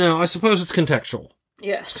is not, no. I suppose it's contextual.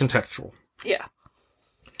 Yes. It's contextual. Yeah.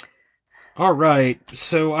 All right.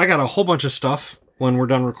 So I got a whole bunch of stuff when we're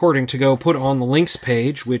done recording to go put on the links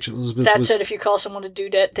page, which Elizabeth That said, if you call someone a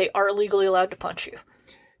dudette, they are legally allowed to punch you.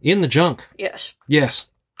 In the junk. Yes. Yes.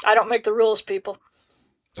 I don't make the rules, people.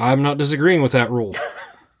 I'm not disagreeing with that rule.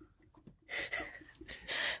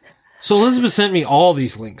 So Elizabeth sent me all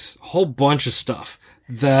these links, a whole bunch of stuff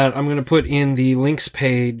that I'm going to put in the links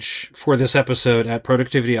page for this episode at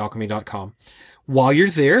productivityalchemy.com. While you're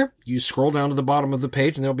there, you scroll down to the bottom of the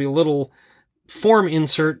page and there'll be a little form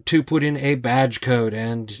insert to put in a badge code.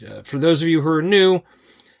 And for those of you who are new,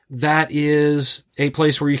 that is a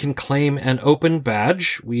place where you can claim an open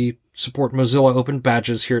badge. We support Mozilla Open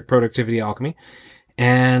Badges here at Productivity Alchemy.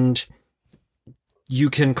 And you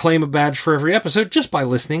can claim a badge for every episode just by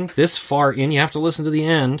listening this far in. You have to listen to the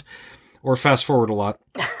end or fast forward a lot.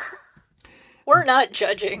 We're not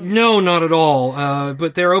judging. No, not at all.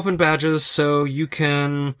 But they're open badges, so you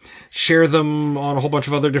can share them on a whole bunch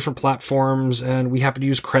of other different platforms. And we happen to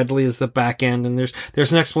use Credly as the back end. And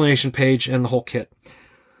there's an explanation page and the whole kit.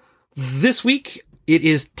 This week, it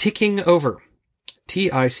is Ticking Over.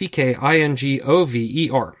 Tickingover.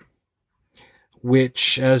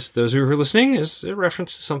 Which, as those who are listening, is a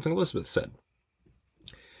reference to something Elizabeth said.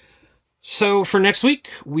 So for next week,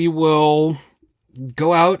 we will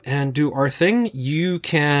go out and do our thing. You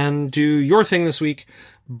can do your thing this week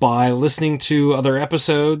by listening to other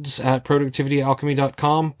episodes at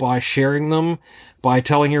productivityalchemy.com, by sharing them, by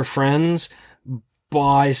telling your friends,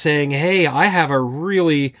 by saying, hey, I have a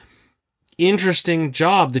really interesting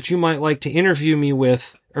job that you might like to interview me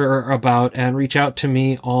with or about, and reach out to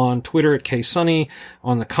me on Twitter at KSunny,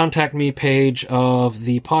 on the contact me page of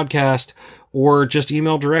the podcast, or just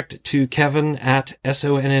email direct to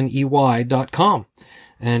kevin@sonney.com,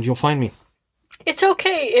 and you'll find me. It's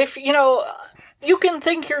okay if, you can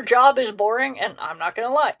think your job is boring, and I'm not going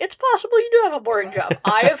to lie. It's possible you do have a boring job.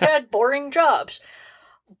 I have had boring jobs.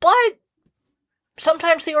 But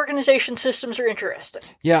sometimes the organization systems are interesting.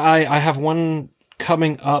 Yeah, I have one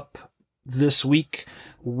coming up this week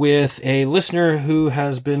with a listener who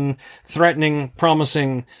has been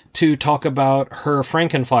promising to talk about her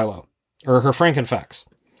Frankenphilo, or her Frankenfacts.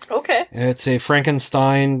 Okay. It's a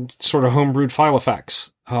Frankenstein sort of homebrewed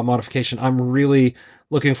Filofax modification. I'm really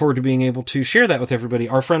looking forward to being able to share that with everybody.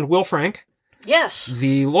 Our friend Will Frank, Yes.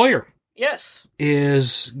 the lawyer, Yes.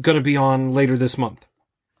 is going to be on later this month.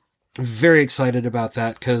 Very excited about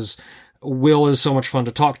that because Will is so much fun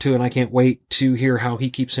to talk to, and I can't wait to hear how he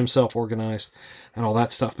keeps himself organized and all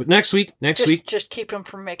that stuff. But next week, just keep him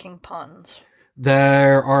from making puns.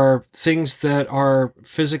 there are things that are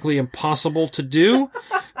physically impossible to do.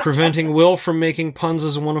 Preventing Will from making puns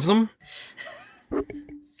is one of them.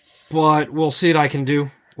 But we'll see what I can do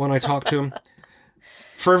when I talk to him.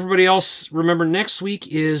 For everybody else, remember next week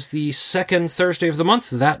is the second Thursday of the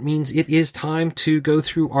month. That means it is time to go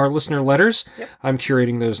through our listener letters. Yep. I'm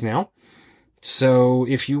curating those now. So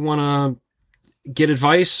if you want to get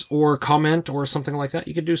advice or comment or something like that,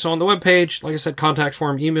 you can do so on the webpage. Like I said, contact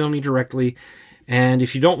form, email me directly. And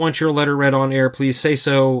if you don't want your letter read on air, please say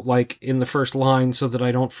so, like in the first line, so that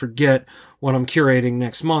I don't forget what I'm curating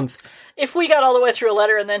next month. If we got all the way through a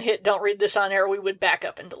letter and then hit don't read this on air, we would back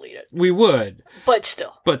up and delete it. We would. But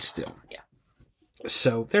still. Yeah. Yeah.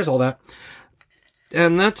 So there's all that.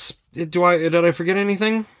 And that's, did I forget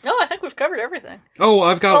anything? No, I think we've covered everything. Oh,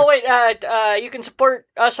 I've got... Oh, wait, you can support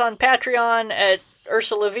us on Patreon at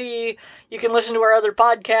Ursula V. You can listen to our other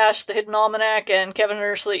podcasts, The Hidden Almanac and Kevin and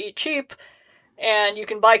Ursula Eat Cheap. And you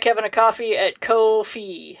can buy Kevin a coffee at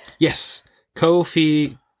Ko-fi. Yes.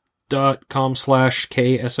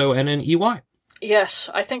 Ko-fi.com/KSONNEY. Yes,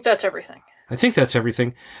 I think that's everything. I think that's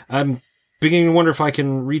everything. I'm beginning to wonder if I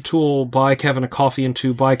can retool Buy Kevin a Coffee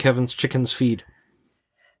into Buy Kevin's Chicken's Feed.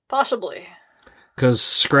 Possibly. Because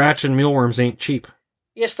Scratch and mealworms ain't cheap.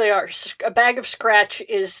 Yes, they are. A bag of Scratch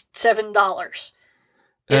is $7.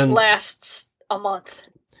 It lasts a month.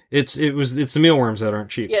 It's the mealworms that aren't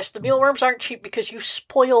cheap. Yes, the mealworms aren't cheap because you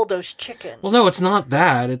spoil those chickens. Well, no, it's not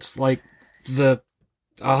that. It's like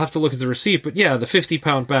I'll have to look at the receipt, but yeah, the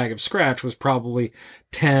 50-pound bag of Scratch was probably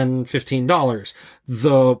 $10, $15.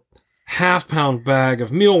 The half-pound bag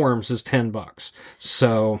of mealworms is $10.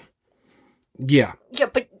 So, yeah. Yeah,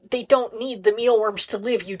 but they don't need the mealworms to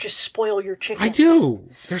live. You just spoil your chickens. I do.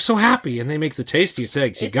 They're so happy, and they make the tastiest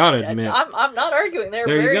eggs. You gotta admit. I'm not arguing. They're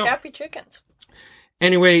very happy chickens.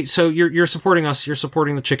 Anyway, so you're supporting us. You're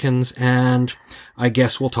supporting the chickens, and I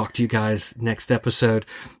guess we'll talk to you guys next episode.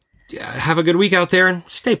 Have a good week out there, and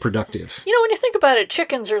stay productive. You know, when you think about it,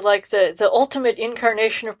 chickens are like the ultimate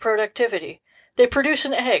incarnation of productivity. They produce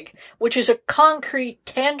an egg, which is a concrete,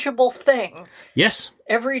 tangible thing. Yes.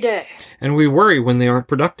 Every day. And we worry when they aren't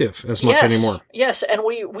productive as much anymore. Yes, and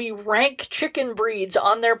we rank chicken breeds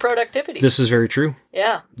on their productivity. This is very true.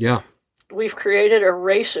 Yeah. Yeah. We've created a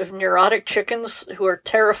race of neurotic chickens who are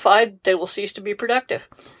terrified they will cease to be productive.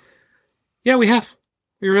 Yeah, we have.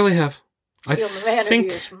 We really have. Humanity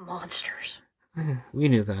is monsters. We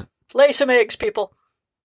knew that. Lay some eggs, people.